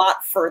go a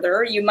lot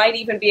further. You might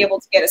even be able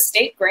to get a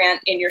state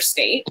grant in your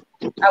state.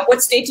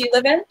 What state do you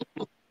live in?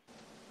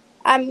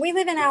 We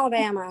live in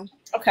Alabama.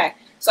 Okay.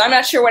 So I'm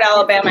not sure what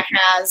Alabama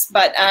has,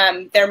 but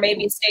there may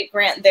be a state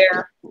grant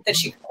there that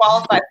she could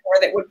qualify for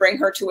that would bring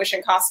her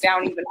tuition costs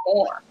down even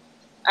more.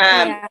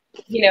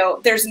 You know,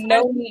 there's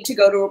no need to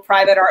go to a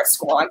private art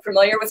school. I'm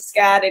familiar with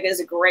SCAD. It is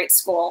a great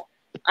school,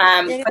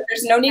 but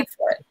there's no need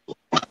for it.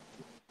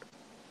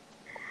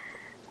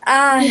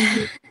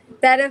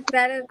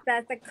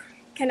 That's a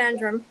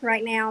conundrum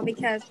right now,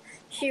 because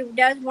she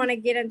does want to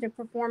get into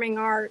performing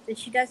arts, and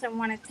she doesn't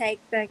want to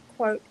take the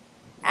quote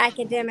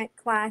academic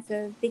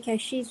classes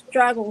because she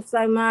struggles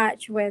so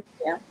much with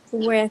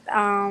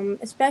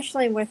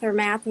especially with her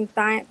math and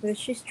sciences.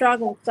 She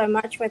struggles so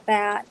much with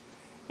that.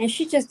 And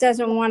she just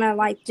doesn't want to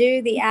like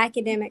do the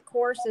academic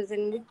courses.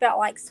 And we felt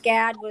like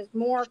SCAD was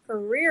more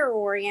career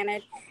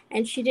oriented,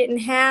 and she didn't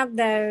have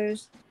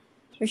those,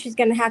 or she's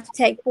going to have to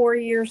take 4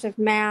 years of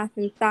math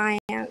and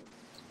science,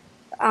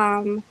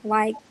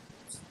 like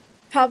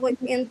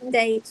public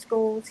in-state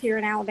schools here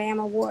in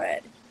Alabama would.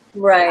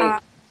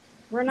 Right.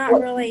 We're not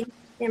really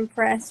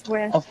impressed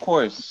with. Of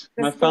course,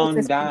 my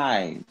phone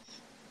died.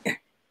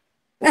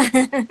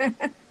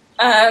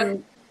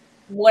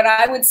 What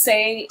I would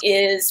say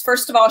is,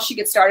 first of all, she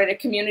gets started at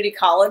community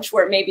college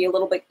where it may be a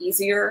little bit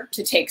easier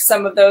to take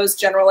some of those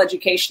general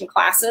education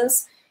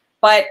classes.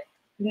 But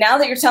now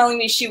that you're telling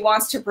me she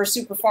wants to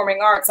pursue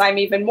performing arts, I'm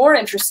even more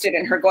interested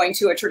in her going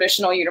to a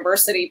traditional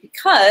university,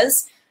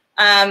 because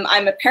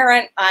I'm a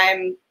parent,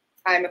 I'm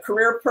a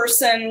career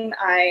person,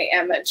 I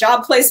am a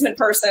job placement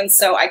person,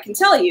 so I can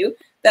tell you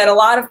that a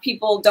lot of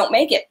people don't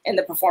make it in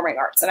the performing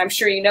arts, and I'm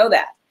sure you know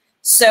that.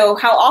 So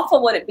how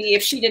awful would it be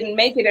if she didn't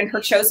make it in her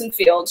chosen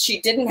field?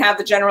 She didn't have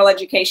the general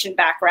education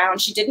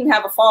background, she didn't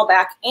have a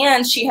fallback,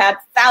 and she had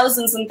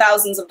thousands and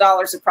thousands of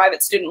dollars of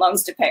private student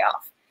loans to pay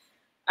off.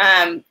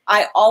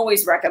 I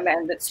always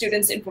recommend that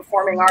students in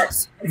performing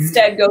arts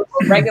instead go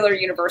to a regular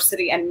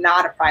university and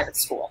not a private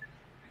school.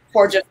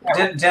 For just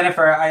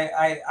Jennifer,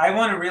 I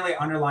want to really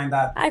underline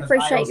that. I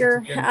appreciate your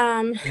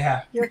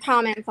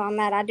comments on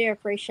that. I do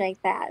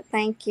appreciate that.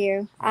 Thank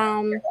you.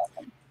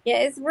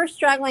 Yeah, we're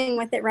struggling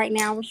with it right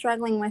now. We're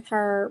struggling with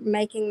her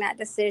making that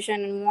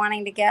decision and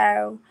wanting to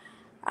go.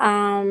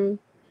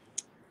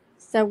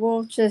 So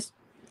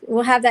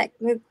we'll have that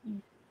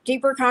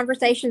deeper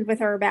conversations with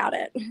her about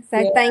it.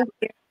 So thank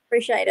you.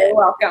 Appreciate it. You're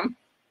welcome.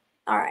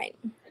 All right.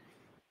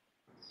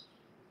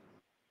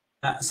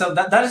 So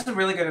that is a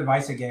really good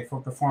advice you gave for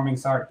performing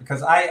art,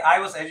 because I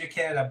was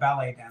educated a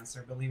ballet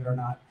dancer, believe it or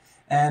not,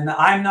 and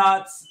I'm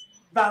not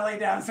ballet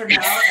dancer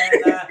now,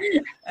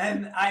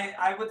 and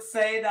I would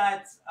say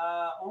that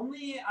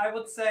I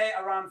would say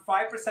around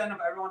 5% of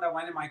everyone that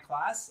went in my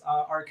class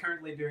are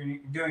currently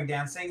doing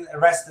dancing. The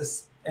rest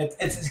is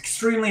it's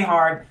extremely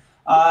hard.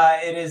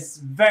 it is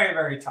very,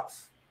 very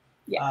tough.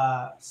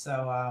 Yeah.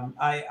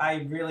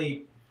 I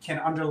really can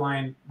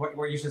underline what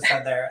you just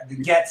said there.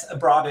 Get a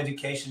broad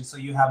education so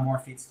you have more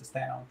feet to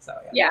stand on. So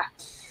yeah.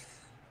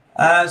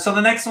 So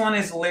the next one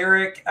is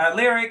Lyric.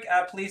 Lyric,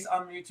 please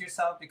unmute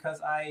yourself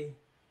because I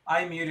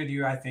muted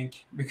you, I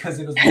think, because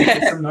it was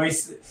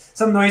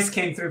some noise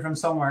came through from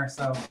somewhere.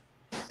 So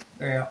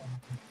there you go.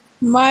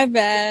 My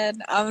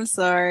bad. I'm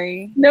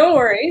sorry. No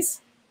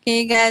worries.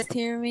 Can you guys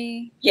hear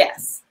me?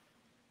 Yes.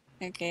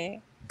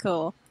 Okay,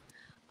 cool.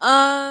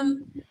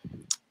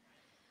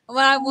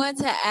 What I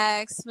wanted to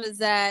ask was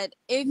that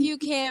if you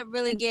can't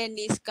really get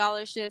any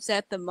scholarships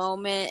at the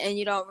moment and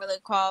you don't really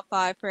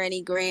qualify for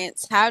any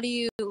grants, how do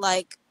you would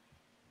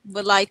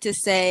like to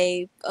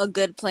say a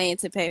good plan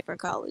to pay for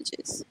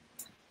colleges?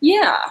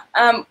 Yeah,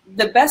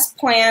 the best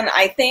plan,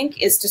 I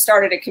think, is to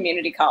start at a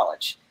community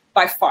college,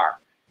 by far.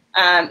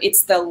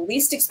 It's the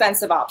least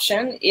expensive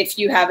option. If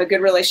you have a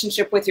good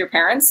relationship with your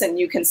parents and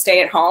you can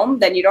stay at home,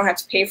 then you don't have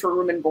to pay for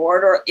room and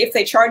board. Or if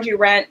they charge you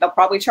rent, they'll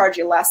probably charge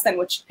you less than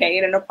what you pay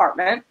in an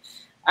apartment.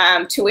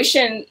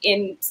 Tuition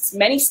in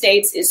many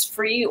states is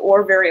free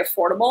or very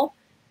affordable.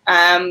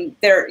 In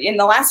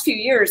the last few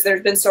years,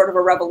 there's been sort of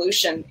a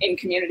revolution in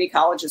community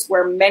colleges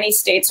where many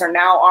states are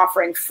now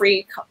offering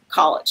free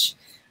college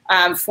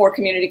for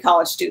community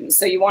college students.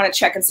 So you want to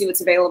check and see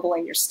what's available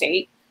in your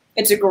state.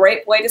 It's a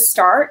great way to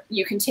start.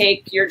 You can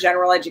take your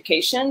general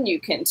education, you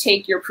can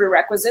take your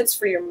prerequisites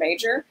for your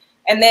major,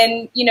 and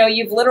then,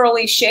 you've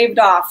literally shaved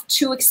off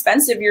 2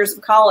 expensive years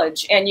of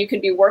college, and you could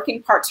be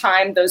working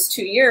part-time those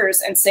 2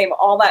 years and save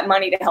all that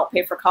money to help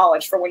pay for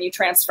college for when you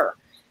transfer.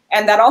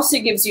 And that also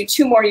gives you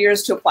 2 more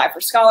years to apply for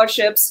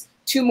scholarships,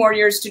 2 more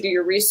years to do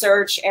your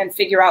research and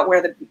figure out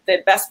where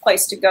the best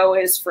place to go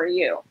is for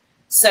you.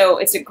 So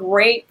it's a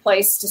great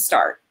place to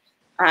start.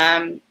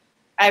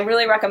 I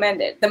really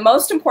recommend it. The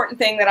most important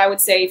thing that I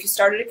would say if you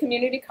start at a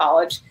community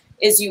college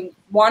is you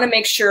want to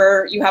make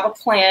sure you have a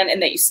plan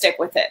and that you stick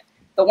with it.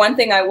 The one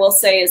thing I will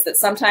say is that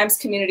sometimes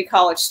community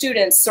college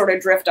students sort of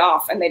drift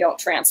off and they don't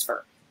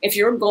transfer. If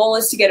your goal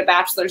is to get a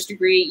bachelor's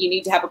degree, you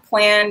need to have a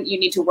plan. You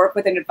need to work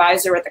with an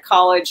advisor at the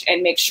college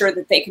and make sure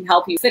that they can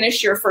help you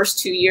finish your first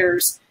 2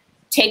 years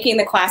taking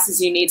the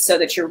classes you need so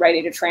that you're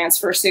ready to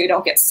transfer so you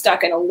don't get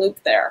stuck in a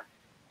loop there.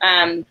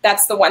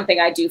 That's the one thing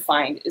I do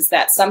find is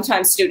that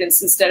sometimes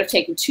students, instead of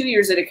taking 2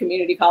 years at a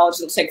community college,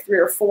 they'll take 3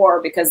 or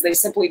 4 because they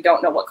simply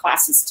don't know what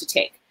classes to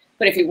take.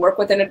 But if you work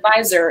with an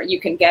advisor, you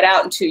can get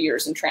out in 2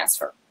 years and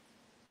transfer.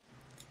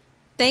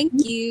 Thank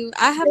you.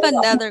 I have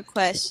another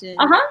question.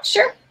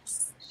 Sure.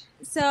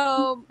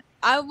 So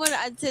I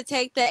wanted to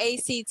take the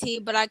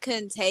ACT, but I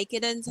couldn't take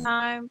it in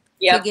time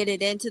to get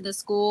it into the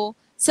school.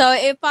 So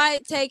if I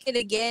take it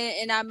again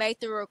and I make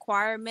the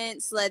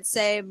requirements, let's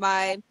say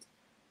my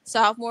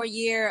sophomore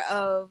year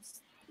of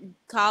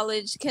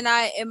college,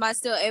 am I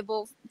still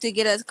able to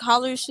get a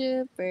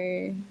scholarship?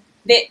 Or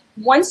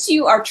once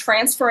you are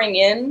transferring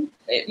in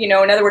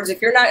other words,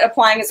 if you're not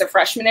applying as a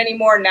freshman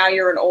anymore, now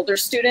you're an older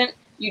student,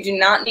 you do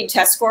not need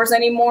test scores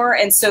anymore,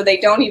 and so they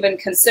don't even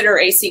consider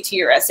ACT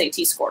or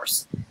SAT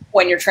scores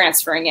when you're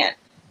transferring in.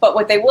 But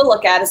what they will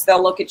look at is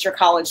they'll look at your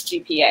college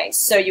GPA.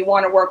 So you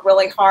want to work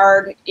really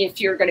hard if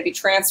you're going to be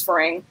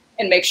transferring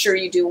and make sure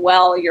you do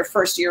well your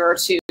first year or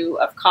 2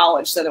 of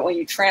college so that when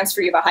you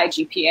transfer, you have a high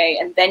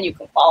GPA and then you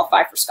can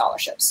qualify for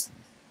scholarships.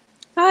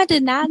 I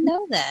did not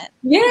know that.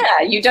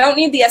 Yeah, you don't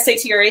need the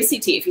SAT or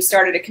ACT if you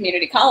start at a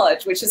community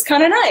college, which is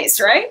kind of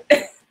nice, right?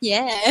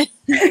 Yeah.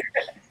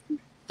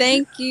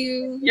 Thank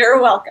you.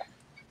 You're welcome.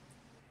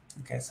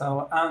 Okay,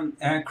 so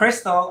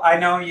Crystal, I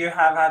know you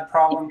have had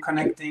problem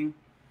connecting,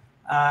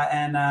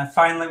 and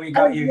finally we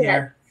got you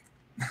here.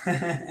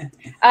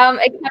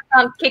 It kept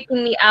on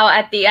kicking me out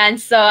at the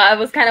end, so I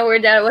was kind of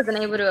worried that I wasn't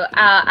able to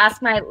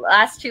ask my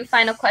last 2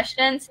 final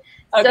questions.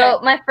 Okay. So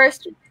my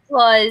first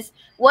was,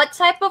 what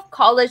type of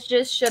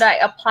colleges should I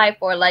apply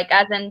for? Like,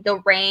 as in the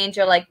range,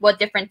 or like what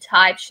different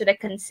types should I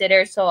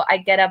consider so I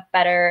get a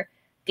better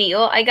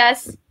deal, I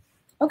guess?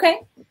 Okay.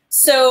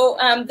 So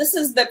this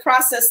is the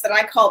process that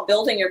I call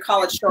building your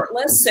college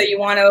shortlist. So you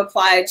want to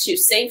apply to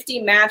safety,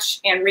 match,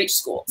 and reach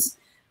schools.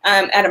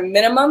 At a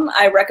minimum,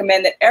 I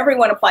recommend that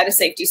everyone apply to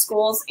safety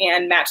schools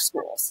and match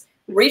schools.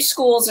 Reach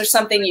schools are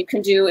something you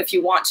can do if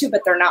you want to,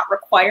 but they're not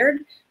required.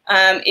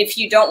 If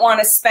you don't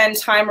want to spend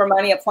time or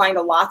money applying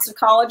to lots of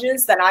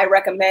colleges, then I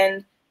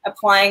recommend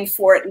applying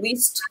for at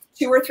least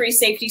 2 or 3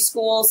 safety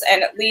schools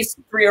and at least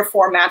 3 or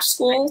 4 match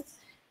schools.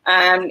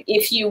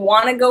 If you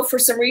want to go for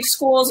some reach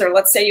schools, or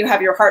let's say you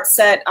have your heart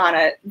set on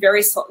a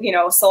very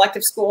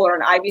selective school or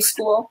an Ivy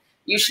school,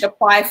 you should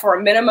apply for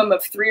a minimum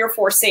of 3 or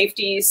 4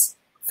 safeties,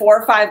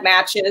 4 or 5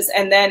 matches,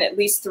 and then at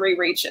least 3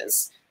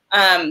 reaches.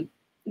 I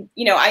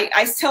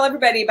tell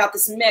everybody about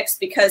this mix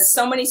because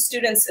so many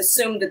students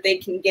assume that they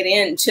can get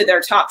into their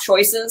top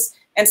choices,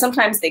 and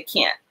sometimes they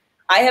can't.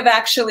 I have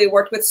actually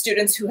worked with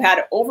students who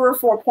had over a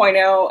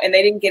 4.0 and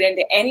they didn't get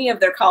into any of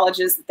their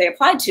colleges that they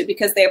applied to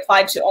because they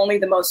applied to only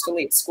the most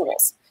elite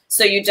schools.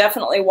 So you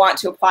definitely want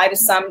to apply to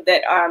some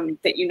that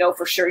that you know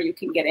for sure you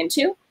can get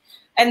into.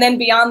 And then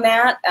beyond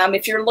that,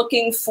 if you're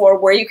looking for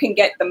where you can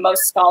get the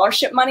most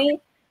scholarship money,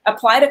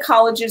 apply to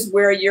colleges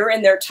where you're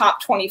in their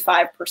top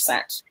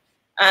 25%.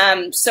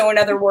 So in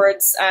other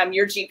words,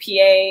 your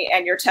GPA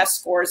and your test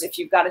scores, if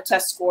you've got a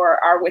test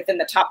score, are within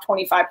the top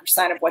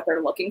 25% of what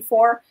they're looking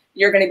for,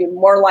 you're going to be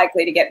more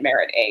likely to get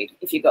merit aid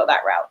if you go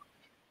that route.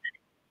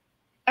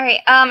 All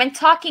right. And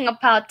talking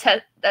about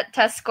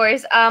test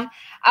scores,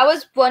 I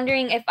was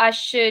wondering if I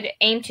should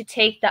aim to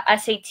take the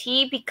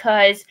SAT,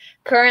 because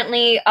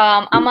currently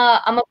I'm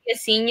a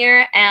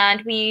senior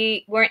and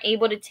we weren't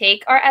able to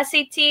take our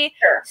SAT.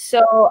 Sure.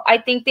 So I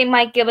think they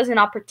might give us an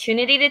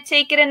opportunity to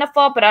take it in the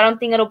fall, but I don't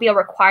think it'll be a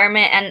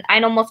requirement. And I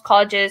know most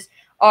colleges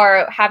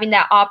are having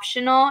that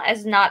optional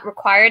as not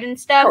required and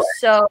stuff. Correct.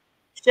 So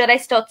should I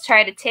still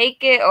try to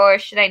take it or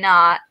should I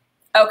not?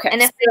 Okay.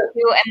 And if I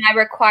do, am I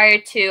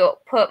required to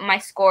put my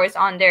scores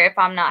on there if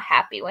I'm not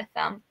happy with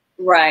them?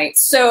 Right.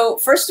 So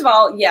first of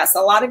all, yes,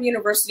 a lot of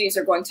universities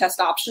are going test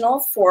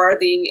optional for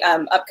the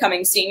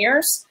upcoming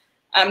seniors.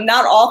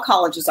 Not all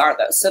colleges are,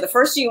 though. So the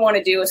first thing you want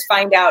to do is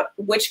find out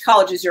which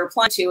colleges you're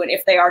applying to and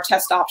if they are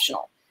test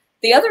optional.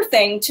 The other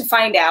thing to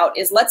find out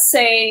is, let's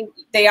say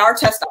they are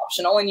test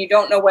optional and you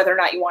don't know whether or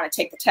not you want to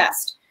take the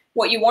test.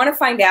 What you want to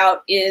find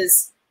out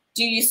is,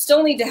 do you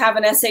still need to have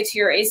an SAT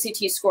or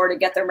ACT score to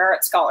get their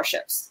merit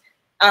scholarships?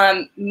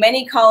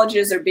 Many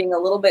colleges are being a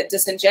little bit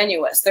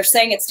disingenuous. They're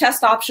saying it's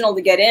test optional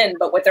to get in,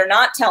 but what they're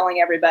not telling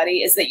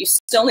everybody is that you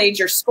still need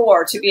your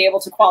score to be able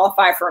to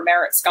qualify for a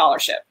merit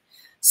scholarship.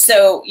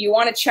 So you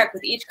want to check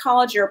with each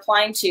college you're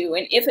applying to,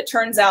 and if it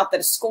turns out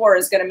that a score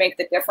is going to make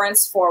the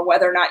difference for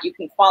whether or not you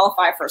can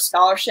qualify for a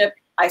scholarship,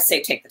 I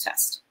say take the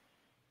test.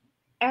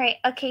 All right.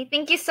 Okay.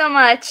 Thank you so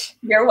much.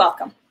 You're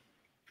welcome.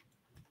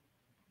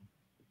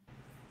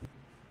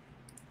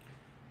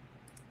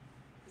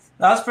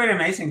 That was pretty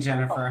amazing,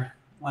 Jennifer.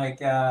 Like,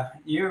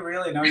 you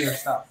really know your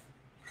stuff.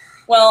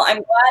 Well, I'm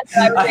glad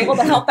that I was able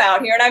to help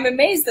out here, and I'm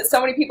amazed that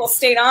so many people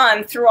stayed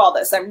on through all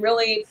this. I'm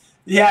really...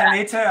 Yeah,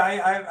 me too.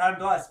 I'm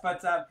blessed.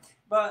 But a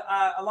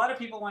lot of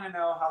people want to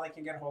know how they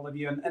can get a hold of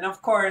you. And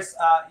of course,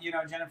 you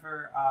know,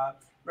 Jennifer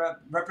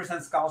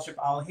represents Scholarship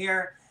Owl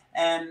here.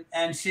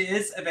 And she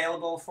is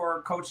available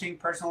for coaching,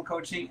 personal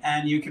coaching,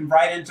 and you can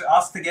write into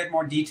us to get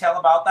more detail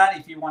about that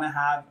if you want to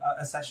have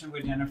a session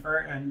with Jennifer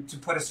and to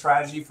put a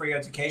strategy for your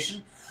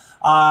education.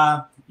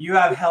 You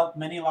have helped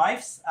many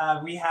lives.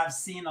 We have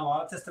seen a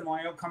lot of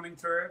testimonial coming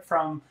through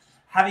from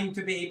having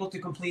to be able to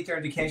complete their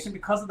education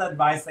because of the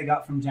advice they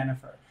got from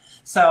Jennifer.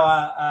 So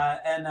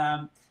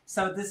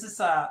so this is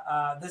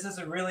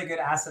a really good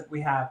asset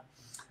we have.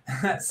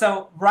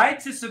 So write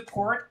to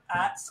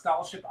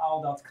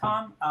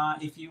support@scholarshipowl.com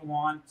if you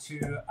want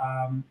to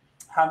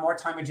have more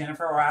time with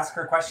Jennifer or ask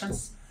her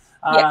questions.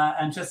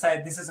 And just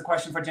say, this is a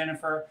question for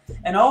Jennifer.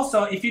 And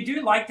also, if you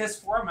do like this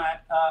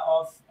format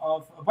of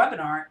a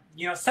webinar,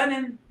 you know, send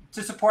in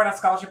to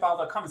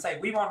support@scholarshipowl.com and say,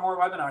 we want more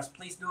webinars,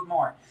 please do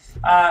more.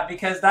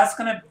 Because that's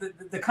going to,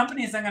 the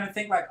companies are going to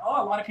think like,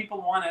 oh, a lot of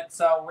people want it,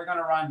 so we're going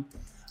to run.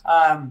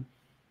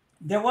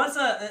 There was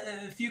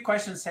a few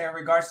questions here in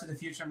regards to the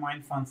Future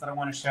Mind Funds that I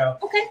want to show.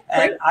 Okay,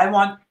 and great. I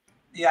want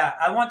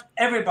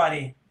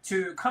everybody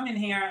to come in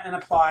here and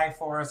apply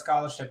for a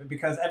scholarship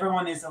because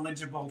everyone is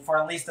eligible for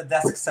at least a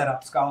desk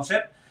setup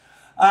scholarship.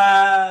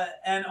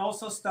 And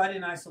also study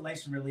in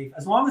isolation relief.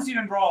 As long as you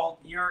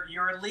enroll,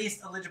 you're at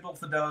least eligible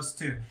for those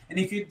too. And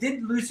if you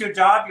did lose your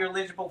job, you're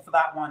eligible for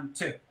that one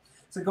too.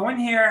 So go in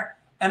here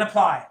and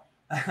apply.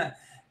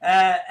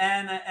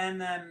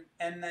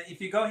 And if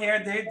you go here,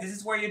 this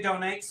is where you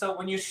donate. So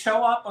when you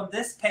show up on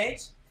this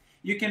page,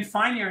 you can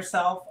find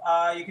yourself.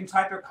 You can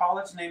type your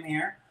college name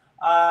here.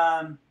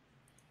 And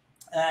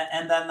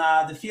then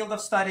the field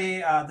of study,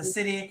 the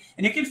city,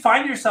 and you can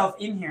find yourself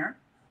in here.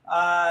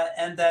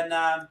 And then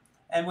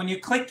and when you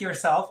click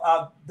yourself,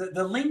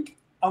 the link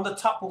on the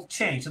top will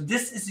change. So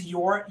this is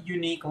your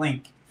unique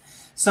link.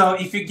 So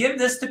if you give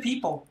this to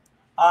people,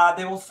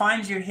 they will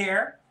find you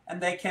here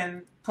and they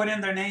can put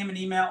in their name and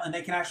email and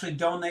they can actually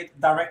donate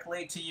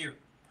directly to you.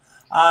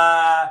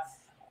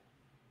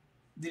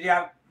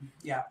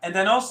 Yeah, and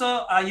then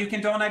also you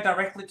can donate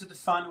directly to the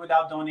fund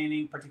without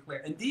donating particular.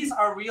 And these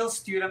are real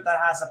students that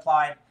has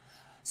applied.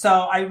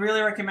 So I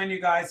really recommend you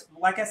guys.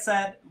 Like I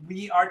said,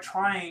 we are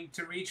trying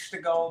to reach the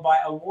goal by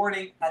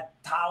awarding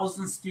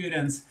 1,000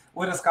 students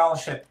with a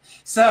scholarship.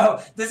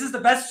 So this is the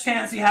best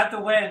chance you have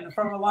to win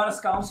from a lot of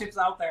scholarships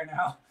out there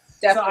now.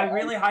 Definitely. So I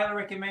really highly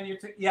recommend you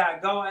to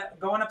go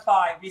and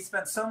apply. We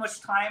spent so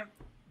much time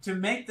to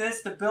make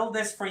this, to build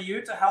this for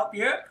you, to help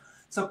you.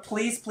 So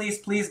please, please,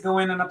 please go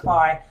in and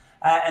apply.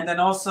 And then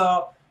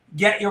also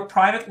get your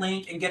private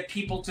link and get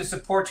people to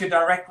support you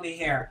directly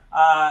here.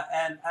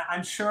 And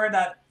I'm sure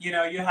that, you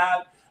know, you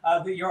have,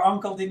 your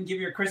uncle didn't give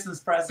you a Christmas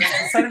present.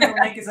 So send him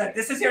the link and say,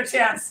 this is your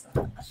chance.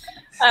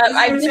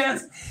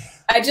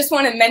 I just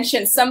want to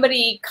mention,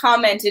 somebody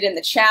commented in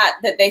the chat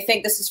that they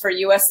think this is for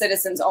U.S.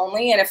 citizens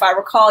only. And if I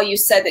recall, you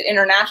said that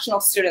international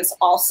students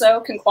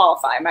also can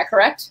qualify. Am I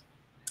correct?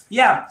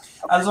 Yeah,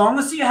 as long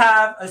as you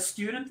have a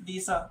student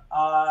visa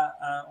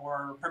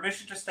or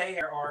permission to stay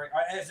here or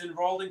is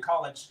enrolled in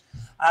college,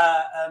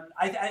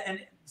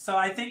 So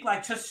I think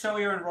like just show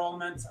your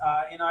enrollment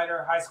in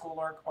either high school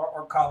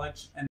or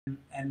college and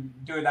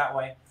do it that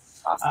way.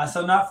 Awesome.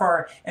 So not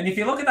for, and if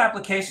you look at the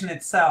application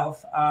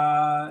itself,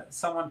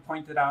 someone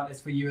pointed out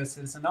it's for U.S.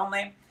 citizen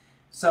only.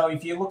 So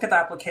if you look at the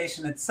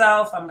application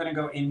itself, I'm going to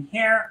go in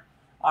here.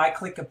 I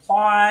click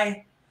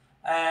apply,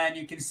 and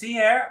you can see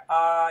here,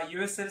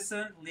 U.S.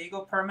 citizen,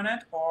 legal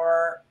permanent,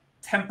 or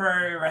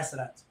temporary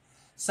resident.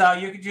 So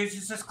you could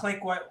just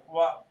click what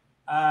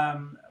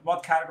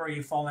category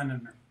you fall in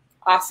under.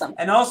 Awesome.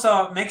 And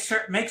also make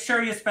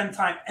sure you spend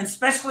time, and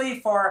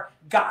especially for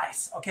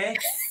guys, okay?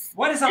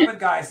 What is up with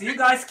guys? You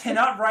guys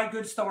cannot write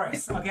good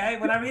stories, okay?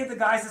 When I read the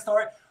guys'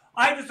 story,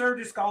 I deserve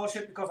this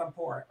scholarship because I'm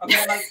poor.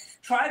 Okay, like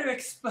try to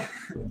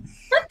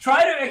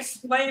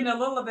explain a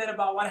little bit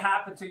about what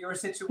happened to your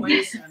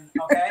situation,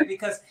 okay?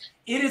 Because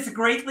it is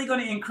greatly going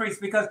to increase,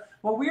 because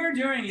what we're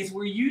doing is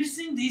we're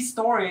using these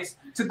stories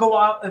to go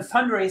out and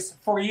fundraise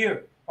for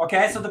you,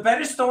 okay? So the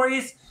better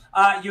stories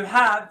you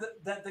have,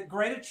 the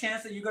greater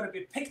chance that you're going to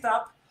be picked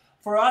up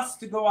for us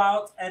to go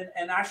out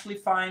and actually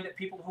find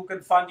people who can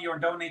fund you or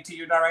donate to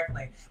you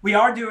directly. We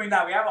are doing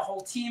that. We have a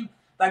whole team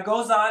that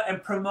goes out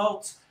and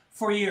promotes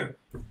for you.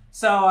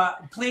 So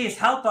please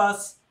help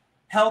us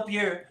help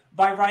you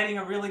by writing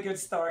a really good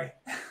story.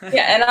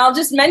 Yeah, and I'll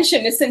just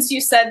mention, since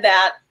you said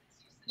that,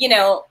 you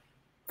know,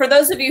 for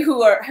those of you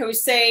who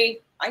say,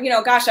 you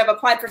know, gosh, I've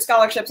applied for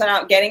scholarships and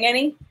I'm not getting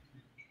any,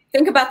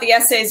 think about the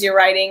essays you're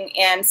writing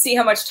and see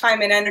how much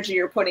time and energy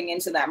you're putting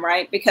into them,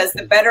 right? Because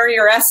the better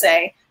your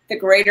essay, the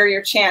greater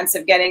your chance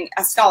of getting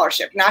a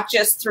scholarship, not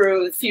just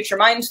through the Future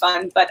Minds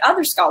Fund, but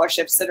other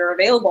scholarships that are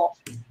available.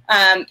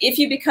 If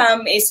you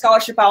become a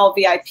ScholarshipOwl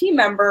VIP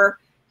member,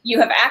 you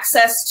have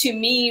access to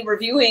me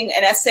reviewing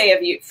an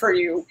essay for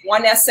you,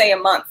 one essay a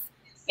month.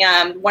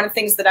 And one of the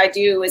things that I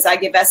do is I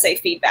give essay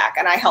feedback,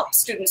 and I help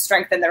students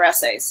strengthen their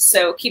essays.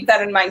 So keep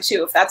that in mind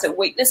too. If that's a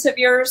weakness of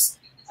yours,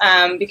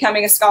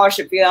 becoming a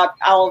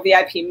ScholarshipOwl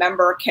VIP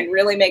member can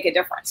really make a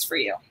difference for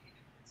you.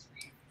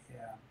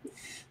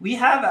 We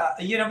have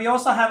we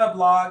also have a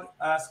blog,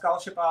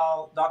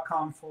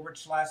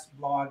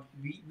 scholarshipOwl.com/blog.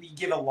 We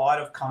give a lot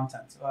of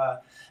content,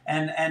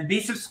 and be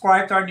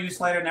subscribed to our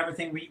newsletter and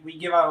everything. We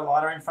give out a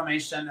lot of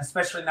information,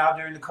 especially now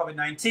during the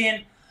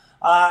COVID-19.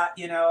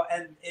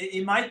 And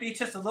it might be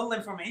just a little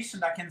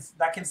information that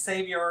can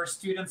save your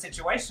student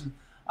situation.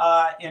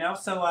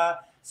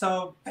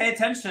 So pay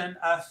attention,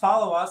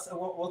 follow us, and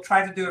we'll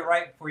try to do it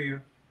right for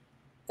you.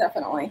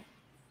 Definitely.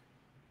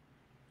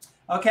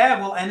 Okay,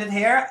 we'll end it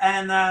here,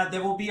 and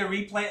there will be a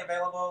replay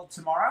available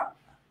tomorrow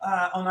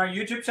on our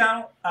YouTube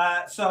channel.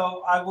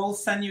 So I will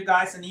send you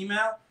guys an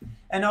email,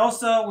 and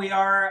also we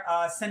are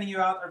sending you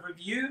out a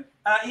review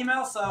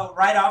email. So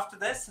right after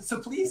this, so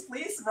please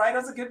write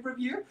us a good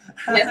review.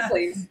 Yes,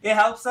 please. It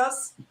helps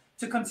us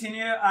to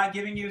continue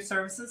giving you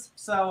services.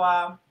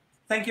 So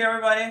thank you,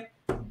 everybody.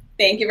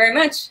 Thank you very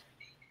much.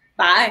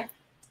 Bye.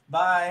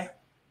 Bye.